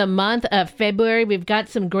the month of February, we've got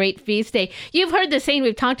some great feast day. You've heard the saying,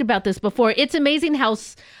 we've talked about this before. It's amazing how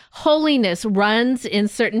holiness runs in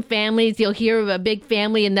certain families. You'll hear of a big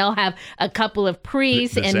family and they'll have a couple of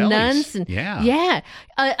priests and Zellies. nuns. And, yeah.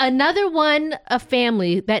 Another one, a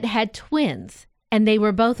family that had twins, and they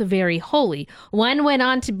were both very holy. One went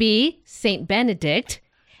on to be Saint Benedict,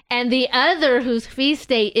 and the other, whose feast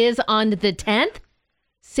day is on the 10th,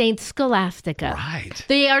 Saint Scholastica. Right.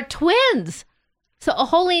 They are twins. So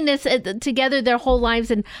holiness together their whole lives,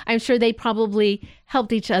 and I'm sure they probably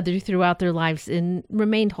helped each other throughout their lives and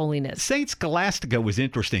remained holiness. Saint Scholastica was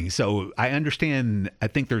interesting. So I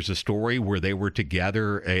think there's a story where they were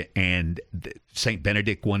together and Saint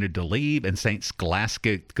Benedict wanted to leave and Saint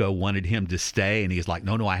Scholastica wanted him to stay. And he's like,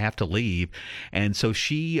 no, I have to leave. And so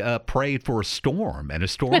she prayed for a storm, and a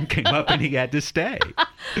storm came up and he had to stay.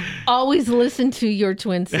 Always listen to your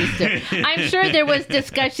twin sister. I'm sure there was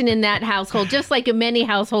discussion in that household, just like in many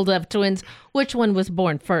households of twins, which one was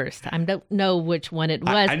born first. I don't know which one it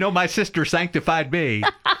was. I know my sister sanctified me.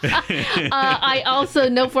 I also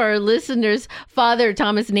know for our listeners, Father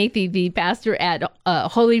Thomas Nathy, the pastor at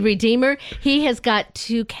Holy Redeemer, he has got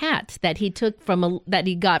 2 cats that he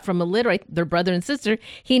got from a litter, their brother and sister.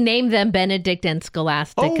 He named them Benedict and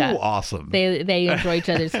Scholastica. Oh, awesome. They enjoy each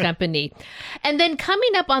other's company. And then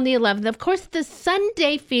coming up on the 11th, of course, the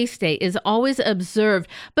Sunday feast day is always observed,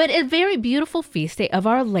 but a very beautiful feast day of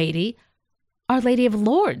Our Lady of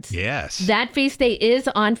Lourdes. Yes. That feast day is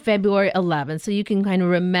on February 11th, so you can kind of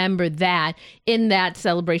remember that in that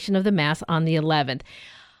celebration of the Mass on the 11th.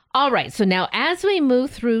 All right, so now as we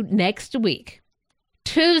move through next week,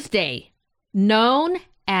 Tuesday, known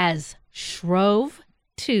as Shrove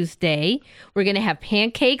Tuesday, we're going to have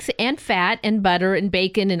pancakes and fat and butter and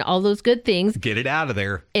bacon and all those good things. Get it out of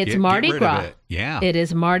there. It's Mardi get rid Gras. of it. Yeah. It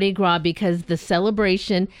is Mardi Gras because the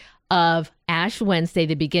celebration of Ash Wednesday,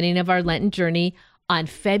 the beginning of our Lenten journey, on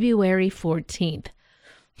February 14th.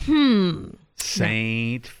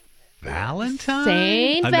 Saint Valentine?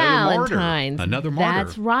 Saint Valentine's. Another martyr.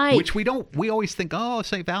 That's right. Which we always think,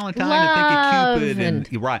 Saint Valentine, and think of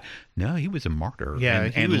Cupid. And right. No, he was a martyr. Yeah,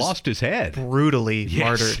 and lost his head. Brutally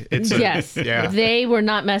martyred. Yes. They were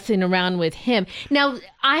not messing around with him. Now,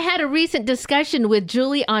 I had a recent discussion with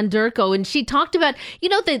Julie Onderko, and she talked about,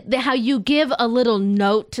 how you give a little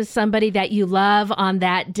note to somebody that you love on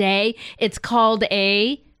that day. It's called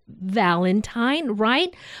a Valentine,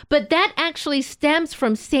 right? But that actually stems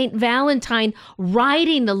from Saint Valentine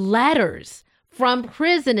writing the letters from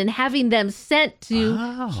prison and having them sent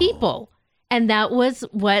to people. And that was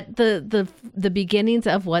what the beginnings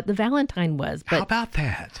of what the Valentine was. But how about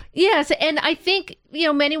that? Yes, and I think,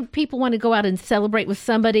 many people want to go out and celebrate with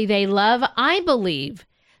somebody they love. I believe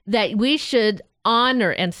that we should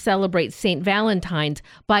honor and celebrate Saint Valentine's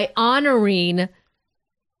by honoring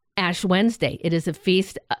Ash Wednesday. It is a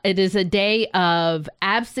feast. It is a day of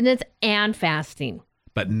abstinence and fasting.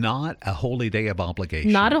 But not a holy day of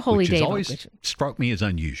obligation. Not a holy day of always obligation. Struck me as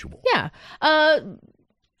unusual. Yeah.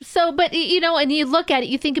 So, but and you look at it,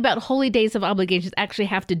 you think about holy days of obligations actually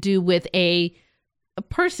have to do with a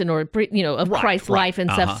person or of Christ's life and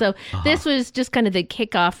stuff. So this was just kind of the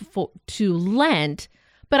kickoff to Lent.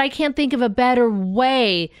 But I can't think of a better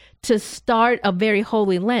way to start a very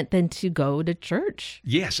holy Lent than to go to church.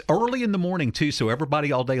 Yes, early in the morning too, so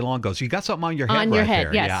everybody all day long goes, you got something on your head on your head,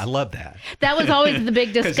 there. Yes. Yeah, I love that. That was always the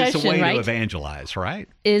big discussion, it's a way right? to evangelize, right?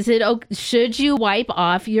 Is it should you wipe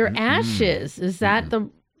off your ashes? Is that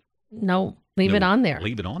leave it on there.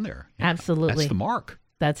 Leave it on there. Yeah. Absolutely. That's the mark.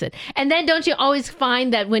 That's it. And then don't you always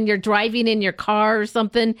find that when you're driving in your car or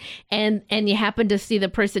something and you happen to see the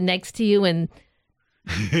person next to you and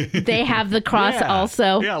they have the cross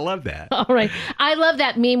also? Yeah, I love that. All right. I love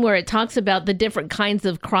that meme where it talks about the different kinds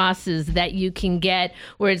of crosses that you can get,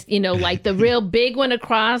 where it's, like the real big one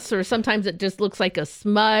across, or sometimes it just looks like a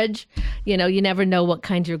smudge. You never know what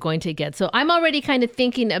kind you're going to get. So I'm already kind of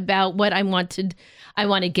thinking about what I want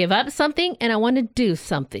to give up something and I want to do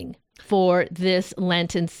something for this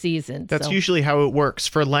Lenten season. That's usually how it works.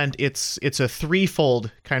 For Lent, it's a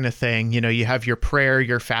threefold kind of thing. You have your prayer,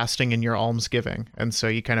 your fasting, and your almsgiving. And so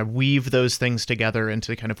you kind of weave those things together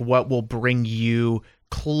into kind of what will bring you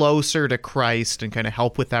closer to Christ and kind of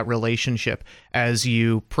help with that relationship as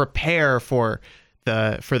you prepare for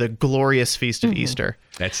the glorious feast of Easter.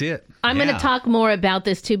 That's it. I'm going to talk more about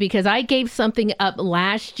this too, because I gave something up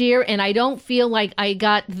last year and I don't feel like I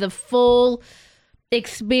got the full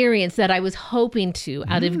experience that I was hoping to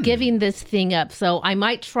out of giving this thing up. So I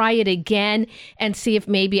might try it again and see if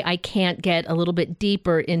maybe I can't get a little bit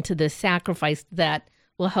deeper into the sacrifice that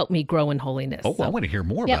will help me grow in holiness. Oh, I want to hear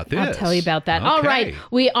more about this. I'll tell you about that. Okay. All right.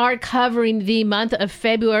 We are covering the month of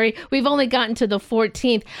February. We've only gotten to the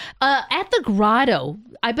 14th. At the Grotto,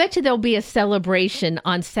 I bet you there'll be a celebration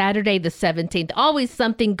on Saturday the 17th. Always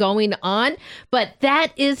something going on, but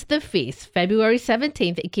that is the feast, February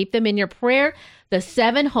 17th. Keep them in your prayer. The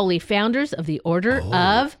 7 holy founders of the Order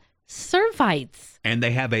of Servites. And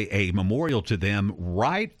they have a memorial to them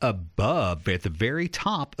right above at the very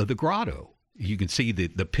top of the grotto. You can see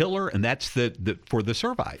the pillar, and that's the for the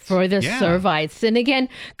Servites. For the Servites. And again,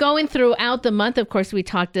 going throughout the month, of course, we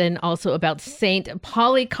talked then also about Saint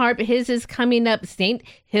Polycarp. His is coming up. Saint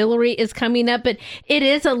Hilary is coming up. But it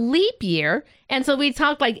is a leap year. And so we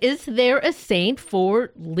talked is there a saint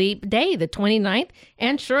for leap day, the 29th?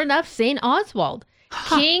 And sure enough, Saint Oswald,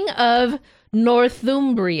 King of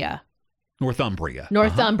Northumbria. Northumbria.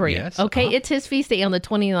 Yes. Okay, it's his feast day on the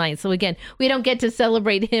 29th. So again, we don't get to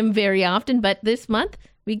celebrate him very often, but this month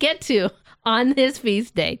we get to on his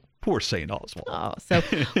feast day. Poor St. Oswald. Oh, so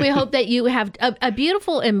we hope that you have a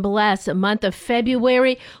beautiful and blessed month of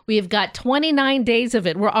February. We've got 29 days of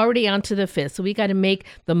it. We're already on to the 5th, so we got to make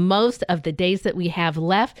the most of the days that we have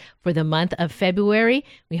left for the month of February.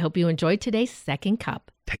 We hope you enjoyed today's second cup.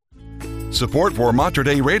 Support for Mater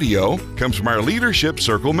Dei Radio comes from our Leadership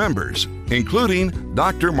Circle members, including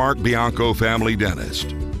Dr. Mark Bianco, family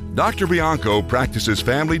dentist. Dr. Bianco practices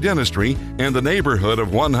family dentistry in the neighborhood of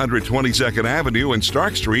 122nd Avenue and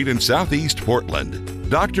Stark Street in Southeast Portland.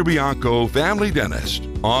 Dr. Bianco, family dentist,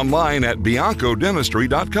 online at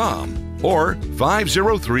biancodentistry.com or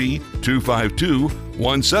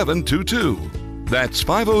 503-252-1722. That's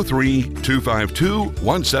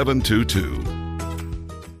 503-252-1722.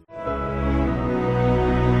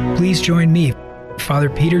 Please join me, Father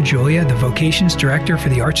Peter Julia, the Vocations Director for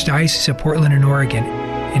the Archdiocese of Portland and Oregon,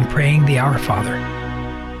 in praying the Our Father.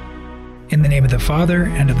 In the name of the Father,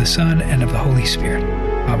 and of the Son, and of the Holy Spirit.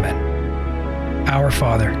 Amen. Our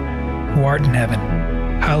Father, who art in heaven,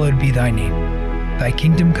 hallowed be thy name. Thy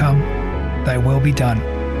kingdom come, thy will be done,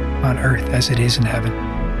 on earth as it is in heaven.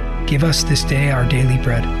 Give us this day our daily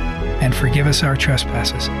bread, and forgive us our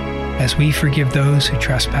trespasses, as we forgive those who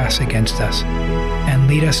trespass against us. And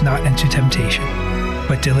lead us not into temptation,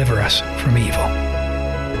 but deliver us from evil.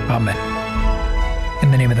 Amen.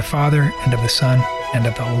 In the name of the Father, and of the Son, and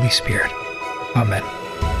of the Holy Spirit. Amen.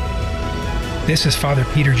 This is Father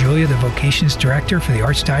Peter Julia, the Vocations Director for the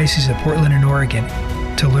Archdiocese of Portland and Oregon.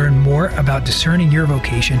 To learn more about discerning your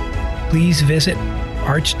vocation, please visit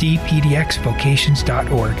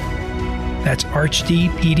archdpdxvocations.org. That's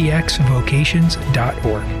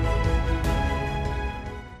archdpdxvocations.org.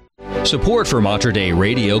 Support for Mater Dei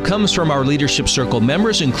Radio comes from our Leadership Circle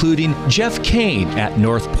members, including Jeff Kane at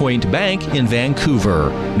North Point Bank in Vancouver.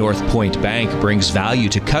 North Point Bank brings value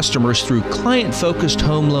to customers through client-focused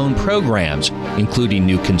home loan programs, including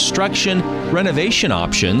new construction, renovation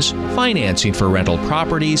options, financing for rental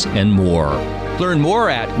properties, and more. Learn more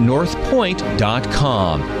at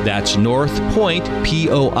northpointe.com. That's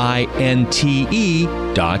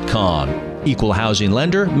northpointe.com. Equal housing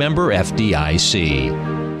lender, member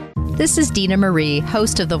FDIC. This is Dina Marie,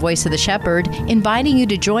 host of The Voice of the Shepherd, inviting you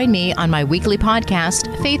to join me on my weekly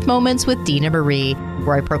podcast, Faith Moments with Dina Marie,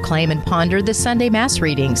 where I proclaim and ponder the Sunday Mass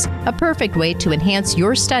readings, a perfect way to enhance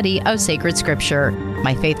your study of sacred scripture.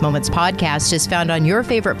 My Faith Moments podcast is found on your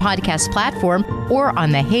favorite podcast platform or on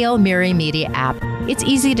the Hail Mary Media app. It's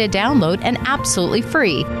easy to download and absolutely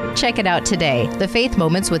free. Check it out today. The Faith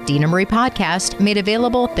Moments with Dina Marie podcast, made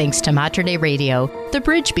available thanks to Mater Dei Radio, the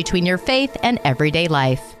bridge between your faith and everyday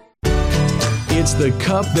life. It's the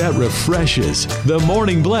cup that refreshes. The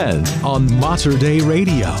Morning Blend on Mater Dei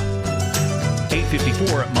Radio.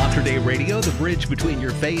 8:54 at Mater Dei Radio, the bridge between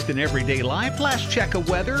your faith and everyday life. Last check of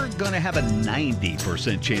weather, going to have a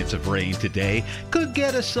 90% chance of rain today. Could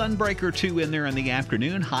get a sunbreak or two in there in the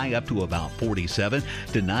afternoon, high up to about 47.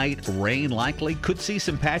 Tonight, rain likely. Could see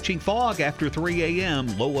some patching fog after 3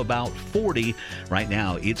 a.m., low about 40. Right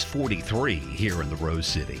now, it's 43 here in the Rose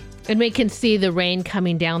City. And we can see the rain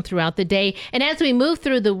coming down throughout the day. And as we move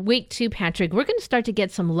through the week too, Patrick, we're going to start to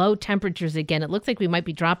get some low temperatures again. It looks like we might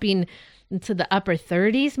be dropping into the upper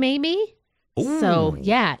 30s, maybe. Ooh. So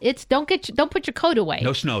yeah, don't put your coat away.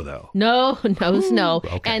 No snow though. No snow.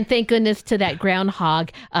 Okay. And thank goodness to that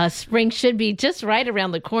groundhog. Spring should be just right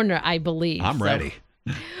around the corner, I believe. I'm ready.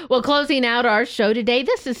 Well, closing out our show today,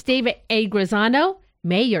 this is Steve A. Grisano.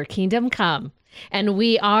 May your kingdom come. And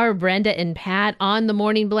we are Brenda and Pat on the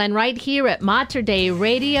Morning Blend right here at Mater Dei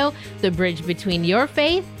Radio, the bridge between your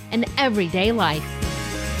faith and everyday life.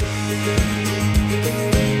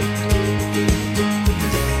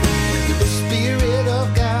 Spirit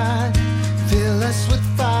of God, fill us with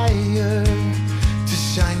fire to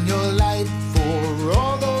shine your light for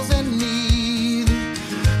all those in need.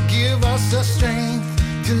 Give us the strength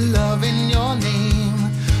to love in your name,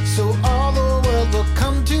 so all the world will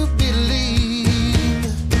come to believe.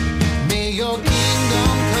 May your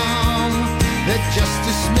kingdom come, that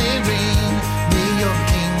justice may reign. May your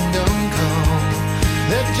kingdom come,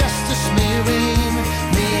 that justice may reign.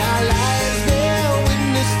 May our lives bear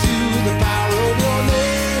witness to the power of your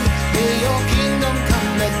name. May your kingdom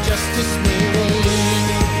come, that justice may reign.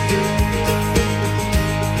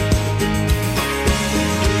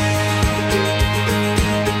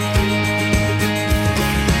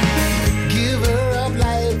 Giver of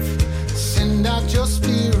life, send out your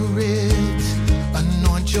spirit,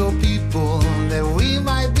 anoint your people that we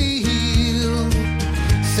might be healed.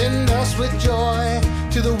 Send us with joy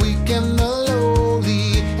to the weak and the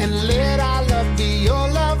lowly, and let our love be your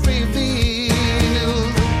love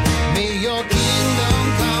revealed. May your kingdom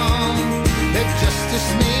come, that justice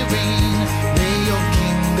may reign. May your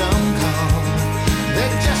kingdom come,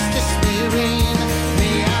 that justice may reign.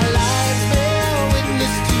 May our lives bear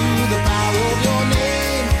witness to the power of your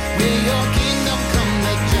name. May your kingdom come,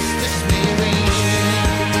 that justice may reign.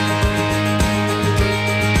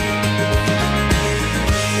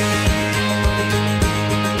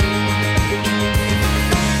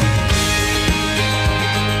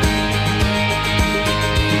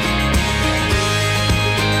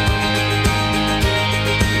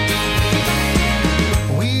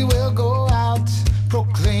 We will go out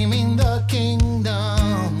proclaiming the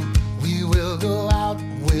kingdom. We will go out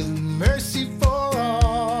with mercy for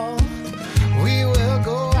all. We will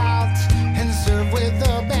go out and serve with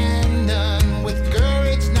abandon, with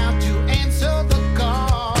courage now to answer the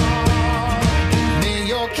call. May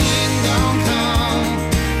your kingdom come,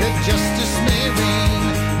 that justice may reign.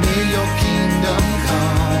 May your kingdom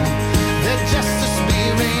come, that justice may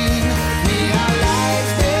reign. May our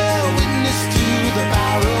lives bear witness to the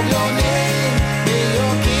power of your name. May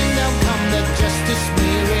your kingdom come, that justice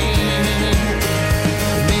may reign.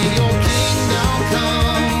 May your kingdom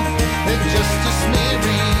come, that justice may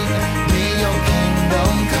reign. May your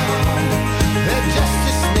kingdom come, that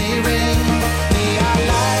justice may reign. May our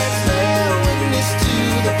lives bear witness to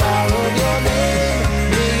the power of your name.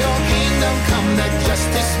 May your kingdom come, that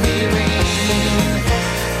justice may reign.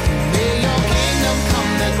 May your kingdom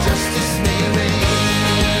come, that justice may reign.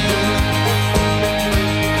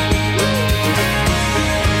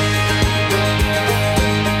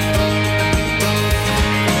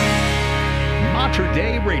 Mater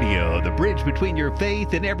Dei Radio, the bridge between your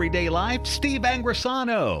faith and everyday life. Steve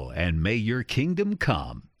Angrisano, and may your kingdom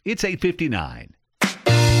come. It's 8:59.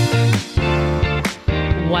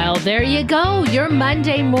 Well, there you go. Your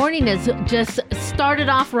Monday morning has just started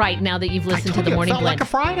off right now that you've listened to the Morning Felt Blend. like a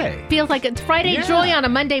Friday. Feels like it's Friday Yeah. joy on a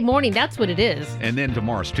Monday morning. That's what it is. And then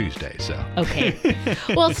tomorrow's Tuesday, so. Okay.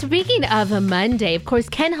 Well, speaking of a Monday, of course,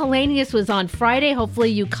 Ken Hellenius was on Friday.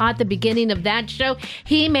 Hopefully you caught the beginning of that show.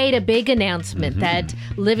 He made a big announcement that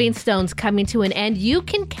Livingstone's coming to an end. You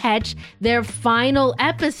can catch their final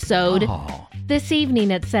episode this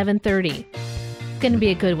evening at 7:30. Going to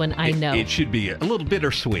be a good one, I know. It should be a little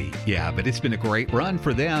bittersweet, yeah, but it's been a great run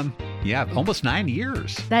for them. Yeah, almost 9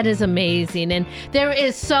 years. That is amazing. And there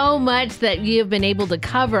is so much that you've been able to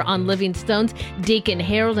cover on Living Stones. Deacon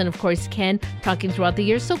Harold and, of course, Ken talking throughout the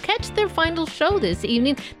year. So catch their final show this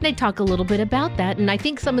evening. They talk a little bit about that, and I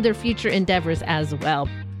think some of their future endeavors as well.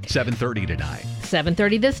 7:30 tonight.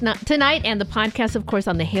 7:30 tonight, and the podcast, of course,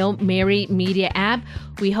 on the Hail Mary Media app.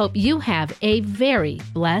 We hope you have a very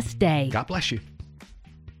blessed day. God bless you.